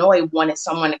from Illinois wanted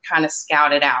someone to kind of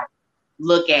scout it out,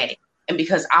 look at it. And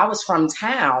because I was from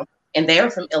town and they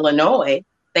were from Illinois,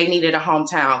 they needed a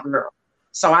hometown girl.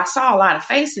 So I saw a lot of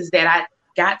faces that I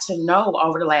got to know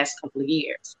over the last couple of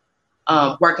years,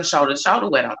 working shoulder to shoulder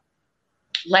with them.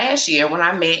 Last year, when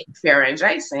I met Farrah and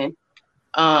Jason,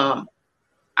 I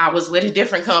was with a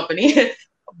different company,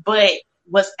 but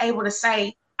was able to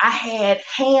say I had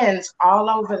hands all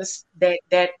over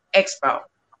that expo.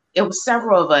 It was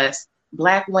several of us,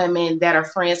 Black women that are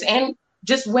friends and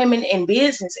just women in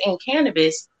business and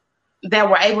cannabis that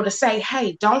were able to say,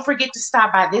 hey, don't forget to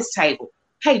stop by this table.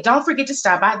 Hey, don't forget to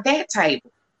stop by that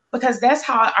table. Because that's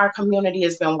how our community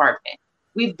has been working.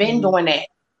 We've been doing that.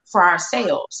 for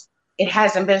ourselves. It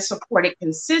hasn't been supported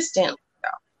consistently, though.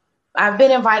 I've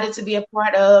been invited to be a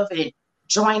part of and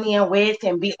join in with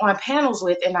and be on panels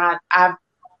with, and I've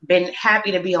been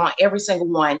happy to be on every single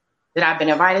one that I've been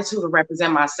invited to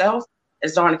represent myself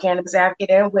as Dawn, a cannabis advocate,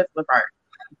 and with Fleur Verte.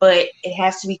 But it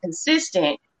has to be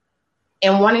consistent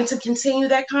in wanting to continue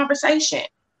that conversation.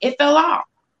 It fell off.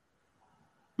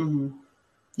 Mm-hmm.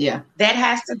 Yeah. That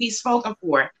has to be spoken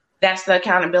for. That's the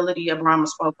accountability Abrahama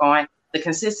spoke on. The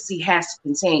consistency has to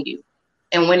continue.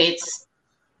 And when it's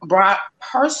brought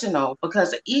personal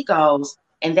because of egos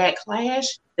and that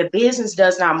clash, the business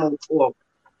does not move forward.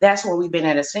 That's where we've been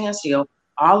at a standstill.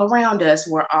 All around us,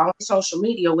 we're all on social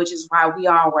media, which is why we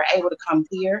all were able to come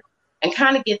here and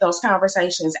kind of get those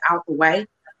conversations out the way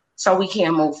so we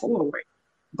can move forward.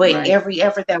 But Right. Every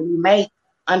effort that we make,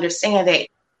 understand that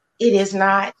it is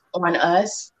not on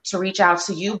us to reach out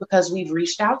to you because we've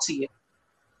reached out to you.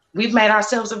 We've made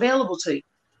ourselves available to you.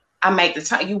 I make the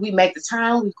time, we make the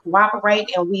time, we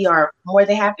cooperate, and we are more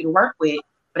than happy to work with,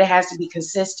 but it has to be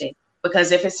consistent.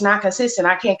 Because if it's not consistent,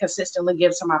 I can't consistently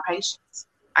give to my patients.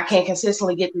 I can't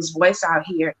consistently get this voice out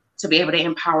here to be able to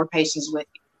empower patients with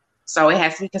you. So it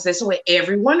has to be consistent with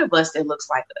every one of us that looks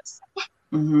like us.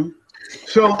 Mm-hmm.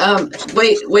 So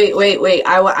wait.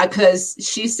 I because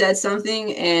she said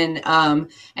something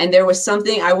and there was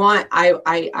something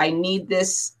I need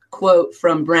this quote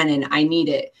from Brennan. I need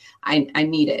it. I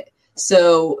need it.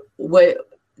 So what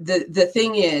the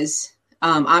thing is,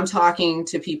 I'm talking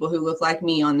to people who look like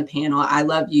me on the panel. I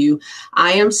love you.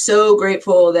 I am so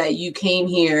grateful that you came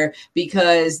here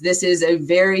because this is a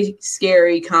very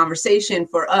scary conversation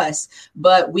for us,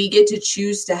 but we get to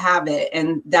choose to have it.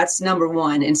 And that's number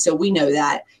one. And so we know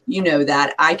that, you know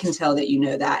that. I can tell that you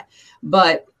know that.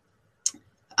 But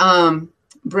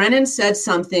Brennan said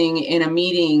something in a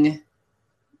meeting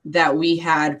that we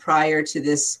had prior to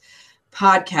this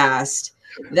podcast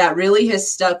that really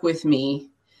has stuck with me.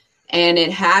 And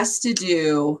it has to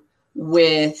do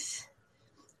with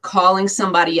calling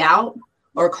somebody out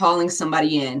or calling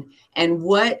somebody in. And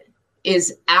what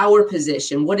is our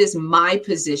position? What is my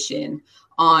position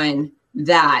on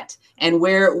that? And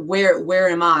where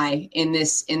am I in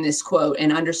this quote,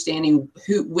 and understanding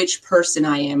which person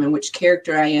I am and which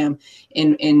character I am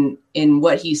in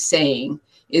what he's saying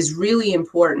is really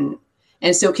important.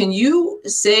 And so can you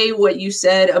say what you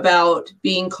said about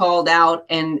being called out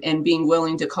and being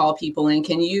willing to call people in?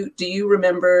 Do you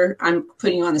remember? I'm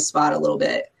putting you on the spot a little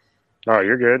bit. Oh,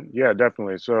 you're good. Yeah,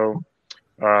 definitely. So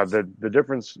the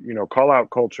difference, call out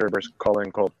culture versus call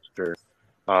in culture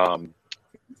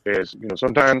is,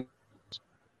 sometimes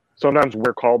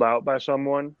we're called out by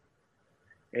someone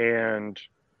and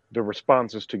the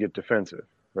response is to get defensive,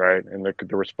 right? And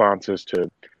the response is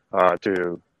to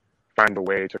find a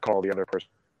way to call the other person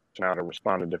out or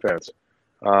respond in defense.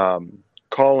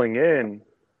 Calling in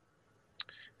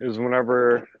is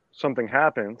whenever something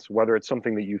happens, whether it's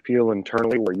something that you feel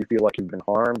internally where you feel like you've been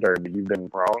harmed or that you've been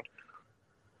wronged,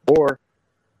 or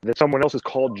that someone else has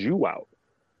called you out.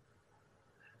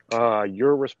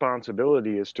 Your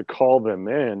responsibility is to call them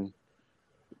in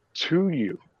to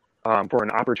you for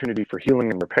an opportunity for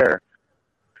healing and repair,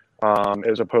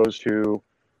 as opposed to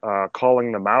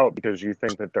calling them out because you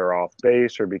think that they're off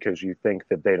base or because you think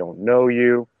that they don't know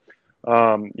you.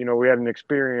 We had an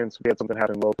experience. We had something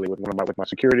happen locally with my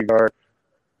security guard,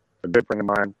 a good friend of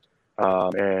mine,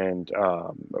 and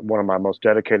one of my most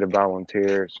dedicated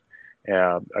volunteers,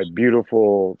 a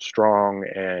beautiful, strong,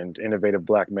 and innovative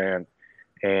Black man.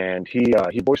 And he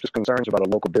voiced his concerns about a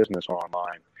local business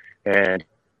online, and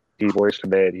he voiced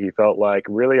that he felt like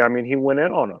he went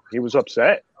in on him. He was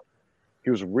upset. He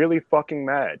was really fucking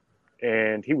mad,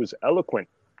 and he was eloquent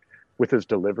with his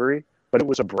delivery, but it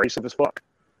was abrasive as fuck.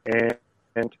 And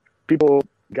people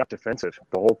got defensive.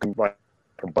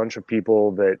 A bunch of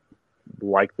people that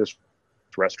like this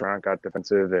restaurant got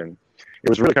defensive, and it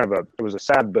was really it was a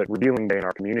sad but revealing day in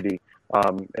our community.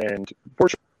 And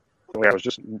fortunately, I was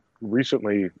just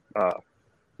recently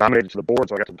nominated to the board,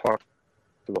 so I got to talk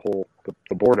to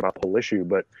the board about the whole issue.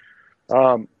 But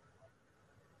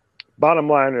bottom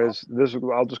line is this.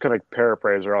 I'll just kind of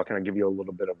paraphrase, or I'll kind of give you a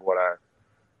little bit of what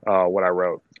I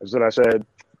wrote. Is that I said,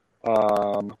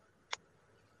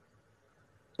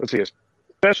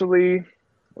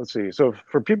 So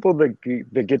for people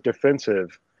that get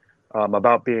defensive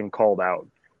about being called out,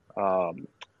 are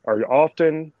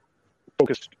often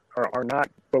focused, are not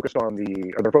focused on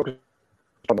they're focused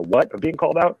on the what of being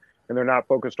called out, and they're not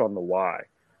focused on the why.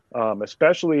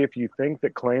 Especially if you think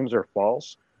that claims are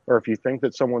false, or if you think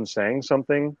that someone saying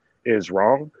something is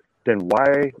wrong, then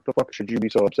why the fuck should you be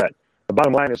so upset? The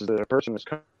bottom line is that a person is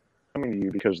coming to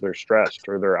you because they're stressed,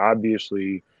 or they're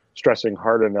obviously stressing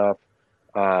hard enough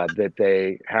that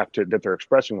they're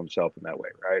expressing themselves in that way,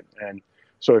 right? And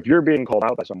so if you're being called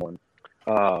out by someone,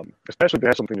 especially if it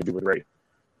has something to do with race,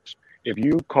 if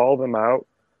you call them out,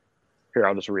 here,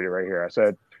 I'll just read it right here. I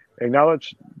said,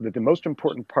 acknowledge that the most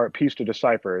important piece to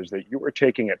decipher is that you are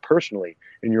taking it personally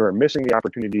and you are missing the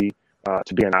opportunity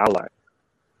to be an ally.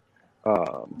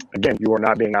 Again, you are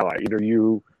not being an ally. Either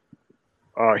you,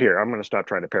 here, I'm going to stop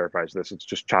trying to paraphrase this. It's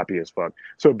just choppy as fuck.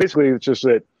 So basically, it's just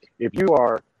that if you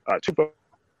are too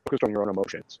focused on your own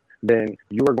emotions, then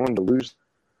you are going to lose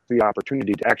the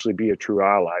opportunity to actually be a true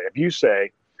ally. If you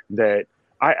say that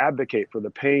I advocate for the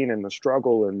pain and the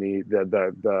struggle and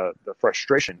the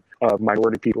frustration of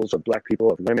minority peoples, of Black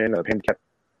people, of women, of handicapped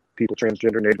people,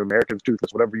 transgender, Native Americans,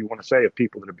 toothless, whatever you want to say, of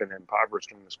people that have been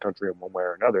impoverished in this country in one way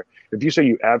or another. If you say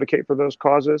you advocate for those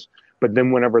causes, but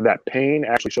then whenever that pain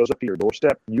actually shows up at your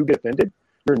doorstep, you get offended,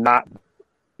 you're not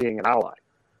being an ally.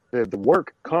 The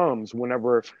work comes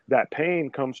whenever that pain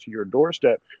comes to your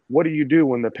doorstep. What do you do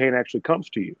when the pain actually comes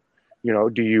to you? You know,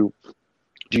 do you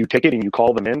take it and you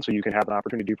call them in so you can have an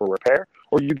opportunity for repair,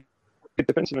 or you get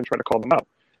defensive and try to call them out?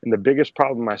 And the biggest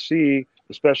problem I see,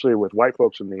 especially with white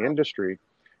folks in the industry,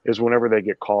 is whenever they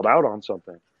get called out on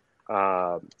something,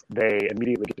 they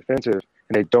immediately get defensive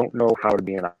and they don't know how to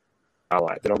be an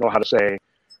ally. They don't know how to say,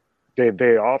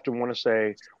 they often want to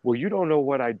say, well, you don't know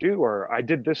what I do, or I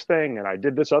did this thing and I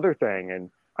did this other thing and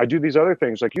I do these other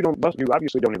things. Like you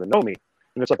obviously don't even know me.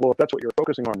 And it's like, well, if that's what you're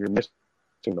focusing on, you're missing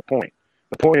the point.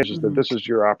 The point is that this is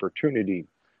your opportunity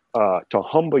to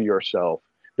humble yourself,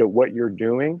 that what you're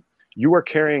doing, you are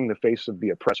carrying the face of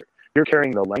the oppressor. You're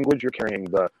carrying the language, you're carrying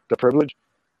the privilege,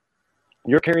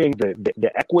 you're carrying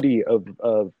the equity of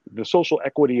the social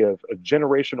equity of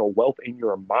generational wealth in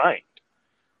your mind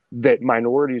that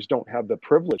minorities don't have the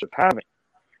privilege of having.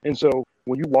 And so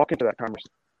when you walk into that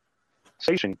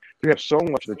conversation, you have so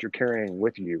much that you're carrying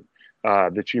with you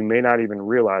that you may not even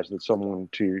realize that someone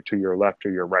to your left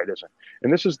or your right isn't.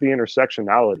 And this is the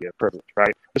intersectionality of privilege,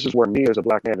 right? This is where me as a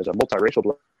Black man, as a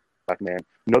multiracial Black man,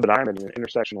 know that I'm in an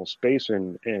intersectional space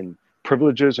in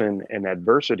privileges and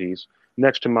adversities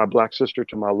next to my Black sister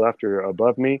to my left or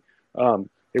above me.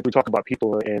 If we talk about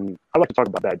people I like to talk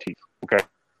about bad teeth, okay?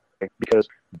 Because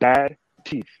bad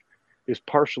teeth is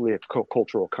partially a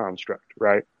cultural construct,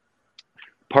 right?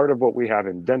 Part of what we have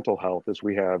in dental health is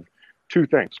we have two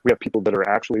things. We have people that are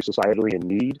actually societally in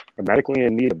need or medically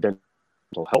in need of dental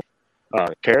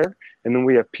health care. And then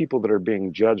we have people that are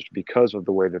being judged because of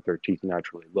the way that their teeth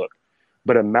naturally look.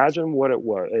 But imagine what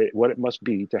it must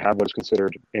be to have what is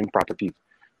considered improper teeth.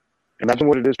 Imagine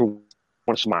what it is to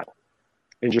want to smile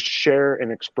and just share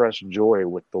and express joy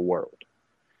with the world.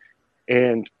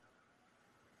 And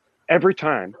every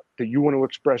time that you want to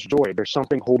express joy, there's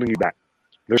something holding you back.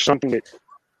 There's something that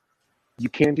you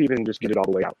can't even just get it all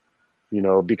the way out, you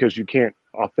know, because you can't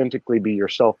authentically be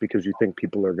yourself because you think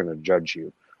people are going to judge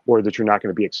you, or that you're not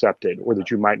going to be accepted, or that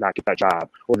you might not get that job,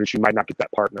 or that you might not get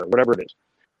that partner, whatever it is.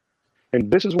 And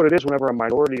this is what it is whenever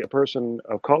a person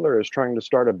of color is trying to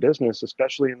start a business,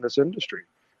 especially in this industry.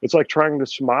 It's like trying to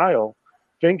smile,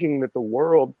 thinking that the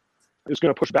world is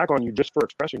going to push back on you just for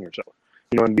expressing yourself.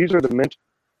 You know, and these are the mental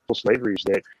slaveries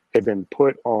that have been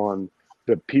put on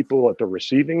the people at the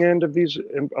receiving end of these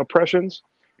oppressions.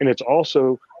 And it's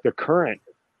also the current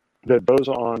that those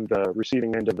on the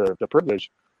receiving end of the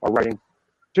privilege are writing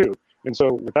too. And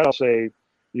so with that, I'll say,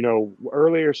 you know,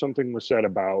 earlier something was said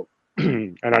about,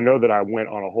 and I know that I went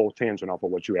on a whole tangent off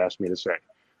of what you asked me to say.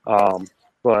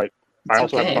 But I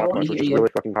also have a podcast, which is really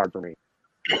fucking hard for me.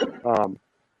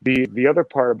 The other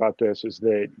part about this is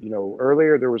that, you know,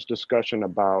 earlier there was discussion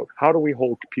about how do we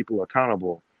hold people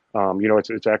accountable. You know, it's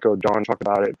echoed. Dawn talked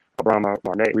about it. Abrahama,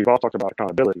 Marne, we've all talked about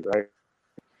accountability, right?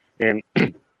 And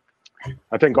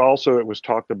I think also it was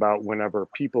talked about whenever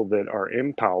people that are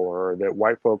in power, or that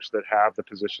white folks that have the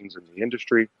positions in the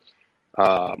industry,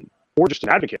 or just an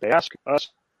advocate, they ask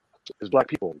us as Black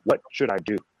people, what should I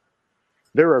do?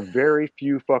 There are very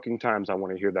few fucking times I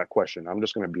want to hear that question. I'm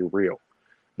just going to be real.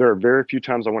 There are very few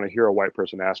times I want to hear a white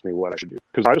person ask me what I should do,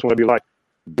 because I just want to be like,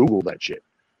 Google that shit.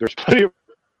 There's plenty of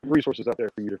resources out there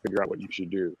for you to figure out what you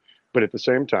should do. But at the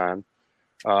same time,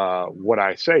 what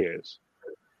I say is,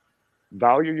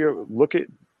 look at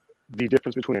the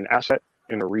difference between an asset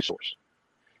and a resource,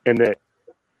 and that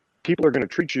people are going to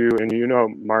treat you. And you know,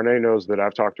 Marne knows that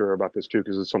I've talked to her about this too,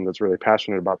 because it's something that's really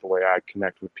passionate about the way I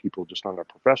connect with people just on a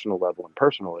professional level and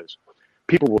personal, is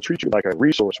people will treat you like a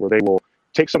resource where they will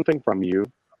take something from you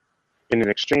in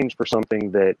exchange for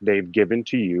something that they've given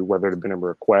to you, whether it have been a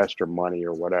request or money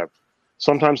or whatever.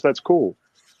 Sometimes that's cool,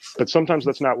 but sometimes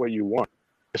that's not what you want.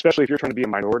 Especially if you're trying to be a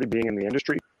minority being in the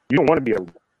industry, you don't want to be a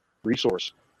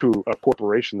resource to a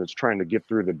corporation that's trying to get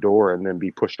through the door and then be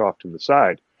pushed off to the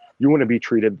side. You want to be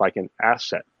treated like an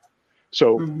asset.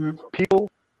 So when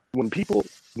people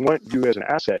want you as an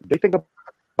asset, they think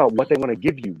about what they want to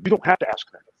give you. You don't have to ask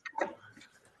them.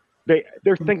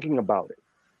 They're thinking about it.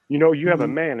 You know, you have a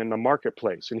man in the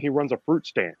marketplace and he runs a fruit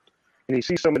stand and he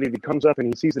sees somebody that comes up and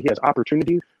he sees that he has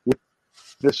opportunity with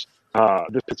this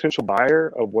potential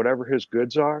buyer of whatever his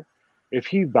goods are. If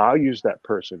he values that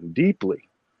person deeply,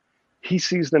 he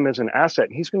sees them as an asset.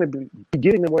 And he's going to be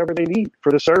getting them whatever they need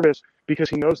for the service because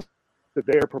he knows that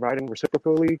they are providing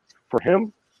reciprocally for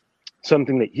him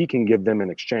something that he can give them in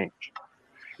exchange.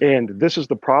 And this is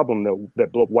the problem that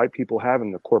white people have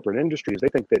in the corporate industry is they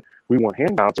think that we want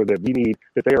handouts or that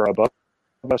they are above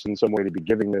us in some way to be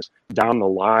giving this down the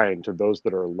line to those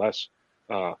that are less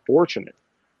fortunate.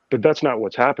 But that's not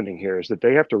what's happening here, is that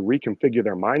they have to reconfigure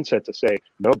their mindset to say,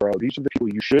 no, bro, these are the people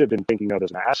you should have been thinking of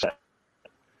as an asset.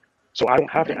 So I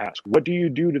don't have to ask, what do you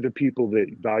do to the people that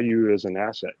value you as an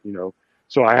asset? You know,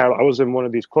 so I was in one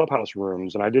of these clubhouse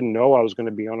rooms and I didn't know I was going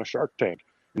to be on a Shark Tank.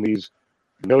 And these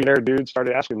millionaire dudes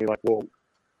started asking me like, well,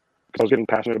 because I was getting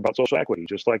passionate about social equity,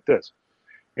 just like this.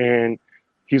 And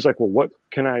he's like, well, what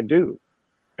can I do?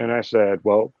 And I said,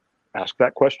 well, ask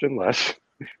that question less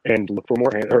and look for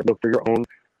more, or look for your own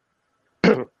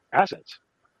assets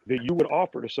that you would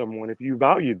offer to someone if you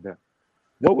valued them.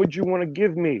 What would you want to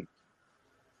give me?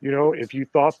 You know, if you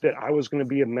thought that I was going to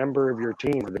be a member of your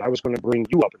team or that I was going to bring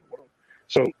you up in the world.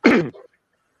 So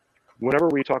whenever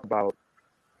we talk about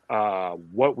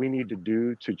what we need to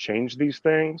do to change these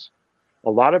things, a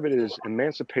lot of it is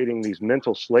emancipating these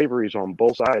mental slaveries on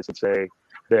both sides that say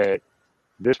that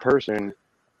this person,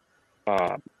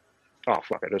 oh,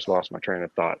 fuck, I just lost my train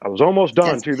of thought. I was almost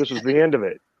done too. This was the end of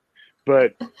it.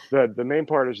 But the main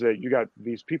part is that you got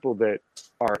these people that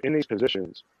are in these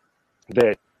positions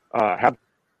that have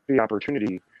the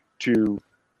opportunity to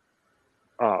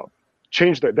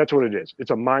change that. That's what it is.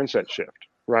 It's a mindset shift,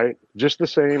 right? Just the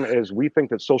same as we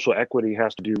think that social equity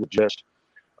has to do with just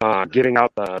giving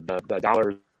out the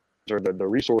dollars or the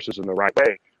resources in the right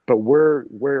way. But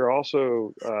we're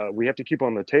also, we have to keep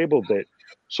on the table that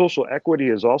social equity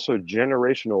is also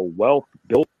generational wealth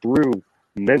built through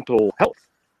mental health.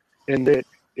 And that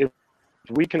if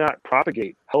we cannot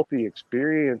propagate healthy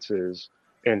experiences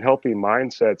and healthy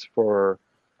mindsets for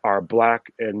our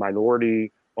Black and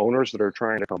minority owners that are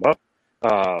trying to come up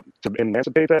to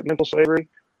emancipate that mental slavery,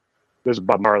 this is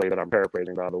Bob Marley that I'm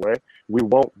paraphrasing, by the way,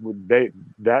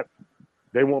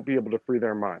 they won't be able to free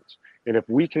their minds. And if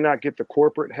we cannot get the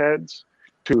corporate heads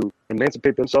to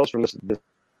emancipate themselves from this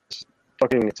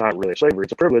fucking, it's not really slavery,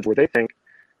 it's a privilege where they think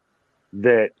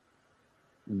that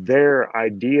their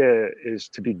idea is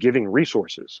to be giving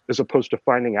resources as opposed to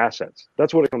finding assets.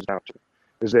 That's what it comes down to,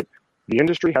 is that the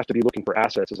industry has to be looking for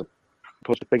assets as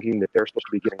opposed to thinking that they're supposed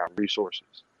to be giving out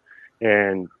resources.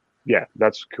 And yeah,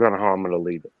 that's kind of how I'm going to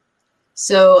leave it.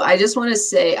 So I just want to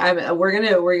say,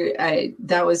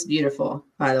 that was beautiful,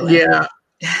 by the way. Yeah.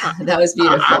 That was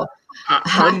beautiful.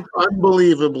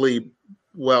 Unbelievably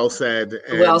well said.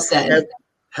 And well said.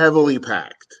 Heavily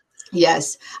packed.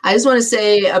 Yes. I just want to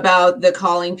say about the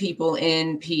calling people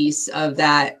in piece of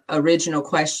that original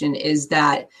question is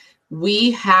that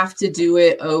we have to do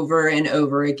it over and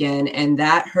over again. And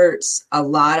that hurts a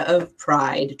lot of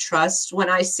pride. Trust when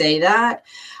I say that.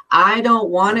 I don't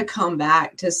want to come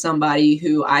back to somebody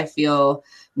who I feel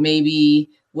maybe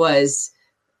was,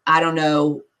 I don't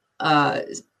know,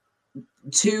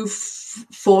 too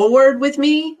forward with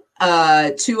me.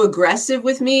 Too aggressive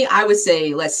with me. I would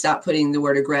say let's stop putting the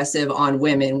word aggressive on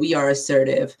women. We are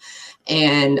assertive.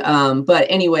 And but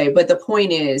the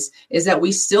point is that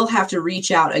we still have to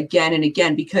reach out again and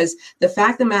again, because the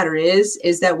fact of the matter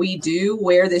is that we do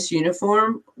wear this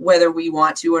uniform whether we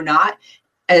want to or not,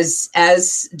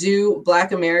 as do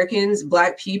Black Americans,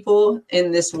 Black people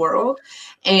in this world.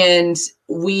 And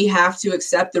we have to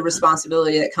accept the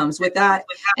responsibility that comes with that.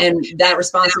 And that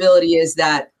responsibility is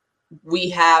that we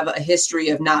have a history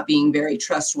of not being very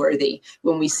trustworthy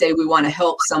when we say we want to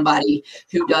help somebody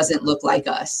who doesn't look like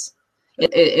us. So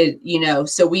the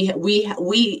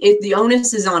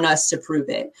onus is on us to prove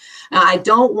it. I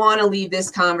don't want to leave this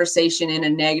conversation in a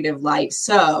negative light.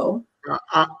 So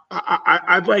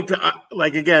I'd like to,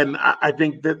 again, I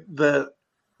think that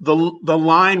the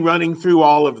line running through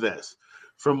all of this,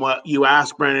 from what you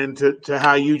asked, Brennan, to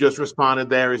how you just responded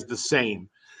there, is the same.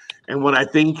 And what I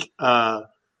think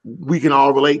we can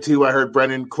all relate to, I heard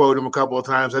Brennan quote him a couple of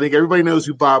times. I think everybody knows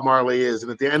who Bob Marley is.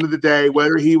 And at the end of the day,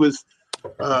 whether he was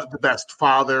the best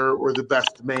father or the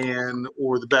best man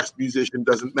or the best musician,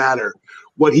 doesn't matter.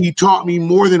 What he taught me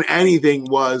more than anything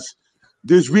was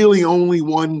there's really only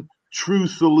one true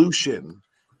solution,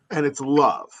 and it's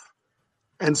love.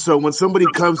 And so when somebody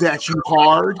comes at you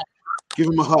hard, give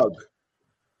them a hug.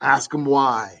 Ask them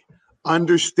why.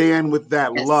 Understand with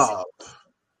that love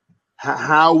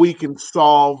how we can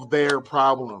solve their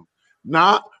problem.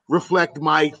 Not reflect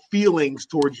my feelings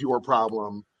towards your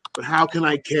problem, but how can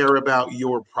I care about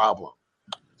your problem?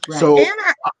 Right. So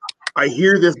I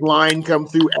hear this line come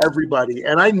through everybody,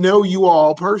 and I know you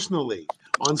all personally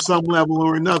on some level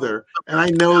or another, and I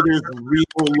know there's real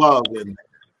love in there.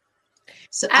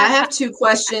 So I have two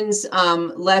questions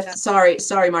left. Sorry,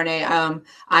 Marne.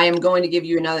 I am going to give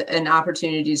you an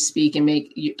opportunity to speak and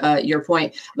make your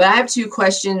point. But I have two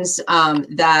questions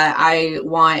that I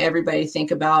want everybody to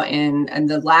think about. And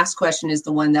the last question is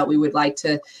the one that we would like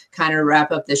to kind of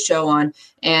wrap up the show on.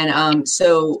 And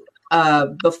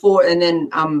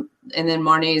and then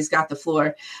Marne's got the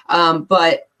floor.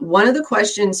 But one of the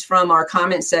questions from our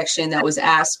comment section that was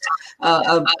asked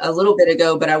a little bit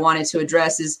ago, but I wanted to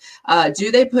address is,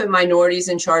 do they put minorities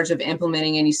in charge of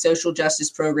implementing any social justice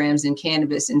programs in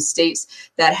cannabis in states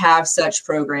that have such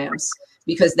programs?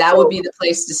 Because that would be the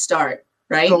place to start,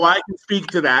 right? So I can speak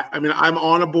to that. I mean, I'm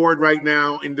on a board right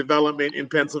now in development in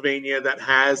Pennsylvania that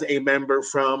has a member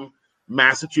from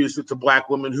Massachusetts, a Black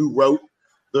woman who wrote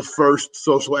the first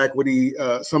social equity,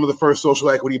 some of the first social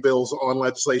equity bills on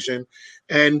legislation.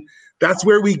 And that's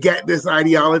where we get this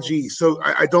ideology. So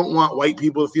I don't want white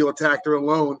people to feel attacked or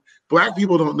alone. Black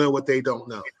people don't know what they don't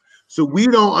know. So we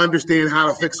don't understand how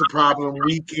to fix a problem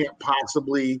we can't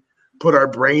possibly put our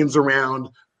brains around,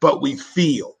 but we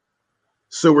feel.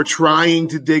 So we're trying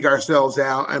to dig ourselves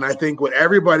out. And I think what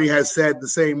everybody has said the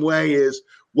same way is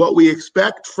what we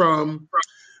expect from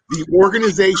the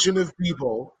organization of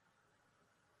people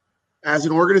as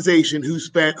an organization who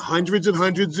spent hundreds and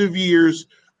hundreds of years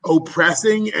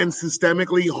oppressing and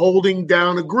systemically holding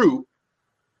down a group,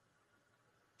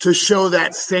 to show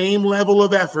that same level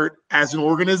of effort as an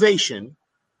organization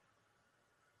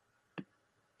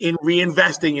in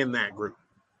reinvesting in that group.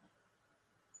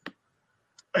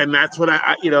 And that's what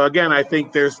I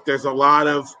think there's a lot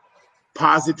of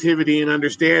positivity and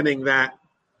understanding that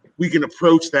we can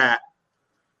approach that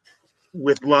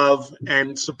with love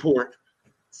and support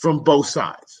from both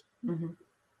sides. Mm-hmm.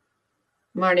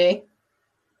 Marne?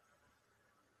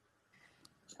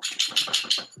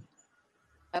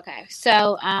 Okay,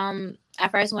 so I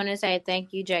first want to say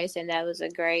thank you, Jason. That was a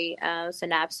great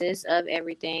synopsis of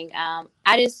everything.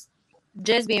 I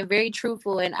just being very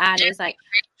truthful and honest. Like,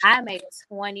 I'm a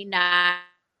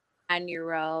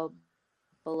 29-year-old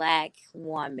Black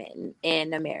woman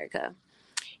in America,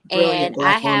 Brilliant and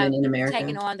I have America.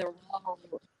 taken on the role.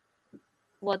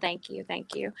 Well, thank you.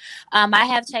 I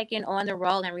have taken on the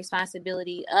role and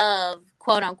responsibility of,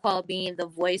 quote unquote, being the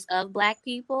voice of Black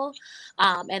people.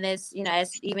 And as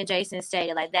even Jason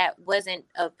stated, like, that wasn't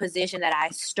a position that I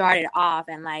started off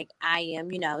and like I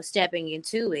am, stepping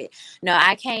into it. No,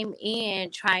 I came in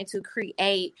trying to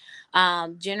create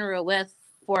general wealth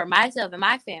for myself and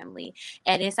my family.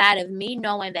 And inside of me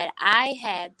knowing that I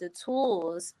had the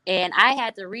tools and I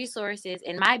had the resources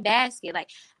in my basket,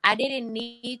 like, I didn't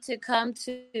need to come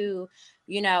to,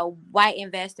 white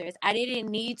investors. I didn't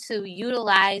need to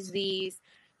utilize these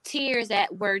tiers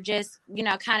that were just,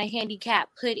 kind of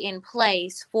handicapped put in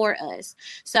place for us.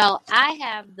 So I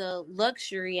have the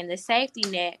luxury and the safety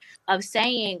net of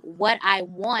saying what I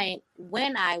want,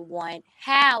 when I want,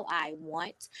 how I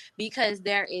want, because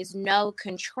there is no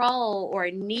control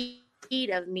or need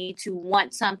of me to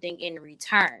want something in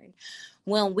return.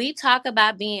 When we talk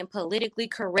about being politically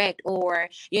correct or,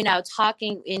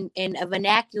 talking in a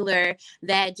vernacular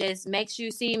that just makes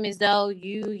you seem as though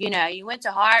you went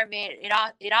to Harvard,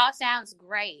 it all sounds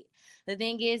great. The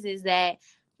thing is that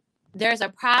there's a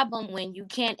problem when you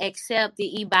can't accept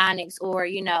the ebonics or,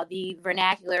 the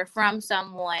vernacular from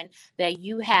someone that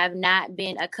you have not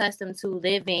been accustomed to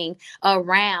living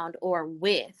around or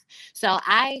with. So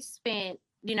I spent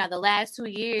the last 2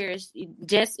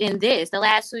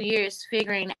 years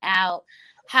figuring out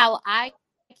how I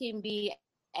can be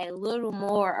a little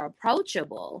more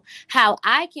approachable, how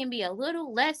I can be a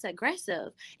little less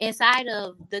aggressive inside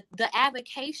of the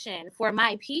advocation for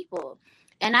my people.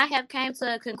 And I have came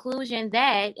to a conclusion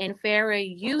that, and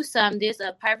Farrah, you summed this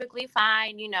up perfectly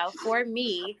fine, for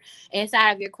me,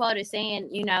 inside of your quote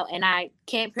saying, and I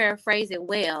can't paraphrase it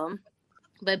well,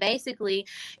 but basically,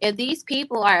 if these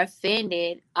people are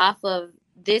offended off of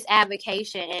this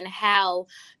avocation and how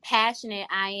passionate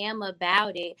I am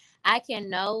about it, I can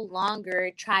no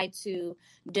longer try to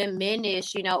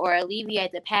diminish, or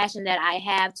alleviate the passion that I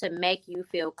have to make you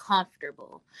feel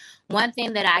comfortable. One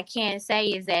thing that I can say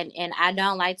is that, and I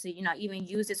don't like to, even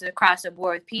use this across the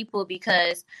board with people,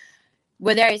 because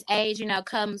where there is age, you know,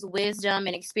 comes wisdom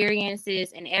and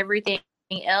experiences and everything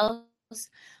else.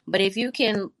 But if you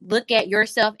can look at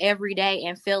yourself every day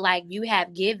and feel like you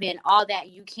have given all that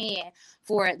you can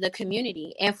for the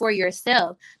community and for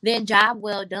yourself, then job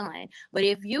well done. But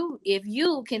if you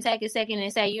can take a second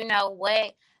and say, you know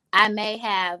what, I may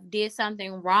have did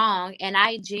something wrong and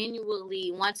I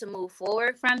genuinely want to move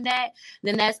forward from that,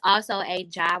 then that's also a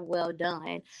job well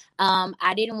done.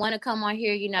 I didn't want to come on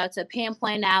here, you know, to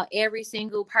pinpoint out every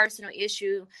single personal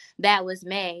issue that was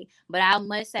made. But I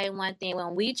must say one thing: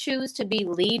 when we choose to be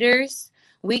leaders,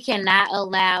 we cannot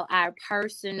allow our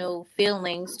personal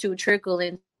feelings to trickle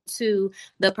into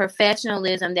the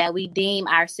professionalism that we deem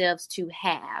ourselves to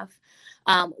have.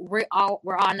 We're all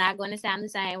not going to sound the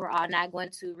same. We're all not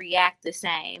going to react the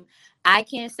same. I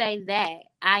can say that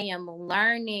I am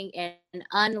learning and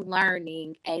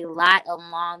unlearning a lot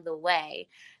along the way.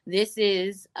 This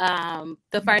is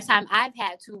the first time I've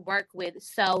had to work with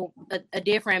a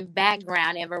different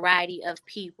background and variety of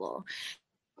people.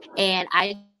 And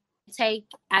I take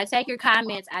your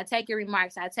comments, I take your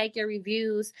remarks, I take your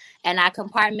reviews, and I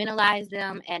compartmentalize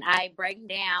them and I break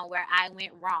down where I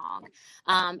went wrong.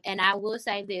 And I will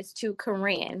say this to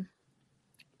Karin.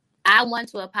 I want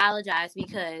to apologize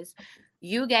because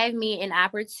you gave me an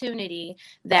opportunity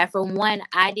that, for one,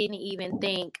 I didn't even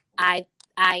think I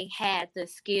had the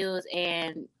skills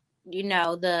and, you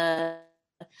know, the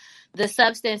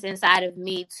substance inside of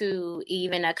me to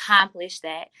even accomplish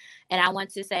that. And I want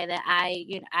to say that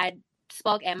I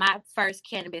spoke at my first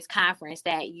cannabis conference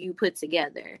that you put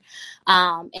together.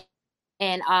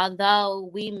 And although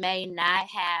we may not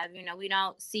have, you know, we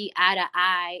don't see eye to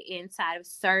eye inside of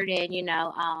certain, you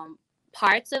know,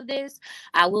 parts of this,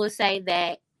 I will say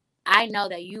that I know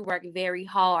that you work very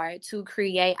hard to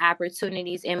create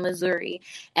opportunities in Missouri,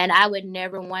 and I would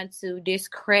never want to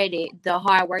discredit the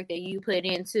hard work that you put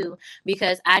into,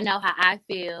 because I know how I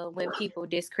feel when people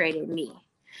discredit me.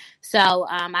 So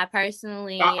I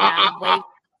personally, go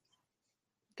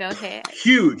ahead.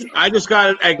 Huge. I just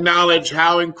got to acknowledge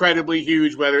how incredibly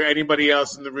huge, whether anybody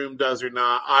else in the room does or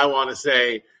not. I want to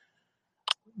say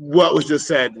what was just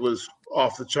said was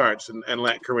off the charts, and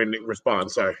let Karin respond.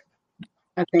 Sorry.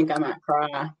 I think I might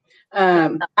cry.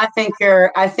 I think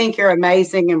you're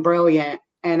amazing and brilliant,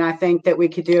 and I think that we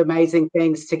could do amazing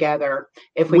things together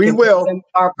if we will put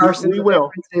our personal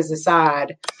differences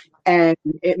aside. And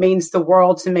it means the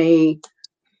world to me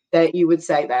that you would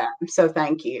say that. So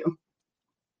thank you.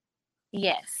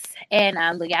 Yes, and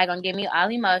look, y'all gonna get me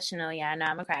all emotional. Y'all know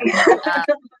I'm a cry.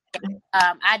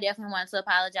 I definitely want to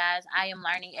apologize. I am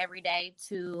learning every day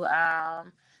to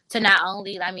not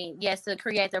only, I mean, yes, to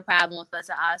create the problems, but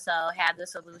to also have the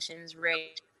solutions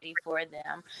ready for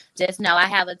them. Just know I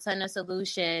have a ton of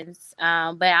solutions,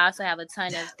 but I also have a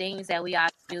ton of things that we all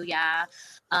do, y'all.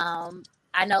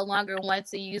 I no longer want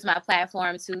to use my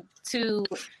platform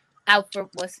I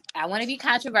want to be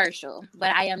controversial,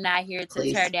 but I am not here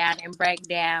to tear down and break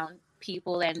down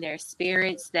people and their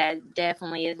spirits. That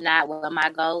definitely is not what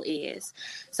my goal is.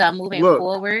 So moving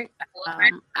forward,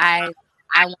 I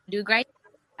want to do great.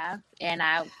 And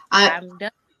I'm done.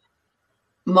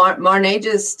 Marne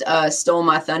just stole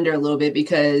my thunder a little bit,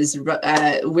 because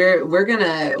we're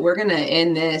gonna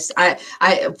end this. I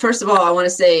first of all, I want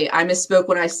to say I misspoke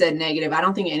when I said negative. I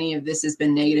don't think any of this has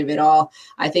been negative at all.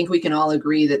 I think we can all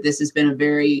agree that this has been a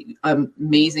very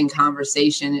amazing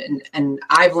conversation, and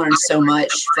I've learned so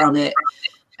much from it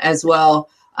as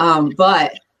well.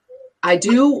 But I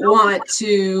do want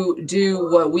to do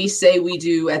what we say we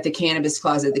do at the Cannabis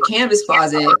Closet. The Cannabis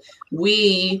Closet,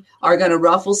 we are going to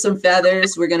ruffle some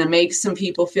feathers. We're going to make some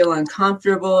people feel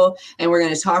uncomfortable, and we're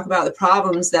going to talk about the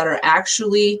problems that are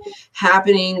actually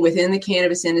happening within the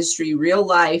cannabis industry, in real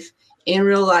life, in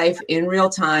real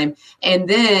time. And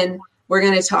then we're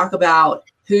going to talk about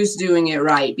who's doing it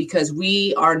right, because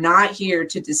we are not here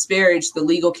to disparage the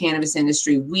legal cannabis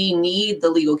industry. We need the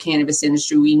legal cannabis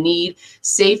industry. We need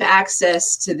safe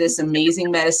access to this amazing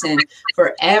medicine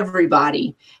for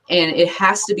everybody, and it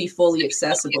has to be fully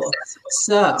accessible.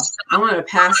 So I want to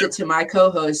pass it to my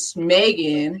co-host,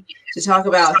 Maigan, to talk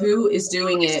about who is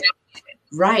doing it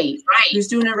right. Who's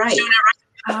doing it right?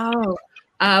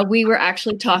 We were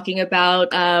actually talking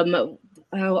about, the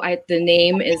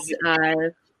name is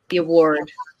the award,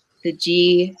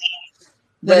 the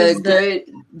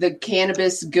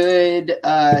Cannabis Good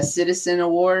Citizen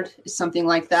Award, something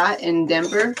like that, in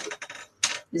Denver.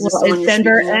 It's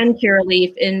Denver and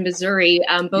Curaleaf in Missouri.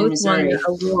 Both won the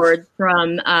award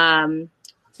from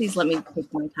Please let me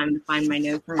take my time to find my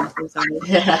notes. I'm so sorry.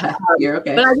 You're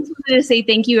okay. But I just wanted to say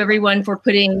thank you, everyone, for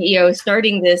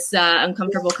starting this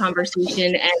uncomfortable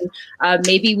conversation. And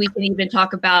maybe we can even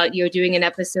talk about, doing an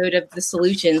episode of the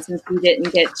solutions, since we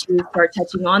didn't get to start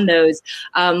touching on those.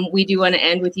 We do want to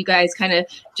end with you guys kind of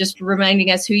just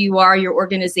reminding us who you are, your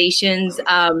organizations,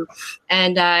 and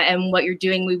what you're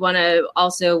doing. We want to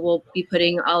we'll be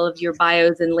putting all of your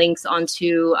bios and links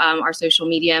onto our social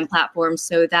media and platforms,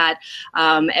 so that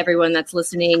everyone that's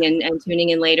listening and tuning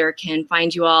in later can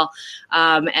find you all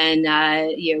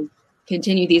and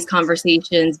continue these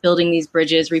conversations, building these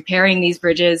bridges, repairing these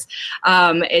bridges.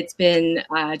 It's been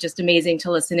just amazing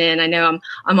to listen in. I know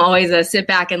I'm always a sit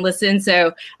back and listen.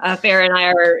 So Farrah and I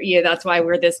are, that's why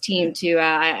we're this team too.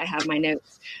 I have my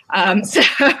notes.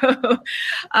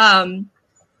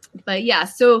 But yeah,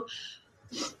 so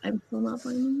I'm still not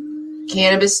finding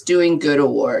Cannabis Doing Good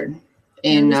Award.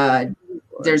 And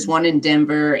there's one in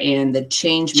Denver, and the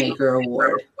Changemaker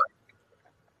Award.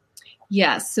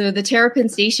 Yes. So the Terrapin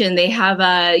Station, they have,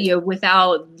 they're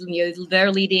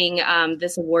leading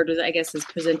this award, I guess, is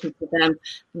presented to them.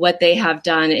 What they have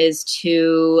done is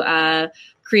to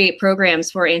create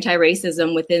programs for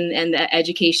anti-racism within and the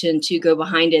education to go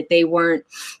behind it. They weren't,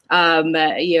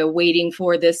 waiting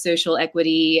for this social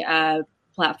equity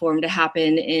platform to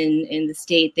happen in the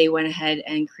state. They went ahead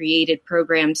and created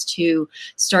programs to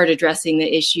start addressing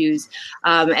the issues.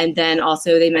 And then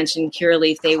also they mentioned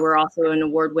Curaleaf. They were also an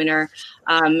award winner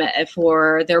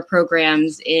for their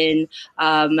programs in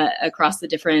across the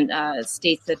different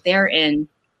states that they're in.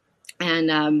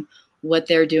 And what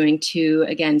they're doing to,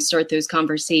 again, start those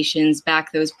conversations,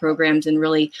 back those programs, and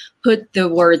really put the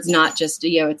words, not just,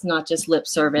 it's not just lip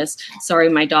service. Sorry,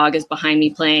 my dog is behind me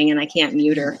playing and I can't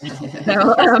mute her.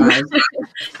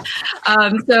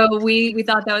 So we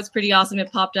thought that was pretty awesome.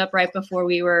 It popped up right before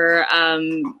we were,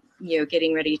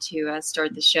 getting ready to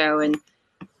start the show. And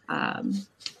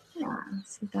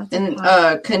so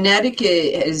that's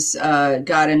Connecticut has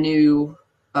got a new,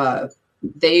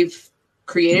 they've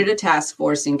created a task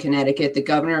force in Connecticut. The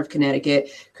governor of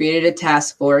Connecticut created a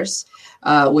task force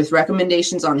with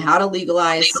recommendations on how to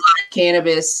legalize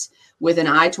cannabis with an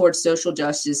eye towards social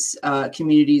justice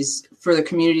communities, for the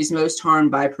communities most harmed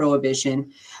by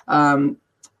prohibition. And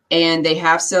they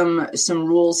have some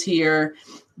rules here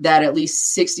that at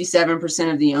least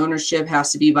 67% of the ownership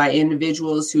has to be by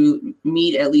individuals who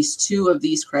meet at least two of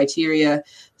these criteria: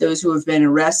 those who have been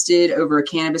arrested over a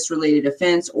cannabis-related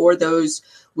offense, or those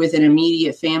with an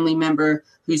immediate family member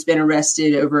who's been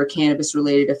arrested over a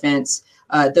cannabis-related offense,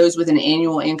 those with an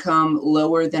annual income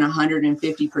lower than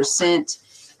 150%,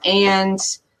 and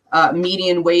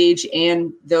median wage,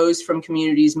 and those from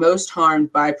communities most harmed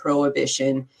by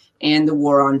prohibition and the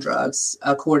war on drugs,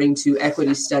 according to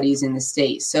equity studies in the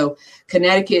state. So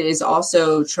Connecticut is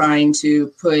also trying to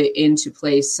put into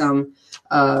place some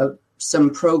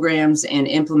programs and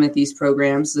implement these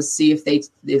programs. Let's see if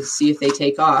they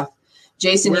take off.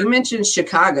 Jason, you mentioned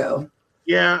Chicago.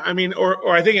 Yeah, I mean, or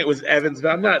I think it was Evansville.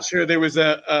 I'm not sure. There was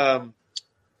an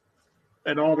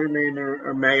alderman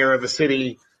or mayor of a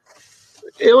city.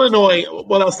 Illinois,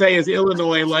 what I'll say is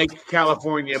Illinois, like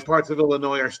California, parts of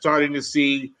Illinois are starting to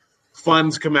see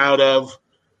funds come out of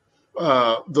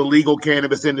the legal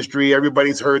cannabis industry.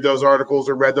 Everybody's heard those articles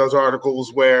or read those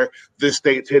articles where this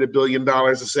state's hit $1 billion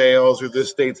of sales, or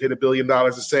this state's hit $1 billion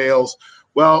of sales.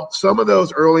 Well, some of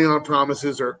those early on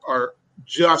promises are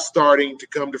just starting to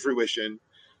come to fruition.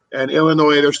 And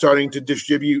Illinois, they're starting to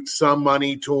distribute some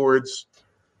money towards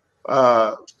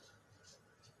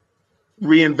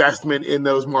reinvestment in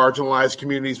those marginalized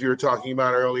communities we were talking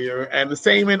about earlier. And the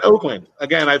same in Oakland.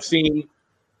 Again, I've seen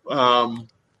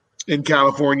in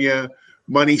California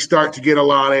money start to get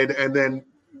allotted and then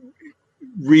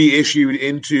reissued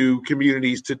into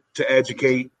communities to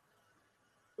educate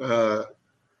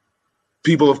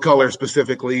people of color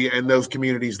specifically, and those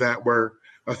communities that were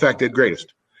affected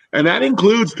greatest. And that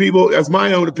includes people, as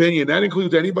my own opinion, that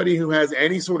includes anybody who has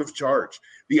any sort of charge.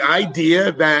 The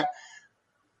idea that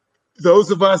those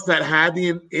of us that had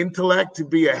the intellect to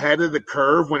be ahead of the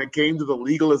curve when it came to the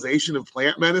legalization of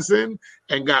plant medicine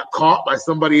and got caught by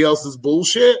somebody else's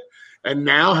bullshit and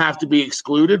now have to be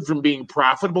excluded from being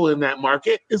profitable in that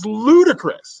market is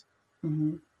ludicrous.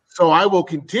 Mm-hmm. So I will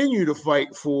continue to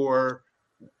fight for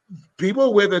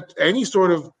people with any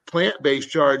sort of plant-based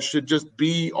charge should just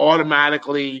be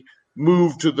automatically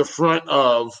moved to the front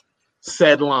of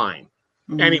said line.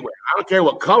 Mm-hmm. Anyway, I don't care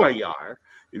what color you are.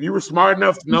 If you were smart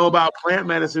enough to know about plant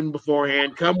medicine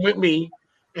beforehand, come with me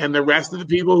and the rest of the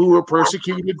people who were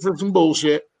persecuted for some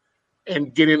bullshit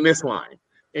and get in this line.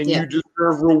 And you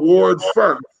deserve rewards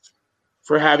first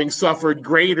for having suffered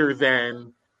greater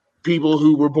than people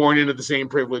who were born into the same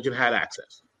privilege and had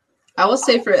access. I will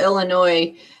say for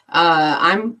Illinois,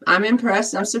 I'm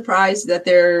impressed. I'm surprised that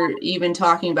they're even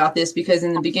talking about this, because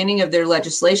in the beginning of their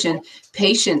legislation,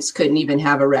 patients couldn't even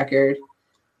have a record.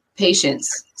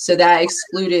 Patients. So that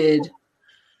excluded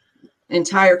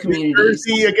entire communities.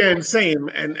 Again, same.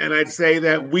 And I'd say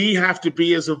that we have to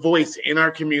be, as a voice in our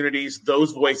communities,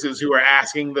 those voices who are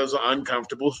asking those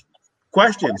uncomfortable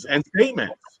questions and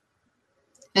statements.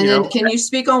 And then can you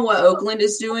speak on what Oakland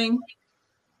is doing?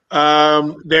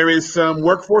 There is some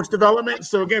workforce development.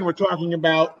 So again, we're talking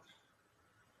about,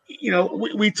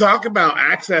 we talk about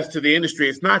access to the industry.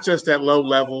 It's not just at low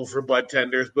level for bud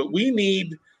tenders, but we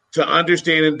need to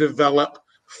understand and develop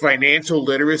financial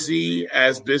literacy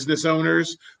as business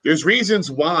owners. There's reasons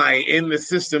why in the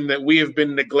system that we have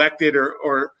been neglected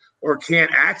or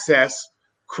can't access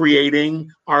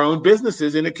creating our own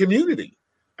businesses in a community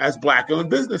as Black-owned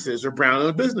businesses or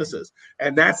brown-owned businesses.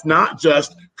 And that's not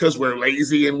just because we're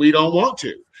lazy and we don't want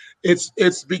to.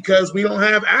 It's because we don't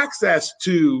have access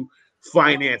to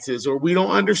finances, or we don't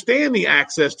understand the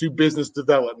access to business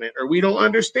development, or we don't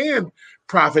understand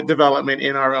profit development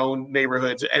in our own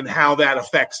neighborhoods and how that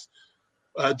affects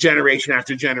generation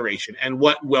after generation and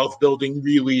what wealth building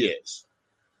really is.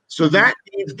 So that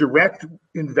needs direct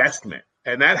investment,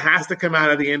 and that has to come out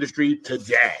of the industry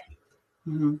today.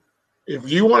 Mm-hmm.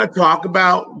 If you want to talk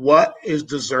about what is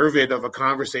deserved of a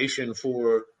conversation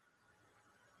for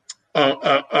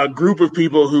a group of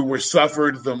people who were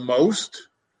suffered the most,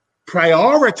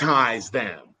 prioritize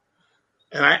them.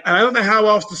 And I don't know how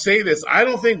else to say this. I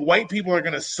don't think white people are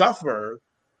going to suffer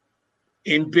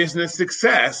in business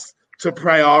success to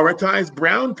prioritize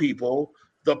brown people,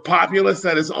 the populace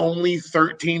that is only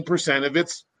 13% of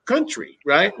its country,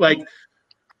 right?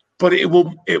 But it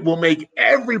will make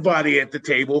everybody at the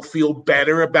table feel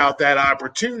better about that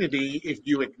opportunity if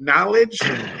you acknowledge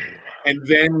and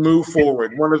then move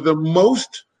forward. One of the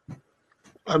most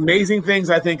amazing things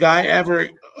I think I ever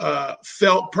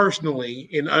felt personally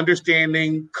in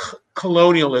understanding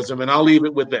colonialism, and I'll leave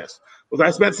it with this, was I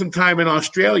spent some time in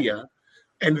Australia,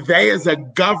 and they as a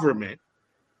government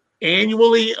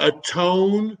annually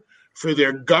atone for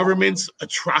their government's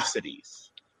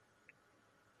atrocities.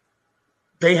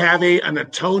 They have an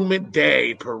atonement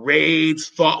day, parades,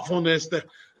 thoughtfulness.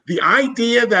 The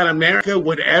idea that America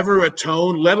would ever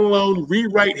atone, let alone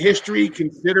rewrite history,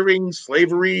 considering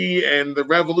slavery and the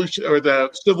revolution or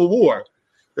the Civil War,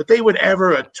 that they would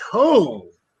ever atone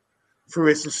for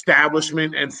its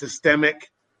establishment and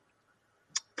systemic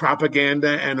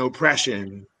propaganda and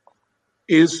oppression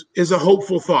is a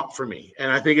hopeful thought for me.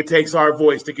 And I think it takes our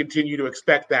voice to continue to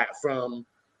expect that from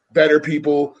better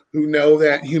people who know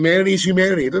that humanity is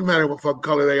humanity. It doesn't matter what fucking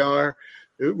color they are.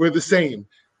 We're the same.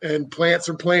 And plants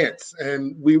are plants.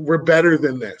 And we're better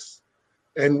than this.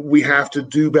 And we have to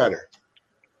do better.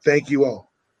 Thank you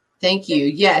all. Thank you.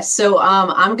 Yes. So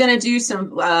I'm going to do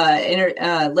some,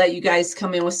 let you guys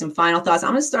come in with some final thoughts.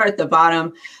 I'm going to start at the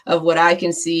bottom of what I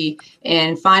can see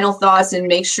and final thoughts, and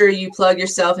make sure you plug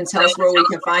yourself and tell us where we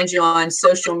can find you on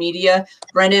social media.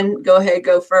 Brennan, go ahead,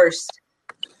 go first.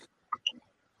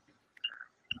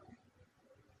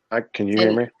 Can you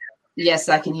hear me? Yes,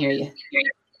 I can hear you.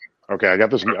 Okay,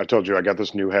 I told you I got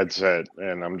this new headset,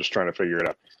 and I'm just trying to figure it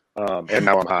out. And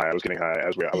now I'm high. I was getting high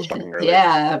as I was talking earlier.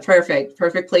 Yeah,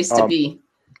 perfect place to be.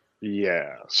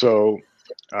 Yeah. So,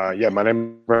 my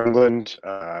name is Brennan England.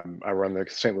 I run the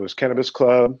St. Louis Cannabis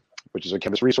Club, which is a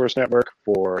cannabis resource network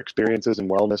for experiences in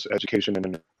wellness, education,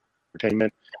 and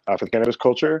entertainment for the cannabis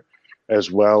culture, as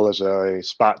well as a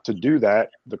spot to do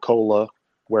that, the Cola,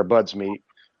 where buds meet,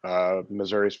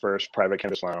 Missouri's first private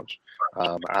cannabis lounge.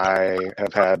 I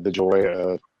have had the joy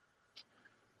of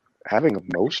having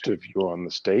most of you on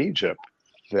the stage up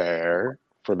there.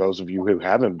 For those of you who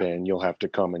haven't been, you'll have to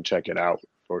come and check it out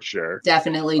for sure.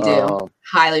 Definitely do.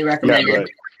 Highly recommend it.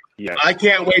 Yes. I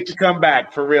can't wait to come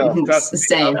back, for real.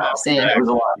 Same. It was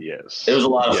a lot. Yes. It was a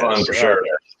lot of fun for sure.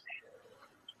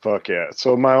 Fuck yeah.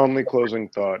 So my only closing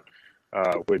thought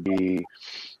would be,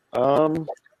 I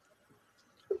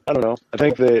don't know. I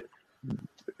think that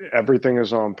everything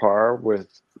is on par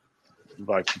with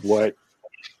what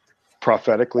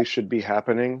prophetically should be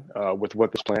happening with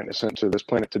what this plant is sent to this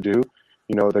planet to do.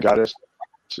 The goddess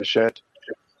Shet,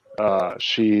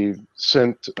 she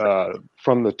sent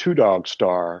from the Two Dog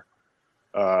Star,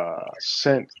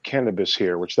 sent cannabis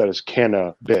here, which that is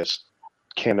cannabis.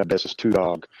 Cannabis is two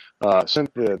dog.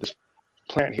 Sent this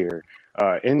plant here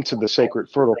into the sacred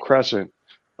fertile crescent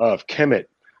of Kemet,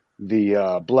 the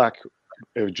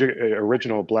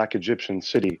original Black Egyptian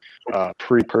city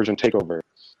pre-Persian takeover,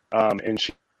 and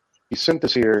she sent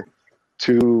this here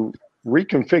to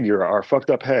reconfigure our fucked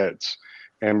up heads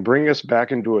and bring us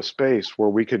back into a space where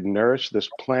we could nourish this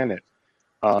planet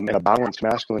in a balanced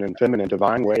masculine and feminine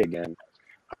divine way again.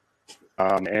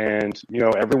 And, you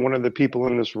know, every one of the people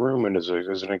in this room is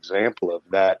an example of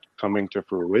that coming to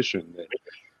fruition,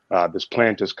 that this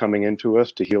plant is coming into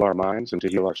us to heal our minds and to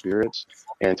heal our spirits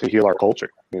and to heal our culture,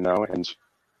 you know. And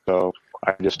so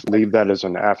I just leave that as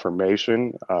an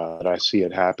affirmation that I see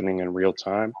it happening in real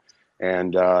time.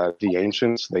 And the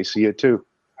ancients, they see it too.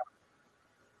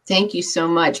 Thank you so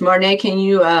much. Marne, can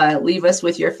you leave us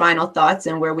with your final thoughts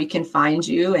and where we can find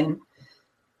you and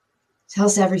tell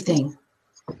us everything?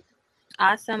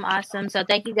 Awesome. So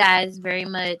thank you guys very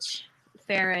much,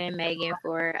 Farrah and Maigan,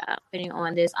 for putting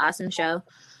on this awesome show.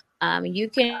 You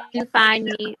can find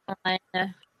me on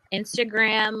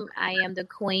Instagram. I am the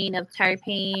Queen of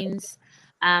Terpenes.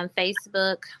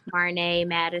 Facebook, Marne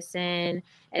Madison,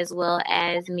 as well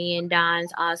as me and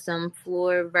Dawn's awesome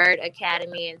Fleur Verte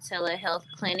Academy and Telehealth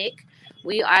Clinic.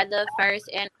 We are the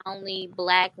first and only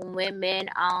Black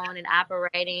women-owned and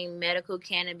operating medical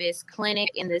cannabis clinic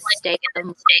in the state of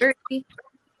Missouri.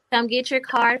 Come get your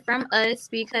card from us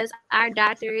because our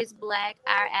doctor is Black,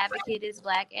 our advocate is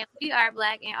Black, and we are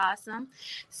Black and awesome.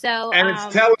 So, and it's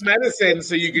telemedicine,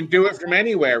 so you can do it from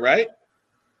anywhere, right?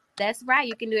 That's right.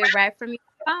 You can do it right from your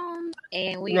phone,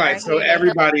 and we right. So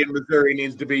everybody in Missouri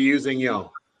needs to be using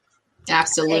y'all.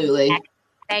 Absolutely. Exactly.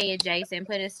 Say it, Jason.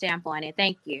 Put a stamp on it.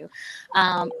 Thank you.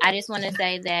 I just want to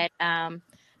say that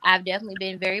I've definitely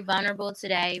been very vulnerable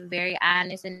today, very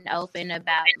honest and open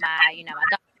about my, you know, my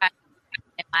thought process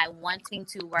and my wanting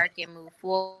to work and move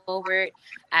forward.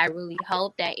 I really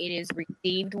hope that it is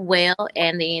received well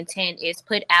and the intent is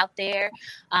put out there.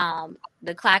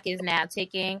 The clock is now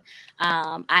ticking.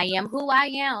 I am who I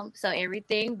am, so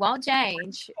everything won't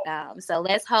change. So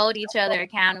let's hold each other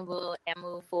accountable and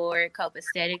move forward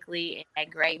copacetically in a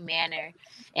great manner.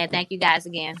 And thank you guys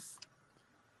again.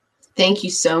 Thank you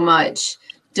so much.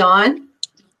 Dawn?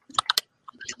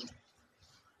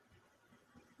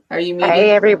 Are you muted?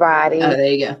 Hey, everybody. Oh, there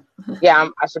you go. Yeah,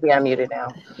 I should be unmuted now.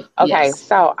 Okay, Yes.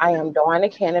 So I am Dawn the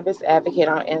Cannabis Advocate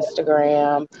on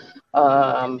Instagram.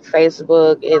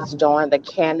 Facebook is Dawn the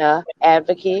Canna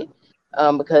Advocate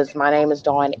because my name is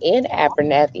Dawn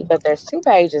Abernathy, but there's 2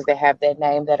 pages that have that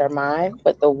name that are mine,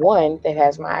 but the one that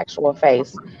has my actual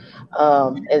face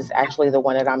is actually the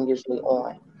one that I'm usually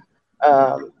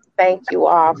on. Thank you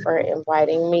all for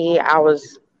inviting me.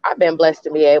 I've been blessed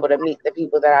to be able to meet the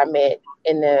people that I met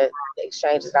in the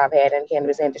exchanges I've had in the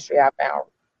cannabis industry. I found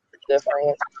good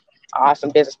friends, awesome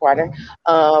business partner.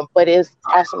 But it's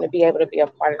awesome to be able to be a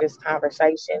part of this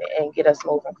conversation and get us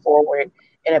moving forward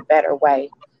in a better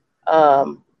way.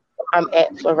 I'm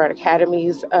at Fleur Verte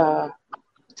Academy's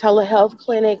telehealth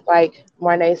clinic, like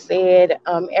Marne said.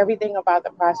 Everything about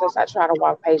the process, I try to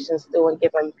walk patients through and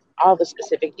give them all the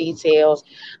specific details.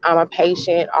 I'm a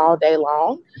patient all day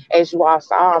long. As you all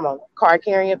saw, I'm a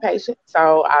card-carrying patient,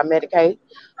 so I medicate.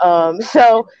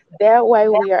 So that way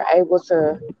we are able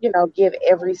to, give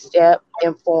every step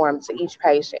informed to each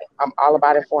patient. I'm all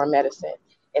about informed medicine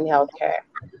in healthcare.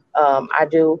 I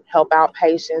do help out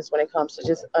patients when it comes to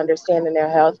just understanding their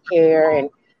healthcare, and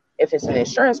if it's an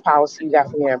insurance policy you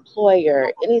got from your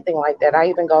employer, anything like that. I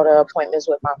even go to appointments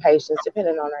with my patients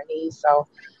depending on their needs. So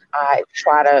I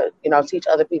try to, teach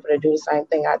other people to do the same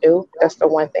thing I do. That's the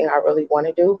one thing I really want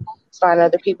to do, is find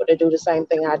other people to do the same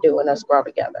thing I do and us grow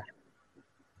together.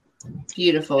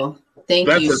 Beautiful. Thank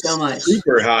you so much. That's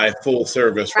super high full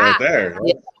service right there.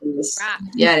 Yeah, it is.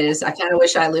 Yeah, it is. I kind of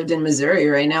wish I lived in Missouri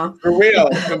right now. For real,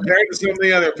 compared to some of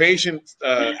the other patient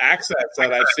access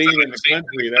that I've seen in the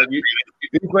country, that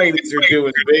these ladies are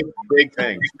doing big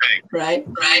things. Right.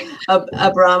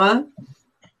 Abrahama,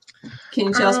 can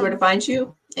you tell us where to find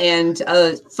you? And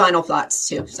final thoughts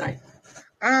too. Sorry.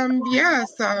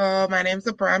 So my name's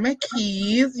Abrahama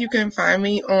Keys. You can find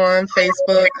me on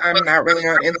Facebook. I'm not really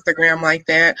on Instagram like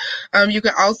that. You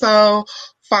can also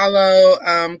follow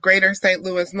Greater St.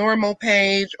 Louis NORML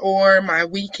page or my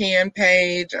WeCann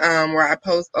page, where I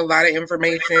post a lot of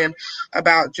information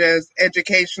about just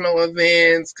educational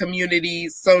events, community,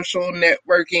 social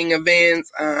networking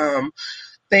events,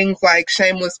 things like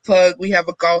shameless plug. We have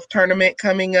a golf tournament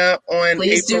coming up on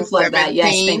Please April do plug 17th. That.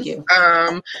 Yes, thank you.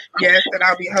 Yes, that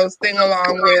I'll be hosting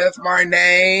along with Marne.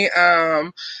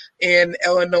 in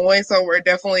Illinois. So we're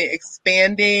definitely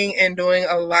expanding and doing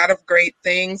a lot of great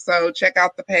things. So check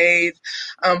out the page,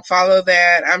 follow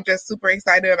that. I'm just super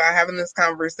excited about having this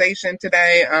conversation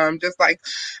today. Just like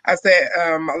I said,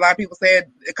 a lot of people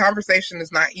said the conversation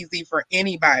is not easy for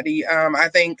anybody. I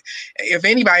think if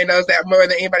anybody knows that more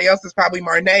than anybody else is probably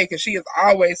Marne, because she is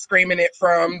always screaming it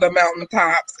from the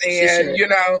mountaintops. And, you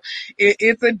know,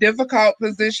 it's a difficult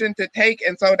position to take.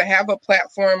 And so to have a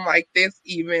platform like this,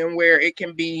 even where it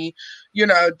can be, you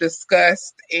know,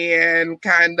 discussed and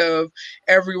kind of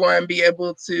everyone be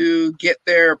able to get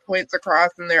their points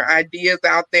across and their ideas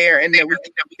out there, and that we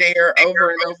can share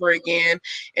over and over again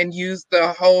and use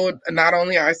the whole, not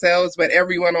only ourselves, but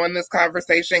everyone on this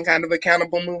conversation kind of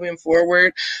accountable moving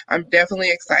forward. I'm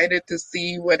definitely excited to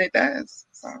see what it does.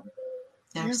 So,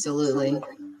 absolutely.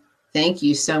 Thank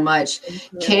you so much.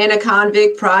 Canna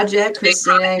Convict Project,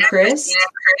 Christina and Chris.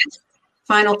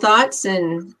 Final thoughts,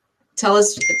 and tell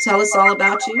us all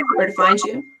about you, where to find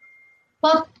you.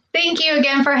 Well, thank you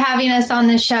again for having us on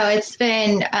the show. It's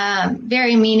been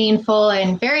very meaningful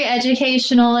and very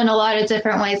educational in a lot of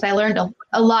different ways. I learned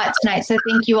a lot tonight, so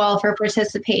thank you all for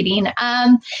participating.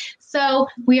 So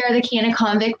we are the Canna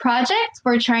Convict Project.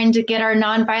 We're trying to get our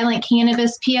nonviolent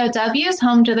cannabis POWs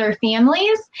home to their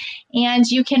families. And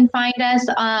you can find us,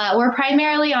 we're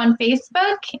primarily on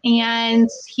Facebook, and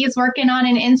he's working on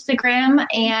an Instagram.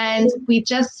 And we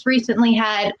just recently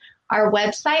had our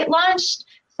website launched.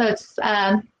 So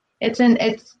I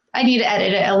need to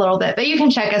edit it a little bit, but you can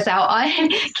check us out on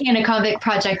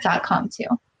cannaconvictproject.com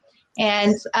too.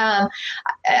 And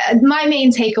my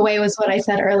main takeaway was what I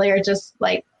said earlier, just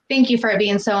like, thank you for it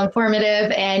being so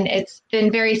informative, and it's been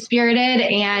very spirited,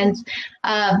 and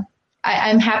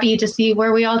I'm happy to see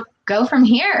where we all go from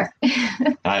here.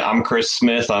 I'm Chris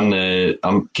Smith. I'm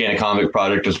Canna Convict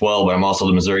Project as well, but I'm also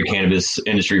the Missouri cannabis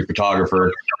industry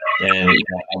photographer, and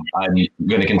I'm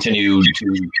going to continue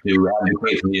to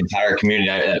advocate for the entire community.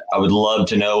 I would love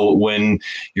to know when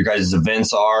your guys'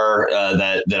 events are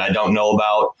that I don't know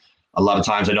about. A lot of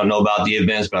times I don't know about the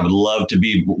events, but I would love to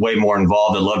be way more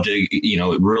involved. I'd love to,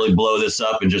 really blow this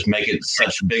up and just make it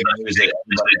such big news that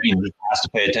everybody has to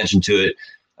pay attention to it.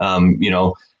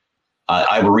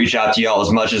 I will reach out to y'all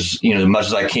as much as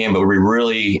I can, but we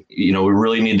really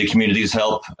need the community's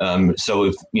help. So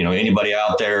if, anybody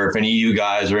out there, if any of you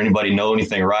guys or anybody know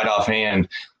anything right offhand,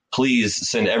 please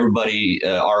send everybody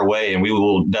our way, and we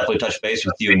will definitely touch base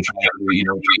with you and try to,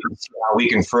 see how we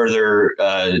can further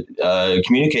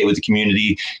communicate with the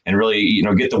community and really,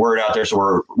 get the word out there so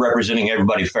we're representing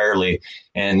everybody fairly.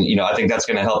 And, I think that's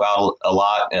going to help out a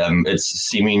lot. It's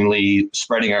seemingly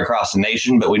spreading across the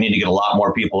nation, but we need to get a lot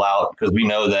more people out, because we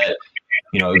know that,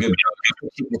 a good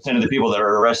 50% of the people that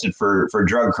are arrested for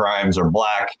drug crimes are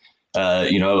Black.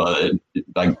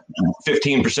 Like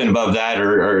 15% above that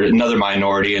or another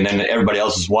minority, and then everybody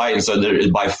else is white. And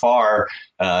so by far,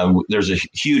 there's a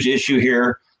huge issue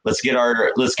here. Let's get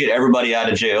everybody out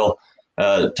of jail.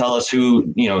 Tell us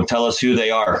who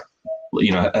they are.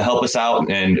 Help us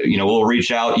out, and we'll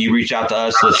reach out. You reach out to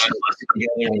us. Let's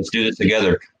do this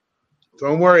together.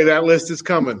 Don't worry, that list is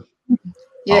coming.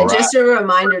 Yeah, just a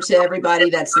reminder to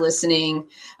everybody that's listening,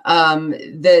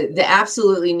 the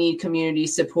absolutely need community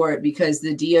support, because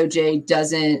the DOJ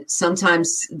doesn't,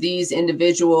 sometimes these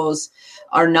individuals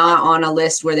are not on a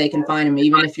list where they can find them.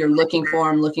 Even if you're looking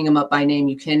for them, looking them up by name,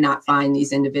 you cannot find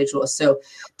these individuals. So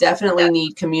definitely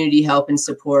need community help and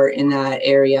support in that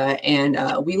area. And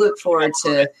we look forward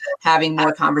to having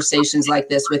more conversations like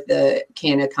this with the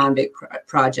Canna Convict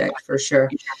Project for sure.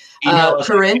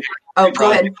 Karin? Oh, go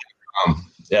ahead.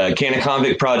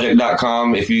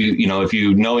 CannaConvictProject.com. If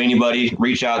you know anybody,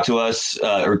 reach out to us,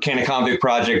 or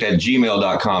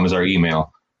CannaConvictProject@gmail.com is our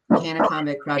email.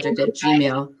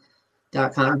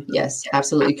 CannaConvictProject@gmail.com. Yes,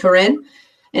 absolutely. Karin,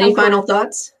 any final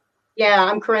thoughts? Yeah,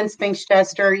 I'm Karin Spinks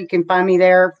Chester. You can find me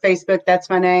there. Facebook, that's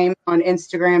my name. On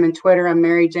Instagram and Twitter, I'm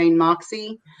Mary Jane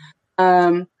Moxie.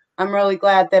 I'm really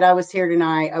glad that I was here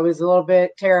tonight. I was a little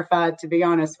bit terrified, to be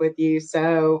honest with you.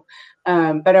 So,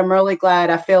 but I'm really glad.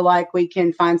 I feel like we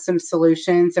can find some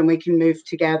solutions, and we can move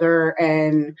together,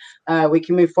 and we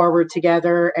can move forward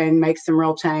together and make some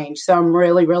real change. So I'm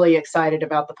really, really excited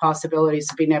about the possibilities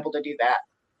of being able to do that.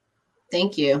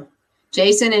 Thank you.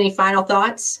 Jason, any final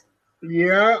thoughts?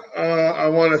 Yeah, I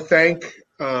want to thank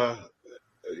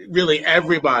really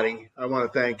everybody. I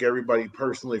want to thank everybody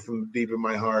personally from deep in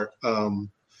my heart.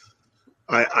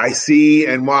 I see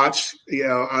and watch,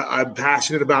 I'm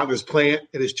passionate about this plant.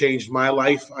 It has changed my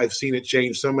life. I've seen it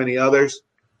change so many others.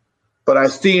 But I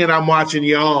see and I'm watching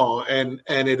y'all, and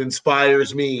it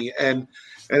inspires me. And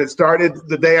it started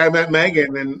the day I met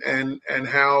Maigan, and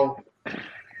how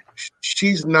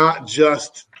she's not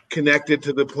just connected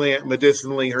to the plant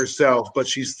medicinally herself, but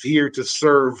she's here to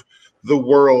serve the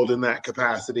world in that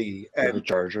capacity, and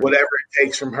whatever it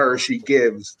takes from her, she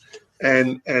gives.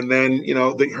 And then,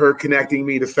 her connecting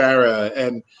me to Farrah,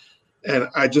 and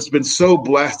I've just been so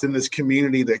blessed in this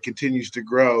community that continues to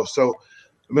grow. So,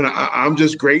 I'm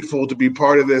just grateful to be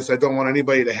part of this. I don't want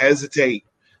anybody to hesitate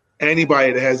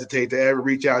to ever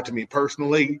reach out to me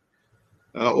personally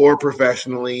or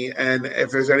professionally. And if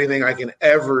there's anything I can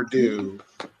ever do,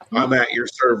 I'm at your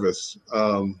service.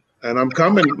 And I'm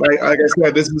coming. Like I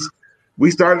said, we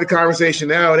started the conversation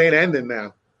now. It ain't ending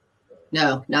now.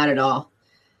 No, not at all.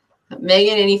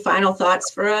 Maigan, any final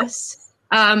thoughts for us?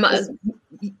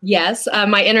 Yes,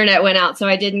 my internet went out, so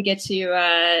I didn't get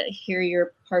to hear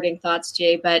your parting thoughts,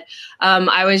 Jay. But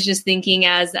I was just thinking,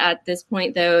 as at this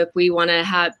point, though, if we want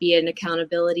to be an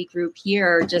accountability group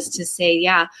here, just to say,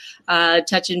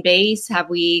 touch and base. Have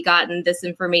we gotten this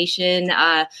information?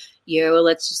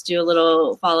 Let's just do a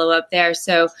little follow up there.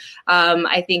 So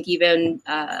I think even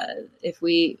if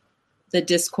the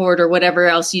Discord or whatever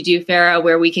else you do, Farrah,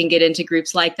 where we can get into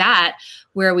groups like that,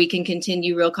 where we can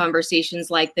continue real conversations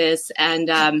like this,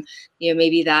 and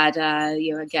maybe that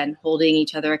again, holding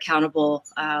each other accountable.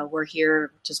 We're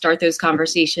here to start those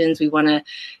conversations. We want to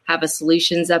have a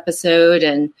solutions episode,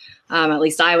 and at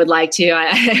least I would like to.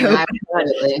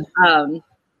 Absolutely.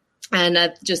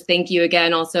 And just thank you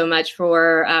again all so much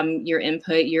for your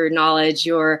input, your knowledge,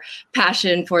 your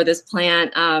passion for this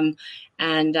plant,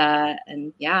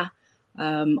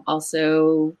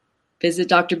 also visit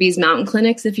Dr. B's mountain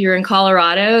clinics if you're in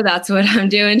Colorado. That's what I'm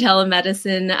doing,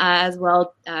 telemedicine as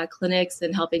well, clinics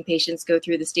and helping patients go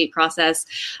through the state process.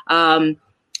 And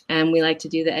we like to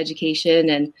do the education,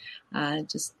 and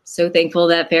just so thankful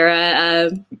that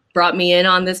Farrah brought me in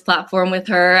on this platform with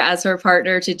her as her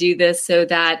partner to do this, so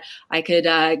that I could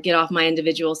get off my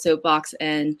individual soapbox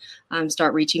and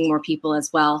start reaching more people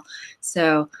as well.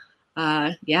 So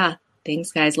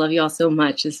thanks, guys. Love you all so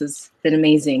much. This has been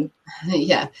amazing.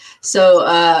 Yeah. So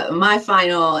my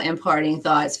final and parting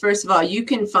thoughts. First of all, you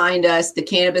can find us, The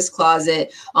Cannabis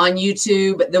Closet, on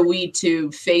YouTube, the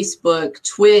WeedTube, Facebook,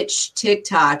 Twitch,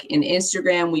 TikTok, and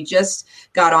Instagram. We just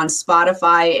got on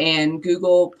Spotify and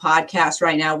Google Podcasts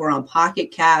right now. We're on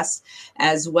Potcast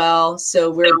as well. So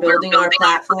we're building our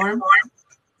platform.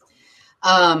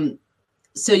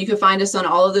 So you can find us on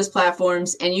all of those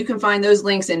platforms, and you can find those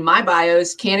links in my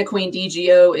bios. Canna Queen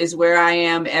DGO is where I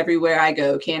am everywhere I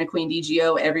go. Canna Queen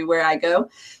DGO everywhere I go.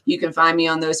 You can find me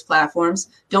on those platforms.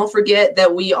 Don't forget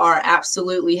that we are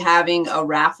absolutely having a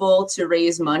raffle to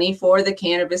raise money for the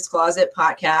Cannabis Closet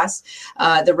podcast.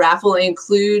 The raffle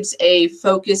includes a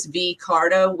Focus V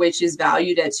Carta, which is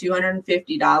valued at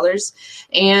 $250,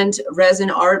 and resin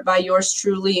art by yours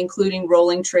truly, including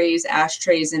rolling trays,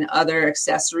 ashtrays, and other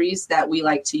accessories that we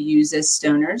like to use as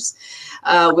stoners.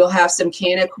 We'll have some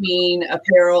Canna Queen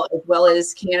apparel as well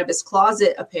as Cannabis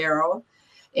Closet apparel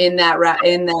in that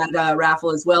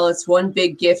raffle as well. It's one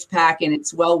big gift pack, and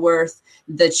it's well worth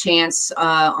the chance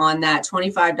on that.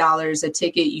 $25 a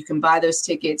ticket. You can buy those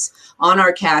tickets on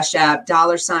our Cash App,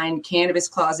 $ Cannabis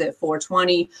Closet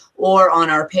 420, or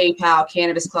on our PayPal,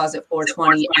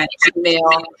 cannabiscloset420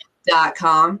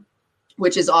 @gmail.com.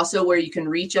 which is also where you can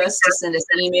reach us to send us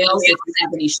emails if you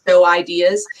have any show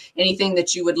ideas, anything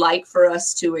that you would like for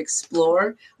us to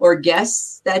explore, or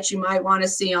guests that you might want to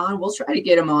see on. We'll try to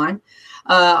get them on.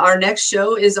 Our next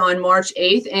show is on March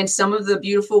 8th, and some of the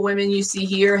beautiful women you see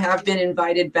here have been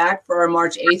invited back for our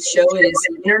March 8th show. It is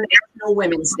International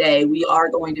Women's Day. We are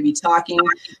going to be talking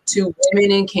to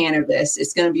women in cannabis.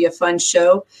 It's going to be a fun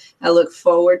show. I look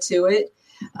forward to it.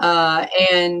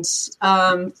 And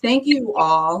thank you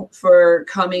all for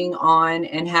coming on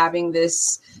and having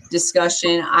this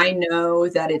discussion. I know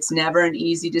that it's never an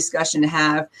easy discussion to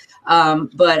have,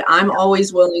 but I'm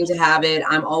always willing to have it.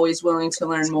 I'm always willing to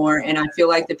learn more. And I feel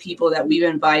like the people that we've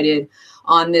invited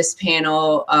on this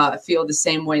panel feel the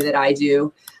same way that I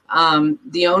do.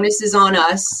 The onus is on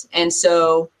us. And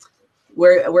so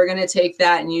we're going to take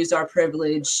that and use our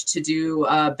privilege to do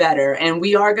better. And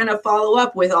we are going to follow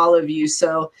up with all of you.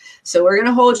 So we're going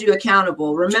to hold you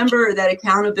accountable. Remember that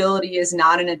accountability is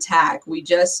not an attack. We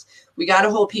got to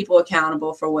hold people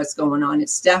accountable for what's going on.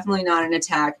 It's definitely not an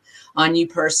attack on you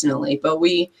personally, but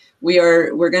we're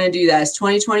going to do that. It's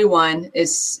 2021.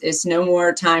 It's no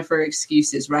more time for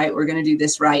excuses, right? We're going to do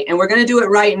this right. And we're going to do it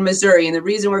right in Missouri. And the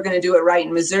reason we're going to do it right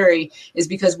in Missouri is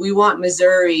because we want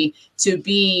Missouri to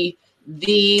be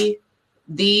the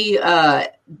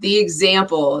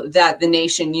example that the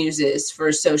nation uses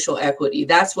for social equity.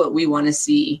 That's what we want to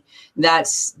see.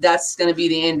 That's going to be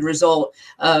the end result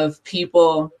of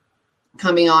people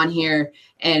coming on here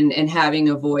and having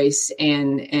a voice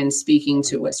and speaking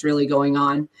to what's really going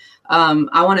on.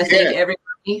 I want to thank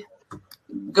everybody.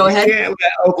 Go ahead. You can't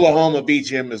let Oklahoma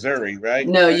beat you in Missouri, right?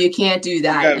 No, you can't do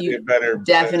that. You better,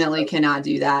 definitely cannot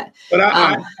do that. But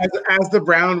as the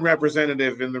Brown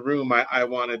representative in the room, I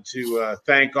wanted to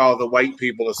thank all the white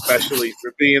people, especially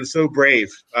for being so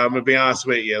brave. I'm going to be honest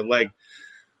with you. Like,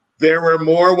 there were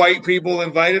more white people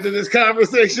invited to this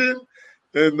conversation,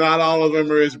 and not all of them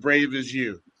are as brave as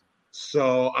you.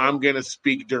 So I'm going to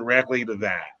speak directly to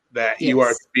that you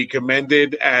are to be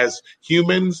commended as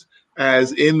humans,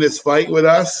 as in this fight with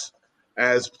us,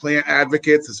 as plant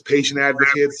advocates, as patient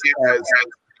advocates,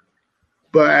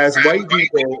 but as white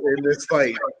people in this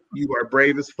fight, you are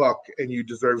brave as fuck, and you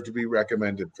deserve to be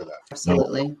recommended for that.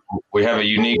 Absolutely. We have a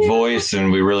unique voice,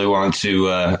 and we really want to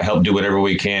help do whatever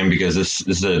we can, because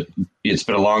it's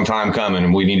been a long time coming,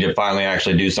 and we need to finally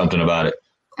actually do something about it.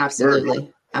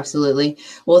 Absolutely. Absolutely.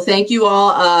 Well, thank you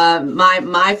all.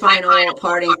 My final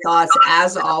parting thoughts,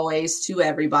 as always, to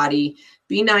everybody: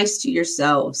 be nice to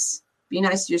yourselves. Be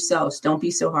nice to yourselves. Don't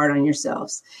be so hard on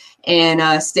yourselves.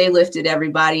 And stay lifted,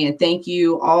 everybody. And thank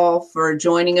you all for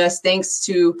joining us. Thanks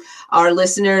to our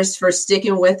listeners for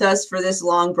sticking with us for this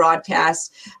long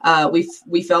broadcast.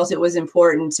 We felt it was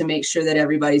important to make sure that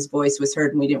everybody's voice was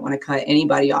heard, and we didn't want to cut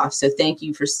anybody off. So thank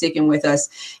you for sticking with us.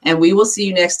 And we will see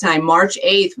you next time. March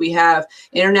 8th, we have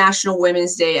International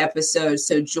Women's Day episode.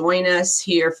 So join us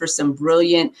here for some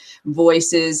brilliant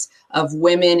voices of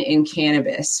women in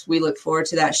cannabis. We look forward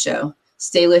to that show.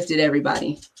 Stay lifted,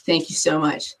 everybody. Thank you so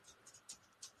much.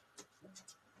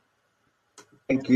 Thank you.